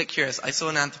 I'm just a bit curious. I saw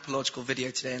an anthropological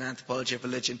video today in Anthropology of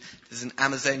Religion. There's an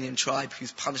Amazonian tribe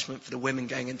whose punishment for the women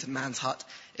going into man's hut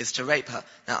is to rape her.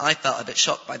 Now, I felt a bit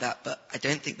shocked by that, but I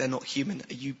don't think they're not human.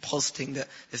 Are you positing that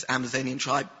this Amazonian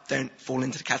tribe don't fall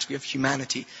into the category of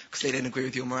humanity because they don't agree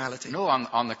with your morality? No,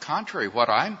 on the contrary, what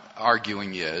I'm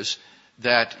arguing is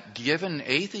that given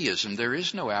atheism, there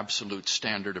is no absolute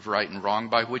standard of right and wrong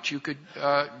by which you could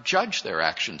judge their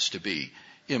actions to be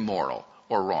immoral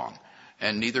or wrong.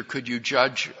 And neither could you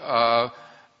judge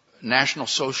National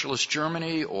Socialist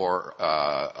Germany or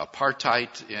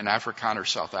apartheid in Afrikaner or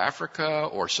South Africa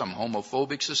or some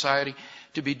homophobic society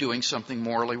to be doing something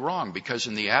morally wrong, because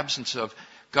in the absence of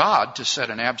God to set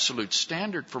an absolute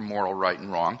standard for moral right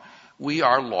and wrong, we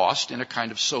are lost in a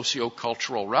kind of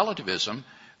socio-cultural relativism,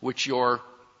 which your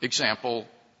example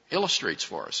illustrates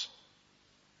for us.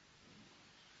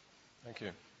 Thank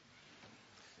you.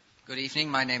 Good evening.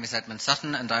 My name is Edmund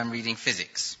Sutton, and I'm reading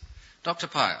physics. Dr.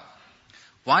 Pyle,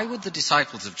 why would the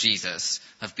disciples of Jesus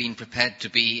have been prepared to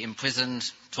be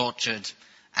imprisoned, tortured,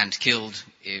 and killed,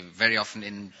 very often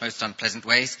in most unpleasant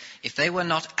ways, if they were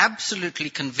not absolutely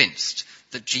convinced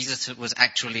that Jesus was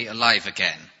actually alive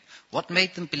again? What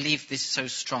made them believe this so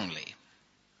strongly?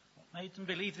 What made them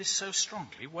believe this so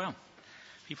strongly? Well,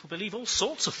 people believe all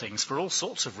sorts of things for all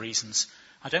sorts of reasons.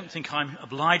 I don't think I'm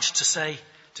obliged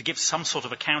to give some sort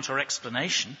of account or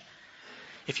explanation.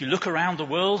 If you look around the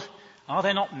world, are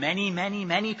there not many, many,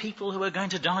 many people who are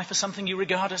going to die for something you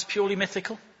regard as purely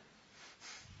mythical?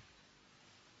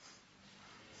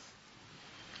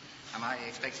 Am I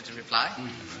expected to reply?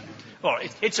 Well,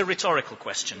 it's a rhetorical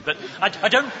question, but I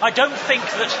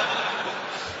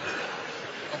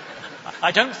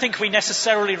don't think we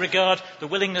necessarily regard the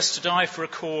willingness to die for a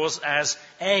cause as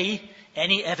any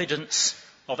evidence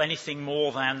of anything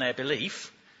more than their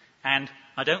belief, and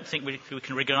I don't think we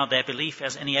can regard their belief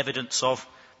as any evidence of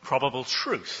probable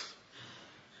truth.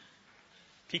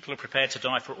 People are prepared to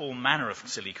die for all manner of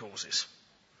silly causes.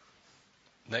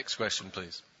 Next question,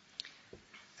 please.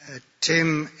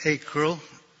 Tim Akrell.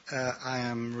 I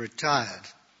am retired.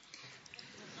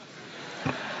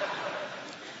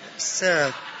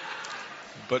 Sir.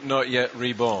 But not yet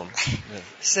reborn. Yeah.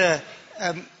 Sir,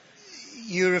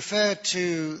 you refer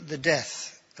to the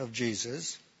death of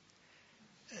Jesus.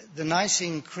 The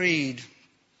Nicene Creed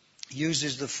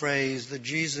uses the phrase that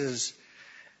Jesus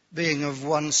being of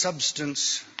one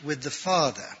substance with the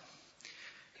Father.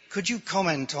 Could you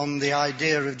comment on the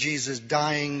idea of Jesus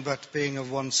dying but being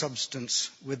of one substance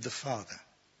with the Father?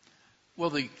 Well,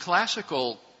 the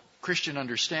classical Christian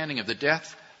understanding of the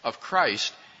death of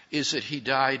Christ is that he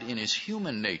died in his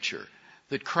human nature,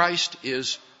 that Christ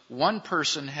is one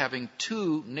person having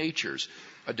two natures,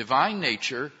 a divine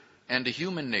nature and a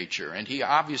human nature. And he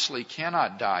obviously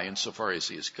cannot die insofar as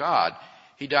he is God.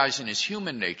 He dies in his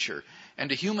human nature.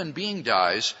 And a human being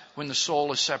dies when the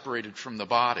soul is separated from the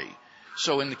body.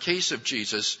 So in the case of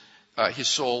Jesus, his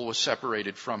soul was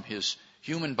separated from his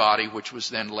human body, which was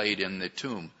then laid in the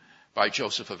tomb by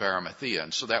Joseph of Arimathea.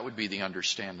 And so that would be the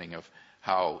understanding of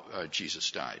how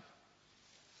Jesus died.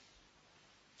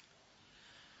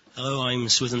 Hello, I'm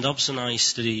Swithin Dobson. I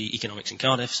study economics in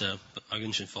Cardiff, so I'm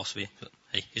interested in philosophy. But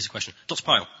hey, here's a question. Dr.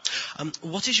 Pyle,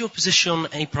 what is your position on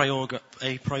a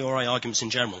priori arguments in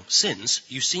general? Since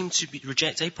you seem to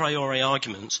reject a priori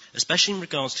arguments, especially in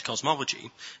regards to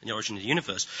cosmology and the origin of the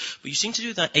universe, but you seem to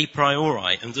do that a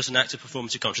priori and thus enact a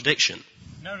performative contradiction.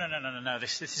 No.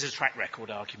 This is a track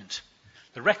record argument.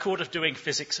 The record of doing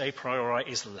physics a priori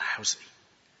is lousy.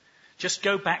 Just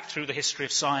go back through the history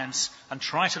of science and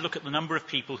try to look at the number of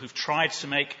people who've tried to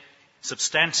make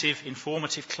substantive,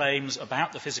 informative claims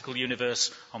about the physical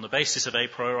universe on the basis of a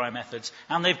priori methods,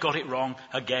 and they've got it wrong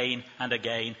again and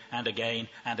again and again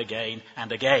and again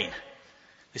and again.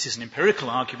 This is an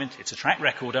empirical argument. It's a track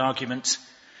record argument.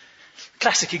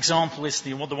 Classic example is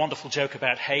the wonderful joke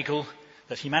about Hegel,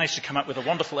 that he managed to come up with a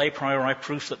wonderful a priori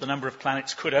proof that the number of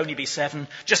planets could only be 7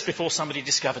 just before somebody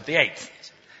discovered the 8th.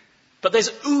 But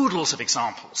there's oodles of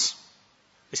examples.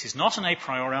 This is not an a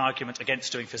priori argument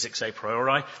against doing physics a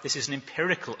priori. This is an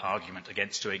empirical argument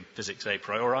against doing physics a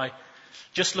priori.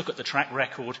 Just look at the track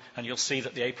record and you'll see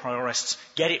that the a priorists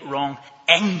get it wrong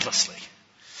endlessly.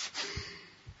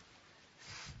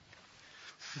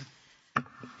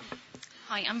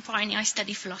 Hi, I'm Bryony. I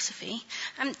study philosophy.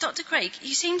 Dr. Craig,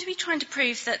 you seem to be trying to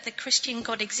prove that the Christian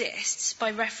God exists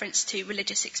by reference to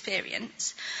religious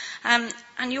experience. And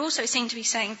you also seem to be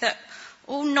saying that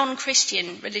all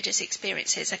non-Christian religious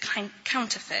experiences are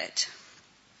counterfeit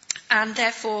and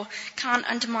therefore can't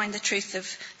undermine the truth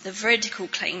of the veridical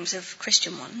claims of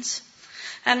Christian ones.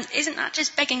 Isn't that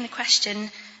just begging the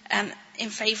question in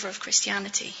favour of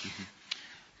Christianity? Mm-hmm.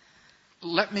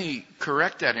 Let me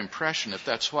correct that impression if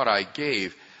that's what I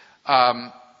gave.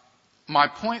 My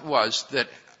point was that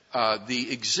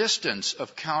the existence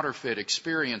of counterfeit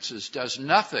experiences does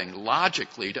nothing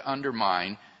logically to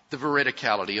undermine the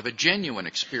veridicality of a genuine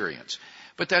experience.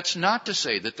 But that's not to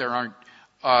say that there aren't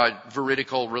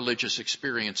veridical religious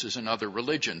experiences in other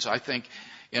religions. I think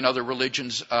in other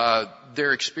religions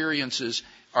their experiences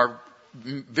are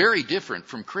very different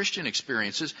from Christian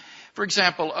experiences. For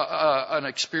example, an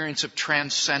experience of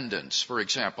transcendence, for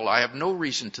example. I have no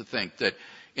reason to think that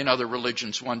in other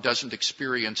religions one doesn't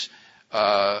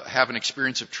have an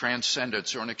experience of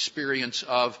transcendence or an experience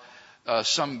of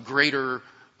some greater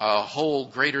whole,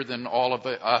 greater than all of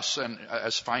us and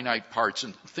as finite parts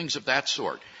and things of that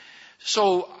sort.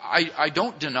 So I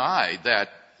don't deny that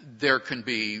there can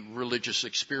be religious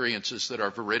experiences that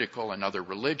are veridical in other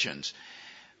religions.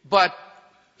 But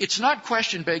it's not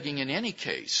question begging in any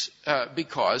case,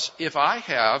 because if I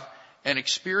have an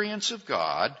experience of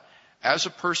God as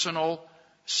a personal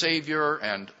Savior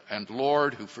and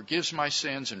Lord who forgives my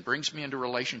sins and brings me into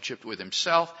relationship with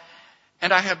Himself,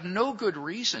 and I have no good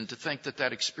reason to think that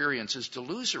that experience is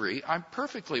delusory, I'm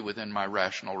perfectly within my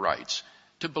rational rights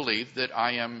to believe that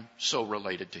I am so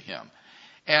related to Him.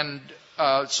 And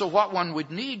so what one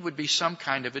would need would be some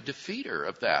kind of a defeater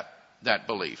of that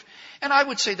belief. And I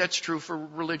would say that's true for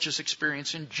religious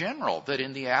experience in general, that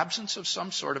in the absence of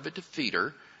some sort of a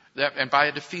defeater, and by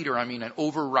a defeater I mean an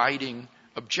overriding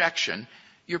objection,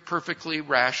 you're perfectly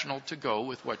rational to go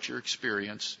with what your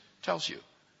experience tells you.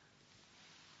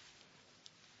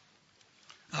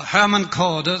 Herman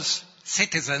Corders,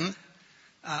 citizen.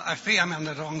 I fear I'm on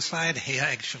the wrong side here,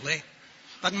 actually.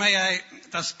 But may I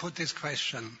just put this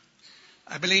question?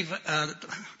 I believe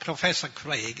Professor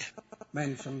Craig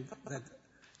mentioned that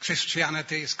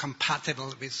Christianity is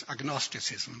compatible with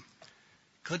agnosticism.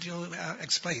 Could you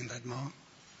explain that more?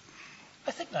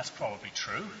 I think that's probably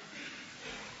true.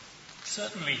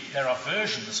 Certainly there are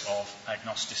versions of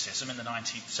agnosticism in the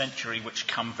 19th century which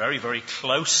come very, very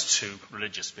close to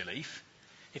religious belief.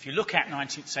 If you look at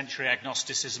 19th century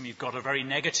agnosticism, you've got a very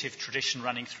negative tradition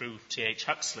running through T.H.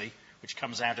 Huxley, which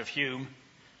comes out of Hume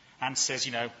and says,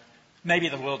 maybe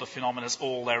the world of phenomena is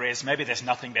all there is, maybe there's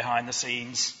nothing behind the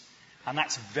scenes, and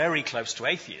that's very close to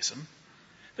atheism.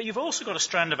 But you've also got a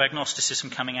strand of agnosticism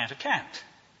coming out of Kant.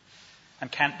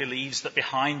 And Kant believes that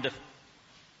behind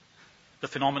the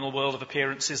phenomenal world of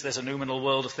appearances, there's a noumenal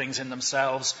world of things in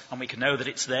themselves, and we can know that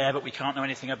it's there, but we can't know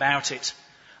anything about it.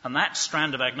 And that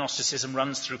strand of agnosticism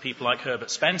runs through people like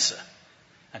Herbert Spencer.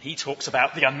 And he talks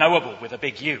about the unknowable with a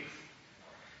big U.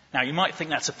 Now, you might think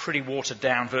that's a pretty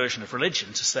watered-down version of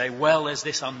religion to say, well, there's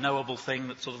this unknowable thing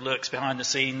that sort of lurks behind the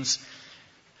scenes,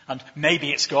 and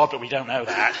maybe it's God, but we don't know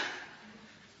that.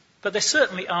 But there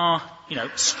certainly are,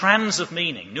 strands of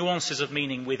meaning, nuances of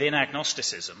meaning within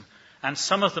agnosticism, and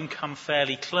some of them come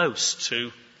fairly close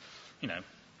to,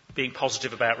 being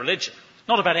positive about religion.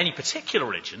 Not about any particular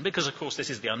religion, because, of course, this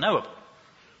is the unknowable.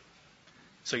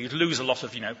 So you'd lose a lot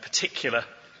of, particular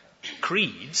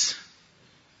creeds.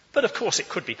 But, of course, it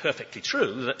could be perfectly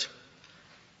true that...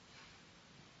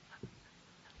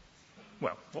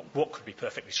 Well, what could be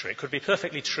perfectly true? It could be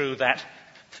perfectly true that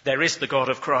there is the God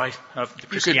of Christ, of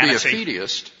Christianity. You could be a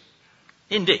fideist.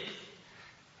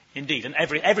 Indeed. And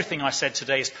everything I said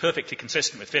today is perfectly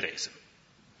consistent with fideism.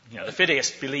 The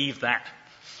fideists believe that,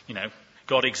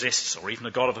 God exists, or even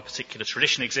the God of a particular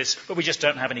tradition exists, but we just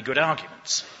don't have any good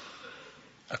arguments.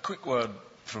 A quick word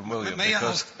from William. May I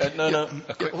ask?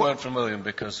 A quick word from William,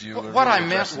 because you were What really I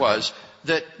meant was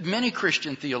that many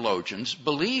Christian theologians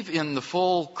believe in the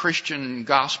full Christian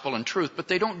gospel and truth, but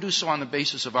they don't do so on the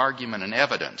basis of argument and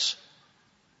evidence.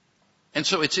 And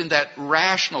so it's in that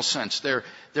rational sense. They're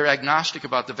agnostic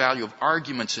about the value of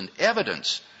arguments and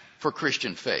evidence for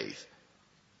Christian faith.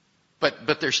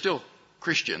 But they're still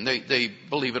Christian. They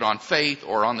believe it on faith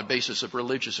or on the basis of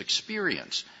religious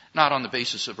experience, not on the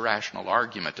basis of rational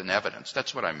argument and evidence.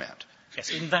 That's what I meant. Yes,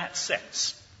 in that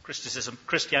sense,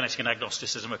 Christianity and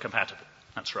agnosticism are compatible.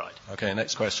 That's right. Okay,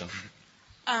 next question.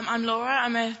 I'm Laura.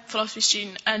 I'm a philosophy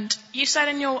student. And you said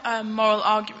in your moral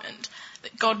argument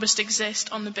that God must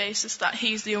exist on the basis that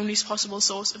He's the only possible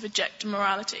source of objective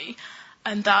morality,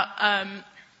 and that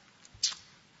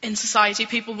in society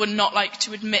people would not like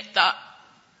to admit that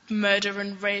murder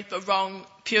and rape are wrong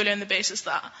purely on the basis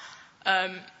that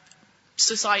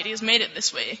society has made it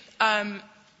this way.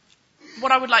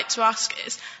 What I would like to ask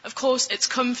is, of course, it's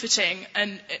comforting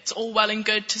and it's all well and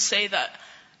good to say that,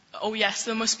 oh yes,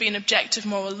 there must be an objective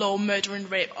moral law, murder and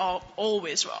rape are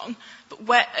always wrong.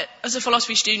 But as a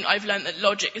philosophy student, I've learned that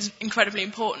logic is incredibly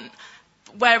important.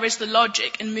 But where is the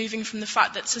logic in moving from the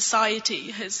fact that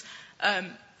society has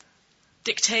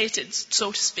dictated,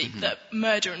 so to speak, that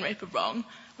murder and rape are wrong?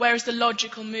 Where is the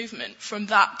logical movement from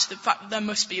that to the fact that there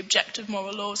must be objective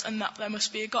moral laws and that there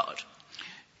must be a God?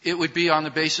 It would be on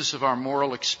the basis of our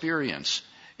moral experience.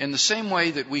 In the same way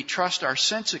that we trust our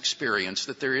sense experience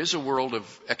that there is a world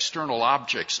of external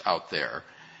objects out there,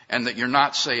 and that you're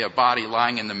not, say, a body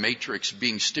lying in the matrix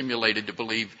being stimulated to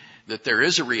believe that there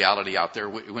is a reality out there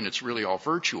when it's really all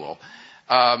virtual.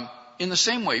 In the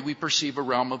same way, we perceive a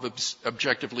realm of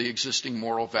objectively existing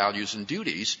moral values and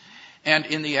duties. And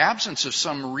in the absence of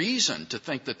some reason to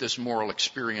think that this moral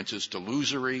experience is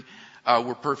delusory,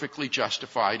 we're perfectly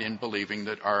justified in believing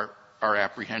that our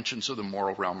apprehensions of the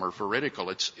moral realm are veridical.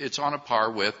 It's on a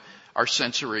par with our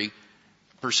sensory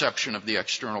perception of the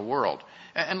external world.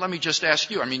 And let me just ask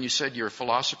you, you said you're a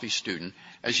philosophy student.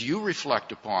 As you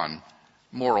reflect upon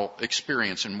moral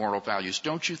experience and moral values,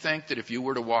 don't you think that if you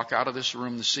were to walk out of this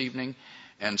room this evening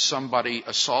and somebody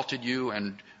assaulted you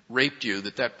and raped you,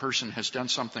 that person has done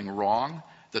something wrong,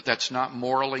 that's not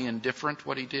morally indifferent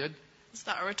what he did? Is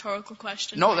that a rhetorical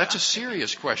question? No, that's a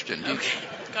serious question. Okay,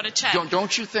 got to check.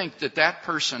 Don't you think that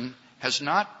person has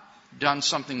not done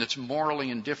something that's morally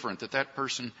indifferent, that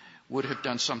person would have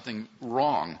done something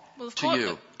wrong to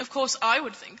you? Of course I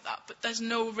would think that, but there's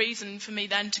no reason for me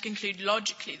then to conclude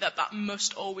logically that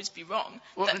must always be wrong.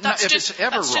 Well, that's if it's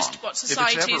ever wrong. Just what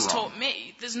society has taught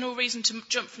me. There's no reason to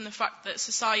jump from the fact that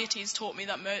society has taught me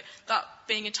that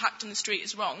being attacked in the street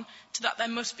is wrong to that there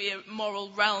must be a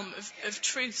moral realm of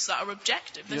truths that are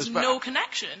objective. There's no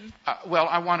connection. Well,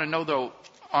 I want to know, though,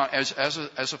 as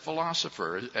a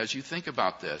philosopher, as you think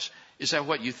about this, is that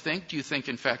what you think? Do you think,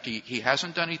 in fact, he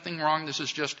hasn't done anything wrong? This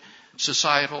is just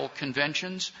societal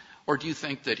conventions? Or do you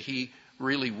think that he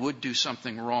really would do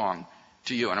something wrong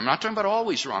to you? And I'm not talking about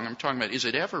always wrong. I'm talking about, is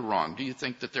it ever wrong? Do you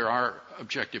think that there are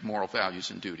objective moral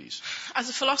values and duties? As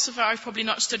a philosopher, I've probably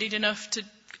not studied enough to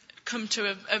come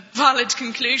to a valid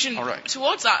conclusion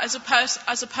towards that. As a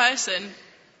person,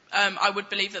 I would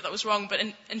believe that was wrong. But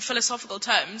in philosophical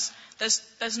terms,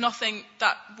 there's nothing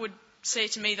that would say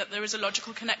to me that there is a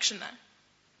logical connection there.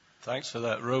 Thanks for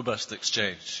that robust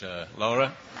exchange.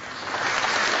 Laura?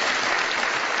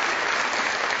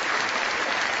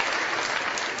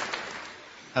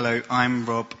 Hello, I'm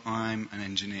Rob. I'm an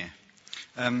engineer.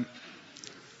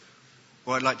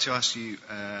 What I'd like to ask you,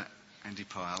 Andy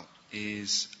Pyle,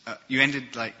 is you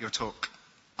ended your talk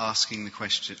asking the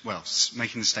question,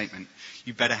 making the statement,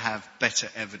 you better have better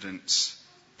evidence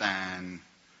than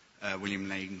William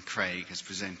Lane Craig has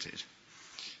presented.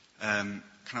 Can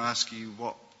I ask you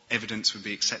what evidence would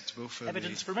be acceptable for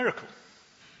evidence for a miracle?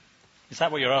 Is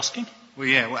that what you're asking? Well,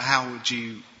 yeah.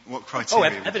 What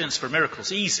criteria? Evidence for a miracle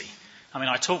is easy.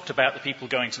 I talked about the people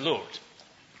going to Lourdes,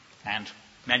 and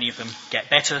many of them get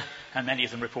better, and many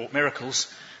of them report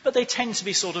miracles, but they tend to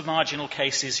be sort of marginal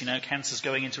cases, cancers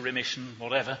going into remission,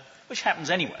 whatever, which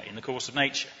happens anyway in the course of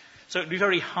nature. So it would be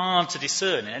very hard to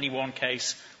discern in any one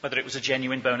case whether it was a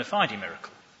genuine bona fide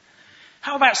miracle.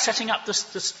 How about setting up the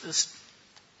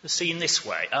scene this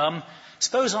way?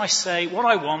 Suppose I say what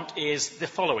I want is the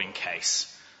following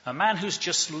case. A man who's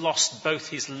just lost both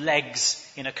his legs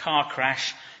in a car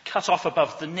crash, cut off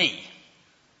above the knee.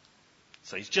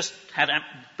 So he's just had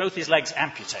both his legs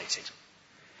amputated.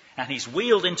 And he's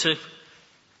wheeled into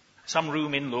some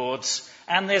room in Lourdes,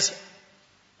 and there's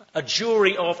a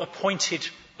jury of appointed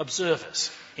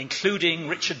observers, including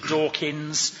Richard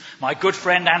Dawkins, my good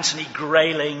friend Anthony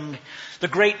Grayling, the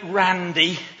great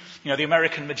Randy, the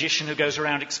American magician who goes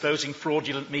around exposing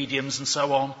fraudulent mediums and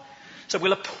so on. So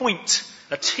we'll appoint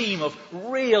a team of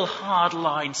real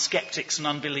hard-line skeptics and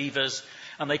unbelievers,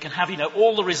 and they can have,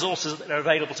 all the resources that are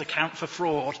available to count for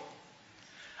fraud.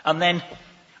 And then,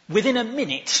 within a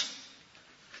minute,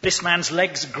 this man's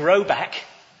legs grow back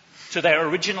to their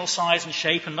original size and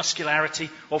shape and muscularity,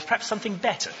 or perhaps something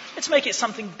better. Let's make it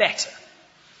something better.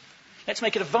 Let's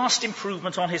make it a vast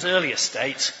improvement on his earlier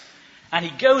state. And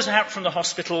he goes out from the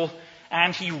hospital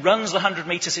and he runs the 100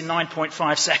 metres in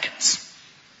 9.5 seconds.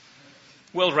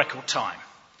 World record time.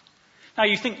 Now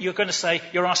you think you're going to say,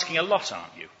 you're asking a lot,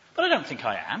 aren't you? But I don't think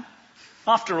I am.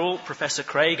 After all, Professor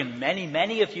Craig and many,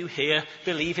 many of you here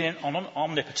believe in an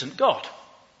omnipotent God.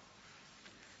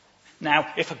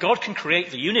 Now, if a God can create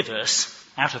the universe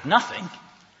out of nothing,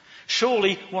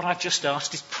 surely what I've just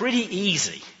asked is pretty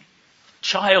easy.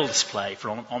 Child's play for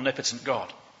an omnipotent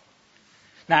God.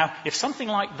 Now, if something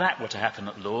like that were to happen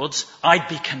at Lourdes, I'd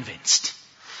be convinced.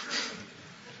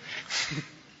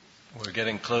 We're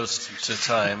getting close to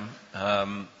time.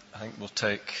 I think we'll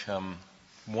take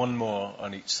one more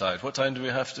on each side. What time do we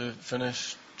have to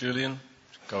finish, Julian?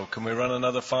 Can we run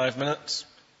another 5 minutes?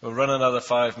 We'll run another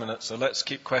 5 minutes, so let's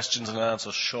keep questions and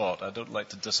answers short. I don't like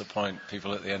to disappoint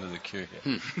people at the end of the queue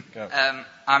here. Go.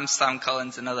 I'm Sam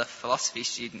Collins, another philosophy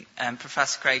student.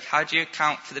 Professor Craig, how do you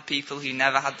account for the people who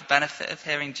never had the benefit of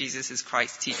hearing Jesus as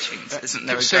Christ's teachings? Isn't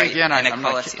there a great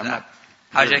inequality there?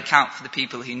 How do you account for the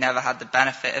people who never had the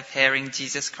benefit of hearing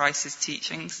Jesus Christ's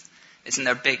teachings? Isn't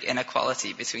there a big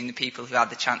inequality between the people who had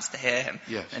the chance to hear him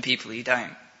and the people who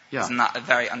don't? Yeah. Isn't that a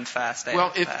very unfair state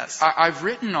of affairs? I've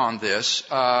written on this,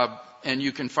 and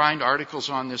you can find articles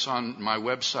on this on my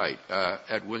website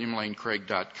at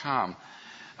williamlanecraig.com.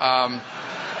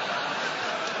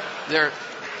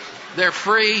 They're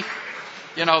free,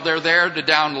 they're there to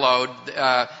download.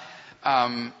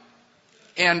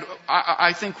 And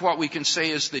I think what we can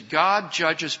say is that God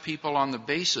judges people on the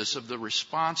basis of the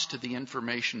response to the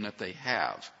information that they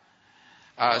have.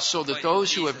 So that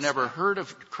those who have never heard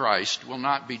of Christ will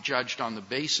not be judged on the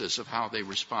basis of how they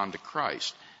respond to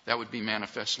Christ. That would be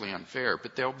manifestly unfair.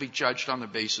 But they'll be judged on the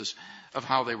basis of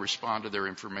how they respond to their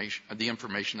information, the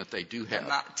information that they do have.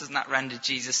 Doesn't that render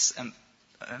Jesus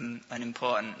an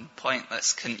important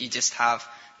pointless? Couldn't you just have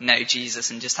no Jesus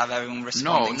and just have everyone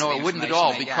responding to the information? No, it wouldn't at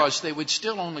all, because they would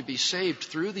still only be saved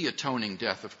through the atoning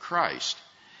death of Christ.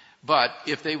 But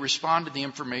if they respond to the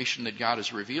information that God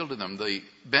has revealed to them, the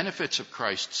benefits of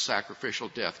Christ's sacrificial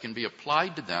death can be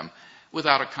applied to them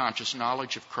without a conscious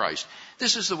knowledge of Christ.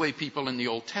 This is the way people in the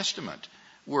Old Testament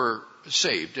were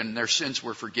saved and their sins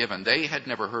were forgiven. They had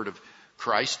never heard of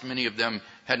Christ. Many of them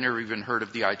had never even heard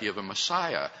of the idea of a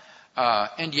Messiah.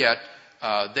 And yet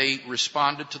they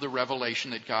responded to the revelation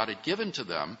that God had given to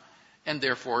them, and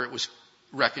therefore it was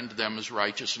reckoned to them as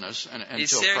righteousness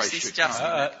until Christ should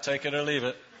come. Take it or leave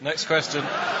it. Next question.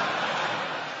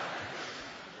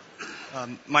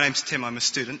 My name's Tim. I'm a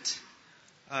student.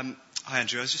 Hi,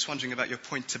 Andrew. I was just wondering about your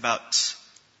point about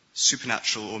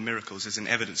supernatural or miracles as an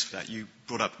evidence for that. You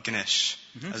brought up Ganesh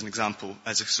as an example,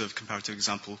 as a sort of comparative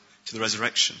example to the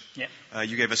resurrection. Yeah.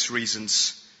 You gave us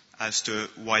reasons as to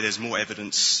why there's more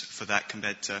evidence for that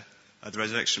compared to the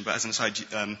resurrection. But as an aside,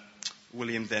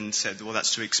 William then said, well,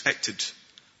 that's to be expected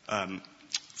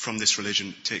from this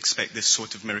religion, to expect this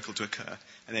sort of miracle to occur.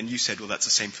 And then you said, well, that's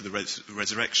the same for the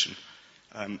resurrection,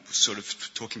 sort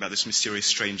of talking about this mysterious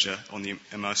stranger on the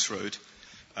Emmaus Road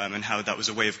and how that was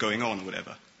a way of going on or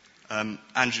whatever.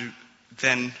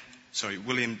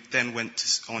 William then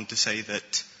went on to say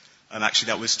that actually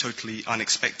that was totally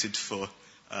unexpected for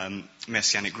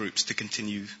Messianic groups to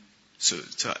continue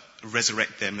to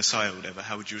resurrect their Messiah or whatever.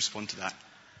 How would you respond to that?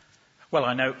 Well,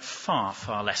 I know far,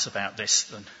 far less about this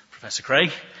than Professor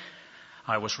Craig.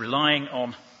 I was relying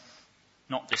on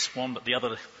not this one, but the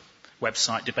other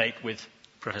website debate with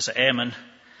Professor Ehrman,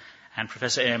 and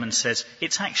Professor Ehrman says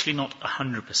it's actually not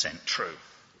 100% true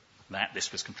that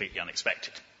this was completely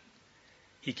unexpected.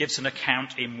 He gives an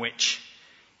account in which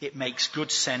it makes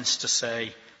good sense to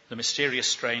say the mysterious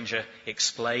stranger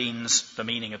explains the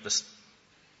meaning of the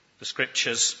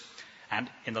Scriptures, and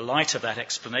in the light of that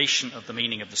explanation of the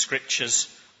meaning of the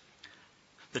Scriptures,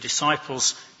 the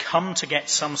disciples come to get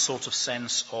some sort of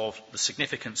sense of the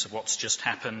significance of what's just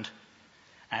happened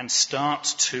and start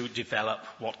to develop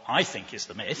what I think is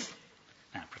the myth.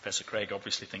 Now, Professor Craig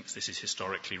obviously thinks this is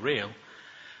historically real,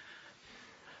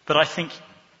 but I think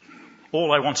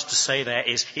all I wanted to say there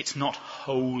is it's not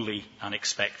wholly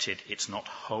unexpected, it's not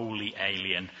wholly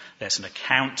alien. There's an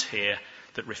account here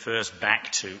that refers back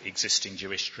to existing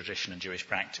Jewish tradition and Jewish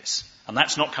practice. And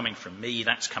that's not coming from me,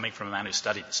 that's coming from a man who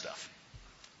studied the stuff.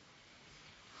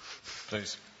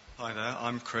 Please. Hi there,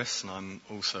 I'm Chris and I'm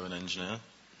also an engineer.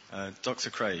 Dr.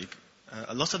 Craig,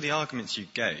 a lot of the arguments you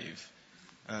gave,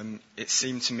 it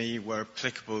seemed to me were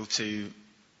applicable to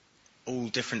all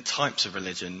different types of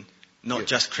religion, not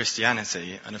just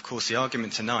Christianity. And of course the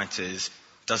argument tonight is,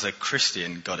 does a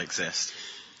Christian God exist?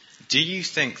 Do you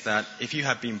think that if you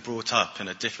had been brought up in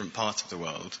a different part of the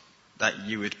world, that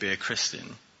you would be a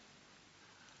Christian?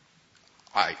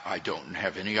 I don't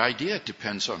have any idea. It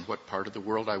depends on what part of the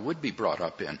world I would be brought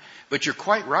up in. But you're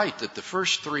quite right that the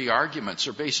first three arguments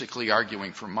are basically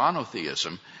arguing for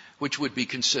monotheism, which would be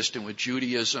consistent with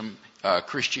Judaism,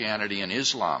 Christianity, and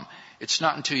Islam. It's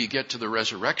not until you get to the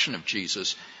resurrection of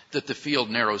Jesus that the field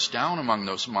narrows down among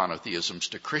those monotheisms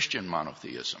to Christian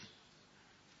monotheism.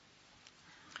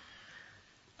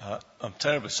 I'm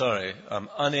terribly sorry. I'm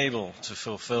unable to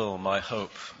fulfill my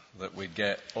hope that we'd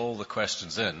get all the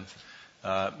questions in.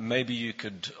 Maybe you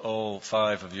could, all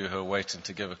five of you who are waiting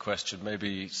to give a question,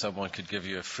 maybe someone could give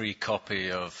you a free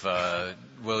copy of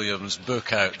William's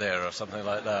book out there or something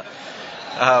like that.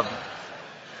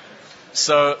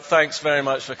 So thanks very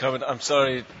much for coming. I'm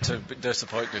sorry to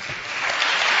disappoint you.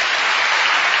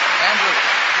 Andrew,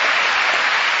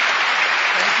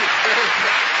 thank you very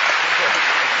much.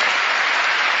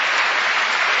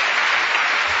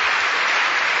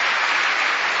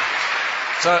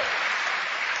 So,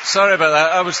 sorry about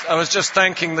that. I was just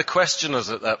thanking the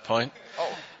questioners at that point.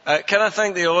 Can I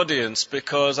thank the audience,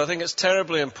 because I think it's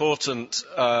terribly important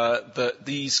that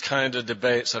these kind of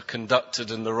debates are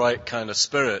conducted in the right kind of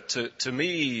spirit. To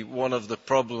me, one of the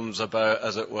problems about,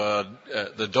 as it were,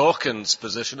 the Dawkins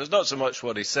position is not so much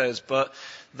what he says, but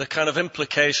the kind of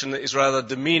implication that he's rather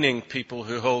demeaning people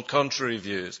who hold contrary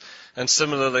views. And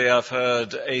similarly, I've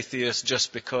heard atheists,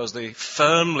 just because they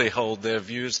firmly hold their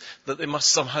views, that they must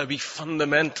somehow be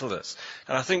fundamentalists.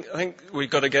 And I think we've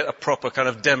got to get a proper kind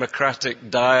of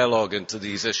democratic dialogue into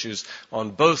these issues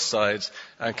on both sides.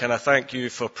 And can I thank you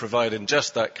for providing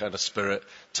just that kind of spirit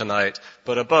tonight.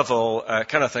 But above all,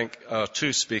 can I thank our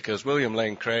two speakers, William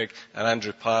Lane Craig and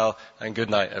Andrew Pyle, and good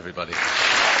night, everybody.